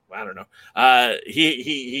 I don't know.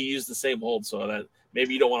 He used the same hold, so that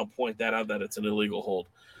maybe you don't want to point that out that it's an illegal hold.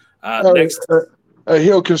 Next,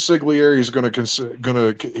 heel consigliere is going to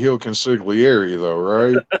heel consigliere though,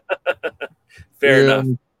 right? Fair enough.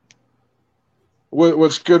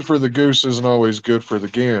 What's good for the goose isn't always good for the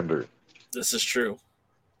gander. This is true.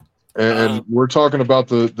 And we're talking about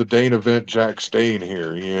the Dane event Jack Stane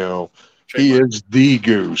here. He is the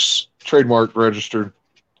goose. Trademark registered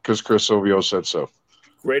because Chris Silvio said so.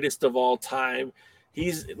 Greatest of all time.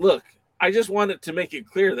 I just wanted to make it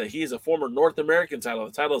clear that he is a former North American title.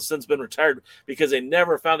 The title has since been retired because they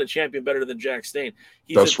never found a champion better than Jack Stane.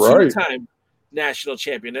 He's a two-time national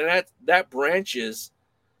champion. And that branches,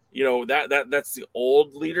 that's the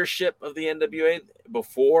old leadership of the NWA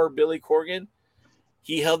before Billy Corgan.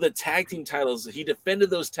 He held the tag team titles. He defended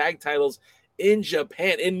those tag titles in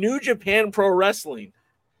Japan, in New Japan Pro Wrestling,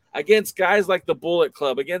 against guys like the Bullet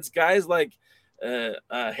Club, against guys like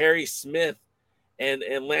Harry Smith and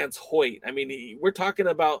Lance Hoyt. I mean, we're talking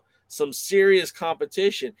about some serious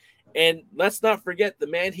competition. And let's not forget the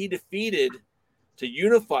man he defeated to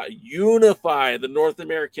unify the North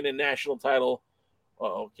American and national title.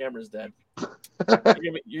 Uh-oh, camera's dead. You're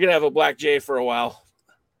going to have a Black J for a while.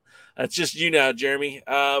 That's just you now, Jeremy.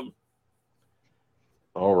 All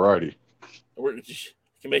righty. You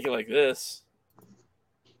can make it like this.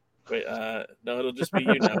 Wait, no, it'll just be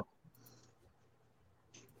you now.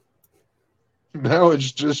 Now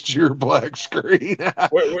it's just your black screen.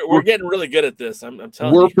 We're getting really good at this. I'm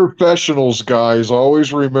telling We're you. professionals, guys.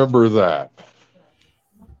 Always remember that.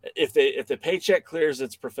 If the paycheck clears,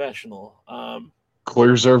 it's professional.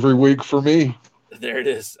 Clears every week for me. There it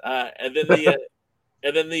is. And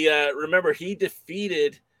then the remember, he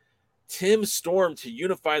defeated Tim Storm to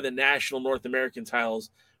unify the national North American titles.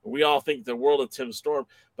 We all think the world of Tim Storm,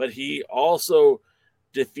 but he also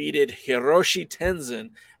defeated Hiroshi Tenzan,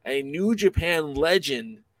 a New Japan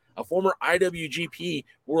legend, a former IWGP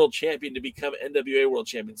world champion, to become NWA world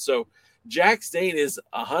champion. So Jack Stane is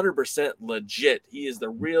 100% legit. He is the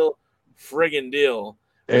real friggin' deal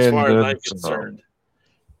as far as I'm concerned.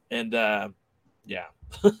 And yeah.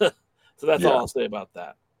 So that's all I'll say about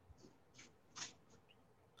that.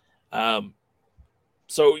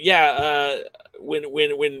 So yeah,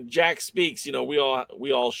 when Jack speaks, you know, we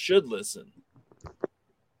all should listen. At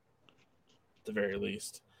the very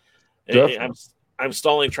least. I'm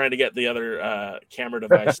stalling trying to get the other camera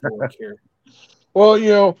device to work here. Well, you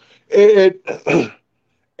know,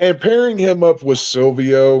 and pairing him up with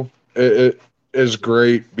Silvio it is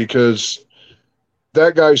great because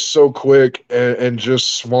that guy's so quick and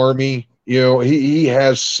just smarmy. You know, he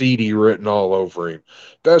has CD written all over him.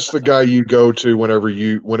 That's the guy you go to whenever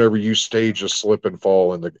you stage a slip and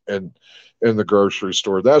fall in the grocery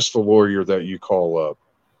store. That's the lawyer that you call up.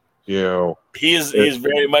 You know, he's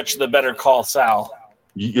very much the better call Sal.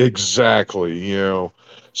 Exactly. You know,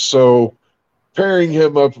 so pairing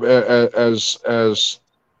him up as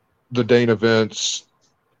the Dana Vince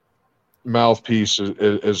mouthpiece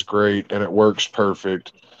is great, and it works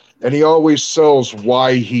perfect. And he always sells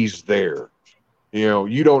why he's there. You know,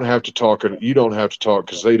 you don't have to talk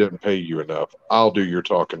because they didn't pay you enough. I'll do your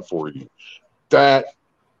talking for you. That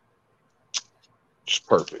is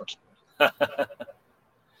perfect.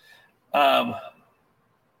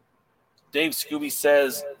 Dave Scooby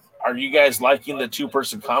says, "Are you guys liking the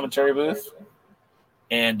 2-person commentary booth?"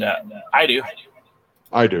 And I do.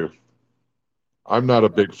 I do. I'm not a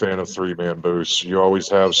big fan of 3-man booths. You always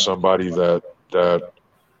have somebody that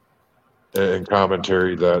in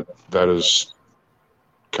commentary that is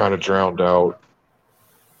kind of drowned out.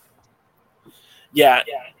 Yeah,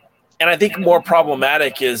 and I think more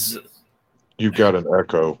problematic is you've got an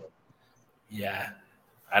echo. Yeah,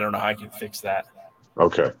 I don't know how I can fix that.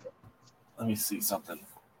 Okay. Let me see something.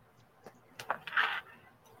 Let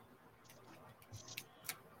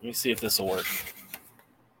me see if this will work.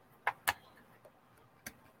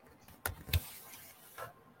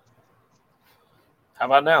 How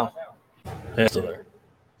about now? It's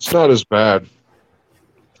not as bad.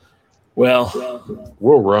 Well,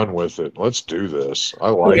 we'll run with it. Let's do this. I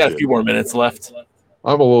like it. We got a few more minutes left.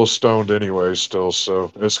 I'm a little stoned anyway still,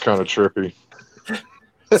 so it's kind of trippy.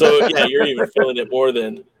 So, yeah, you're even feeling it more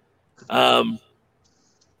than let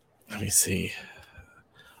me see.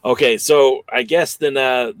 Okay, so I guess then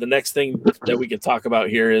the next thing that we could talk about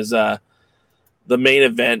here is the main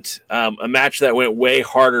event, a match that went way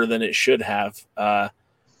harder than it should have,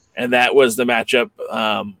 and that was the matchup.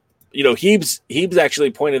 You know, Heebs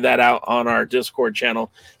actually pointed that out on our Discord channel.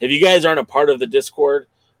 If you guys aren't a part of the Discord,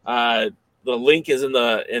 the link is in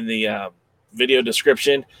the video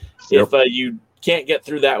description. Yep. If you can't get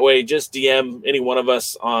through that way, just DM any one of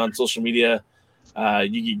us on social media.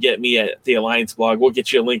 You can get me at the Alliance blog. We'll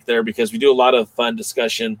get you a link there because we do a lot of fun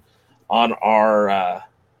discussion on our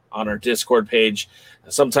Discord page.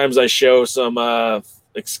 Sometimes I show some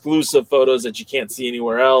exclusive photos that you can't see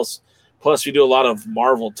anywhere else. Plus, we do a lot of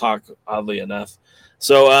Marvel talk, oddly enough.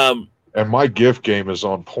 So, and my GIF game is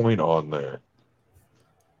on point on there.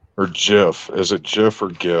 Or GIF. Is it GIF or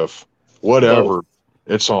GIF? Whatever. No.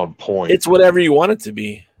 It's on point. It's whatever you want it to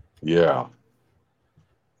be. Yeah.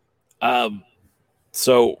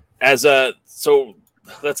 So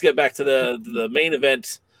let's get back to the main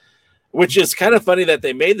event, which is kind of funny that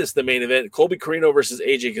they made this the main event. Colby Corino versus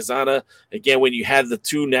AJ Kazana. Again, when you had the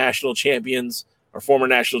two national champions or former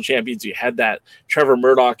national champions, you had that Trevor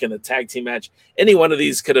Murdoch in the tag team match. Any one of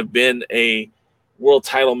these could have been a world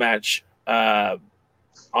title match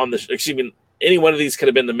any one of these could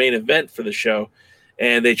have been the main event for the show.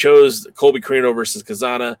 And they chose Colby Corino versus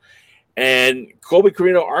Kazana. And Colby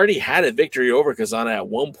Corino already had a victory over Kazana at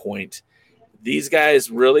one point. These guys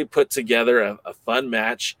really put together a fun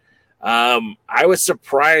match. I was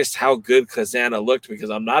surprised how good Kazana looked because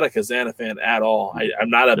I'm not a Kazana fan at all. I'm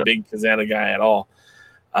not a big Kazana guy at all.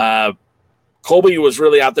 Colby was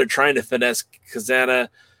really out there trying to finesse Kazana.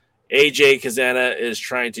 AJ Kazana is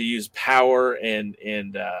trying to use power and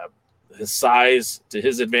his size to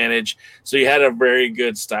his advantage. So you had a very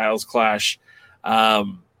good styles clash.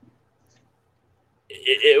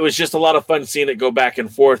 It was just a lot of fun seeing it go back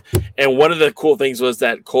and forth. And one of the cool things was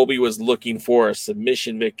that Colby was looking for a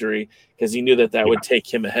submission victory because he knew that would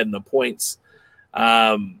take him ahead in the points.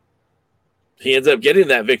 He ends up getting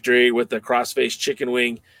that victory with the crossface chicken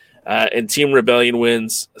wing, and Team Rebellion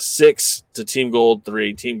wins 6 to Team Gold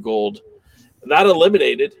 3. Team Gold not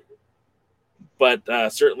eliminated, but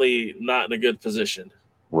certainly not in a good position.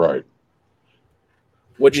 Right.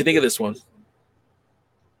 What do you think of this one?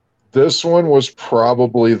 This one was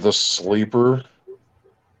probably the sleeper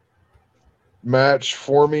match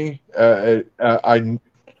for me.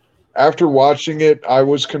 After watching it, I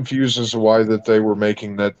was confused as to why that they were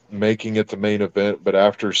making it the main event. But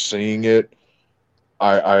after seeing it,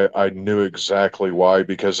 I knew exactly why,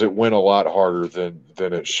 because it went a lot harder than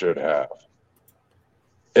it should have.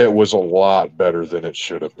 It was a lot better than it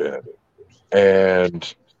should have been,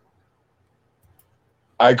 and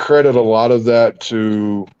I credit a lot of that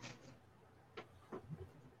to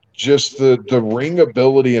just the ring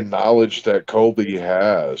ability and knowledge that Colby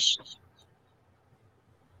has,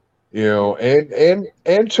 and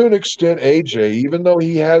to an extent AJ, even though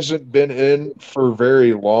he hasn't been in for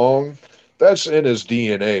very long, that's in his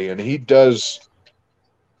DNA, and he does.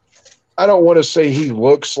 I don't want to say he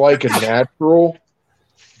looks like a natural,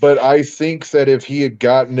 but I think that if he had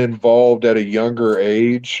gotten involved at a younger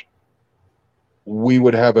age, we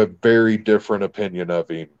would have a very different opinion of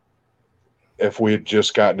him if we had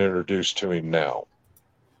just gotten introduced to him now.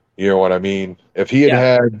 You know what I mean? If he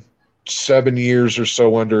had 7 years or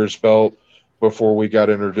so under his belt before we got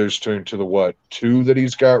introduced to him to the 2 that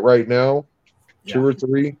he's got right now, 2 or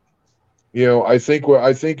 3, I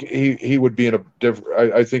think he would be in a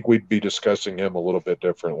different. I think we'd be discussing him a little bit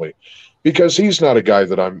differently, because he's not a guy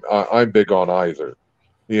that I'm big on either.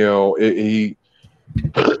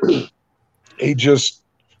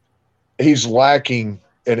 He's lacking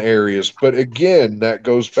in areas, but again, that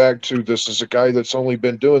goes back to, this is a guy that's only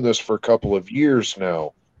been doing this for a couple of years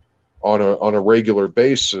now on a regular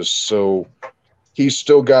basis, so he's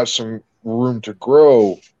still got some room to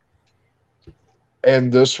grow.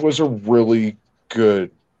 And this was a really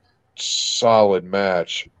good, solid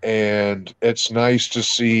match, and it's nice to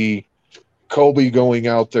see Colby going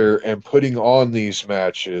out there and putting on these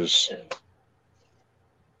matches.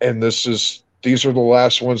 And these are the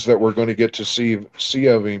last ones that we're going to get to see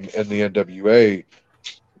of him in the NWA,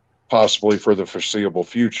 possibly for the foreseeable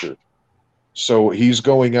future. So he's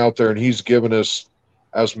going out there and he's given us,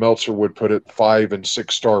 as Meltzer would put it, 5- and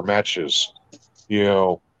 6-star matches,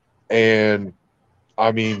 and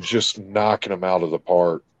I mean, just knocking them out of the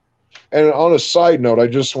park. And on a side note, I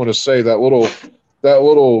just want to say that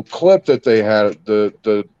little clip that they had,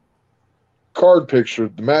 the card picture,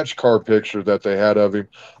 the match card picture that they had of him,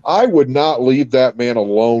 I would not leave that man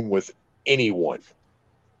alone with anyone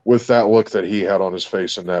with that look that he had on his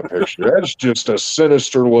face in that picture. That's just a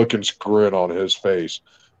sinister looking grin on his face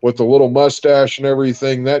with the little mustache and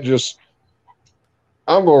everything. That just,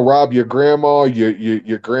 I'm going to rob your grandma,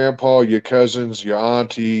 your grandpa, your cousins, your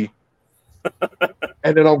auntie,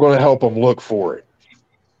 and then I'm going to help them look for it.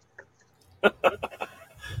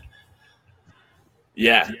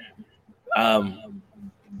 Yeah.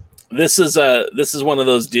 This is one of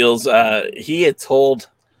those deals. He had told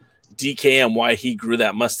DKM why he grew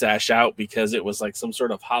that mustache out, because it was like some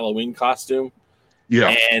sort of Halloween costume.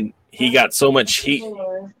 Yeah. And he got so much heat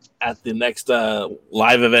at the next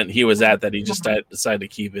live event he was at that he just decided to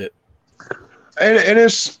keep it. And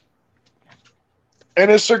it's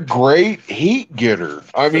a great heat getter.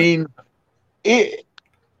 I mean,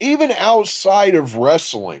 even outside of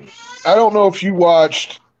wrestling, I don't know if you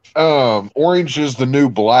watched Orange is the New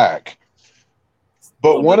Black,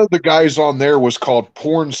 but one of the guys on there was called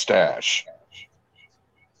Porn Stash.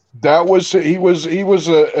 He was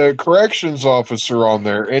a corrections officer on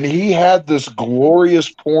there, and he had this glorious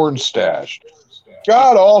porn stash.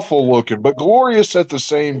 God awful looking, but glorious at the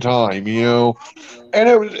same time, And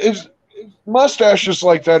it's mustaches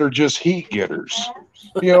like that are just heat getters.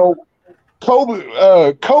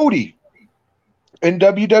 Cody in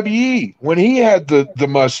WWE, when he had the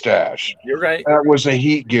mustache, you're right, that was a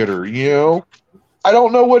heat getter. I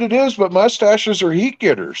don't know what it is, but mustaches are heat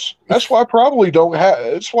getters. That's why I probably don't have.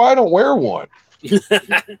 That's why I don't wear one.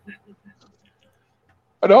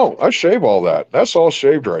 I don't. I shave all that. That's all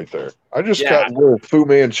shaved right there. I just got little Fu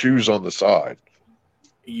Manchus on the side.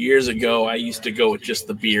 Years ago, I used to go with just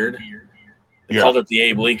the beard. They called it the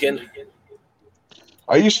Abe Lincoln.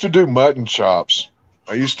 I used to do mutton chops.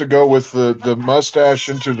 I used to go with the mustache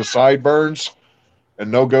into the sideburns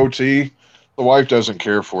and no goatee. The wife doesn't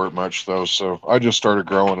care for it much, though, so I just started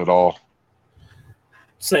growing it all.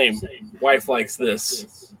 Same. Wife likes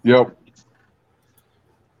this. Yep.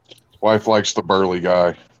 Wife likes the burly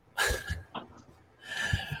guy.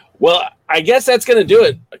 Well, I guess that's going to do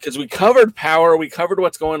it because we covered Power. We covered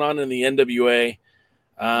what's going on in the NWA.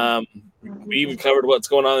 We even covered what's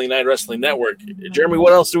going on in the United Wrestling Network. Jeremy,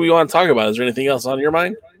 what else do we want to talk about? Is there anything else on your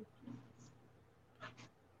mind?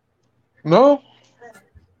 No.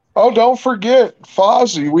 Oh, don't forget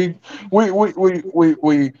Fozzy. We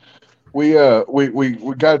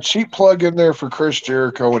got a cheap plug in there for Chris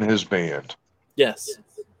Jericho and his band. Yes.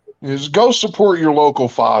 Just go support your local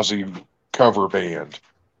Fozzy cover band.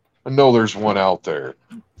 I know there's one out there.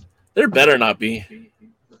 There better not be.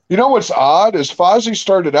 You know what's odd is Fozzy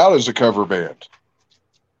started out as a cover band.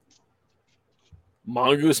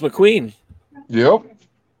 Mongoose McQueen. Yep.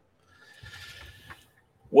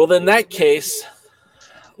 Well, in that case,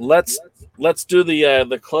 let's do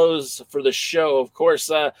the close for the show. Of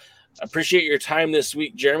course, appreciate your time this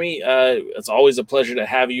week, Jeremy. It's always a pleasure to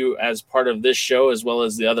have you as part of this show as well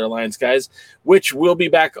as the other Alliance guys, which will be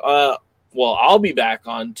back. I'll be back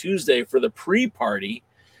on Tuesday for the pre-party.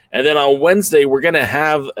 And then on Wednesday, we're going to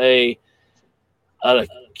have an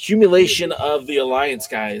accumulation of the Alliance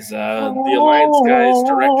guys, the Alliance guys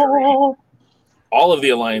directory, all of the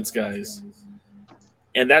Alliance guys.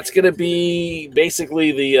 And that's going to be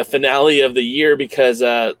basically the finale of the year because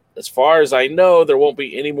as far as I know, there won't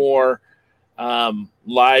be any more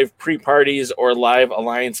live pre-parties or live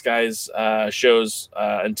Alliance guys shows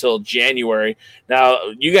until January. Now,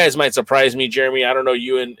 you guys might surprise me, Jeremy. I don't know,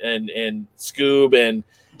 you and Scoob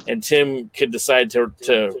and Tim could decide to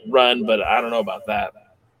run, but I don't know about that.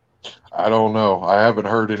 I don't know. I haven't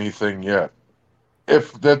heard anything yet.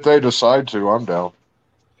 If that they decide to, I'm down.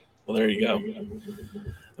 Well, there you go.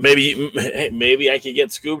 Maybe I could get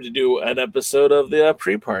Scoob to do an episode of the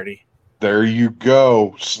pre-party. There you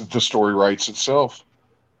go. The story writes itself.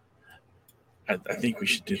 I think we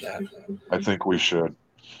should do that. I think we should.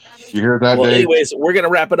 You hear that, well, Dave? Anyways, we're going to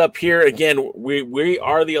wrap it up here. Again, we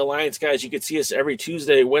are the Alliance guys. You can see us every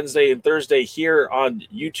Tuesday, Wednesday, and Thursday here on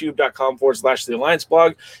youtube.com/the Alliance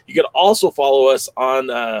blog. You can also follow us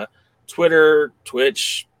on Twitter,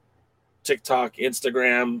 Twitch, TikTok,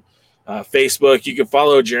 Instagram, Facebook. You can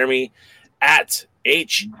follow Jeremy at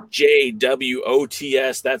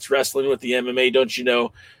HJWOTS. That's Wrestling with the MMA, don't you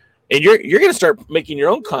know? And you're going to start making your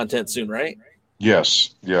own content soon, right?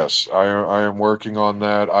 Yes. I am working on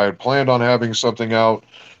that. I had planned on having something out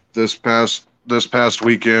this past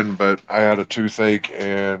weekend, but I had a toothache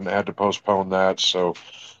and had to postpone that. So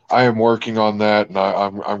I am working on that, and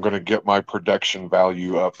I'm going to get my production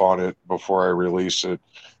value up on it before I release it.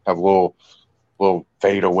 Have little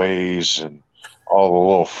fadeaways and all the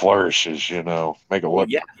little flourishes, make it look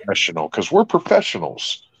professional because we're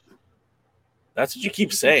professionals. That's what you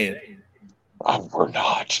keep saying. Oh, we're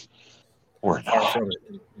not. We're not.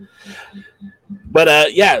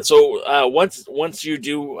 But so once you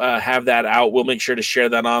do have that out, we'll make sure to share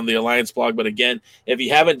that on the Alliance blog. But again, if you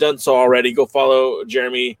haven't done so already, go follow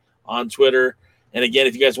Jeremy on Twitter. And again,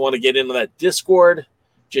 if you guys want to get into that Discord,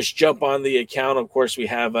 just jump on the account. Of course, we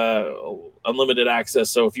have unlimited access.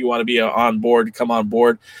 So if you want to be on board, come on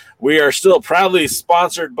board. We are still proudly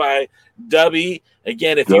sponsored by Dubby.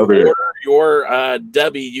 Again, if you order your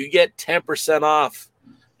Dubby, you get 10% off.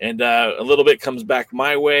 And a little bit comes back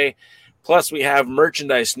my way. Plus, we have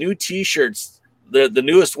merchandise, new T-shirts. The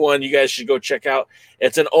newest one you guys should go check out.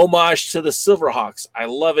 It's an homage to the Silverhawks. I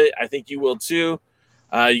love it. I think you will too.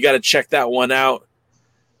 You got to check that one out.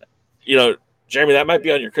 Jeremy, that might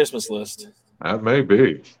be on your Christmas list. That may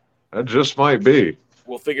be. That just might be.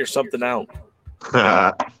 We'll figure something out.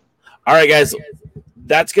 All right, guys.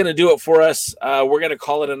 That's going to do it for us. We're going to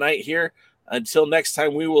call it a night here. Until next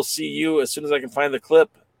time, we will see you as soon as I can find the clip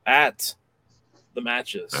at the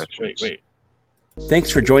matches. Wait.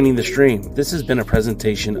 Thanks for joining the stream. This has been a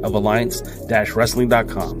presentation of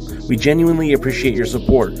Alliance-Wrestling.com. We genuinely appreciate your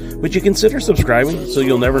support. Would you consider subscribing so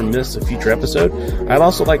you'll never miss a future episode? I'd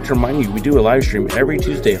also like to remind you we do a live stream every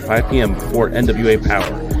Tuesday at 5 p.m. before NWA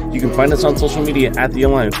Power. You can find us on social media at The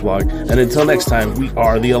Alliance Blog. And until next time, we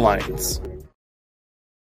are The Alliance.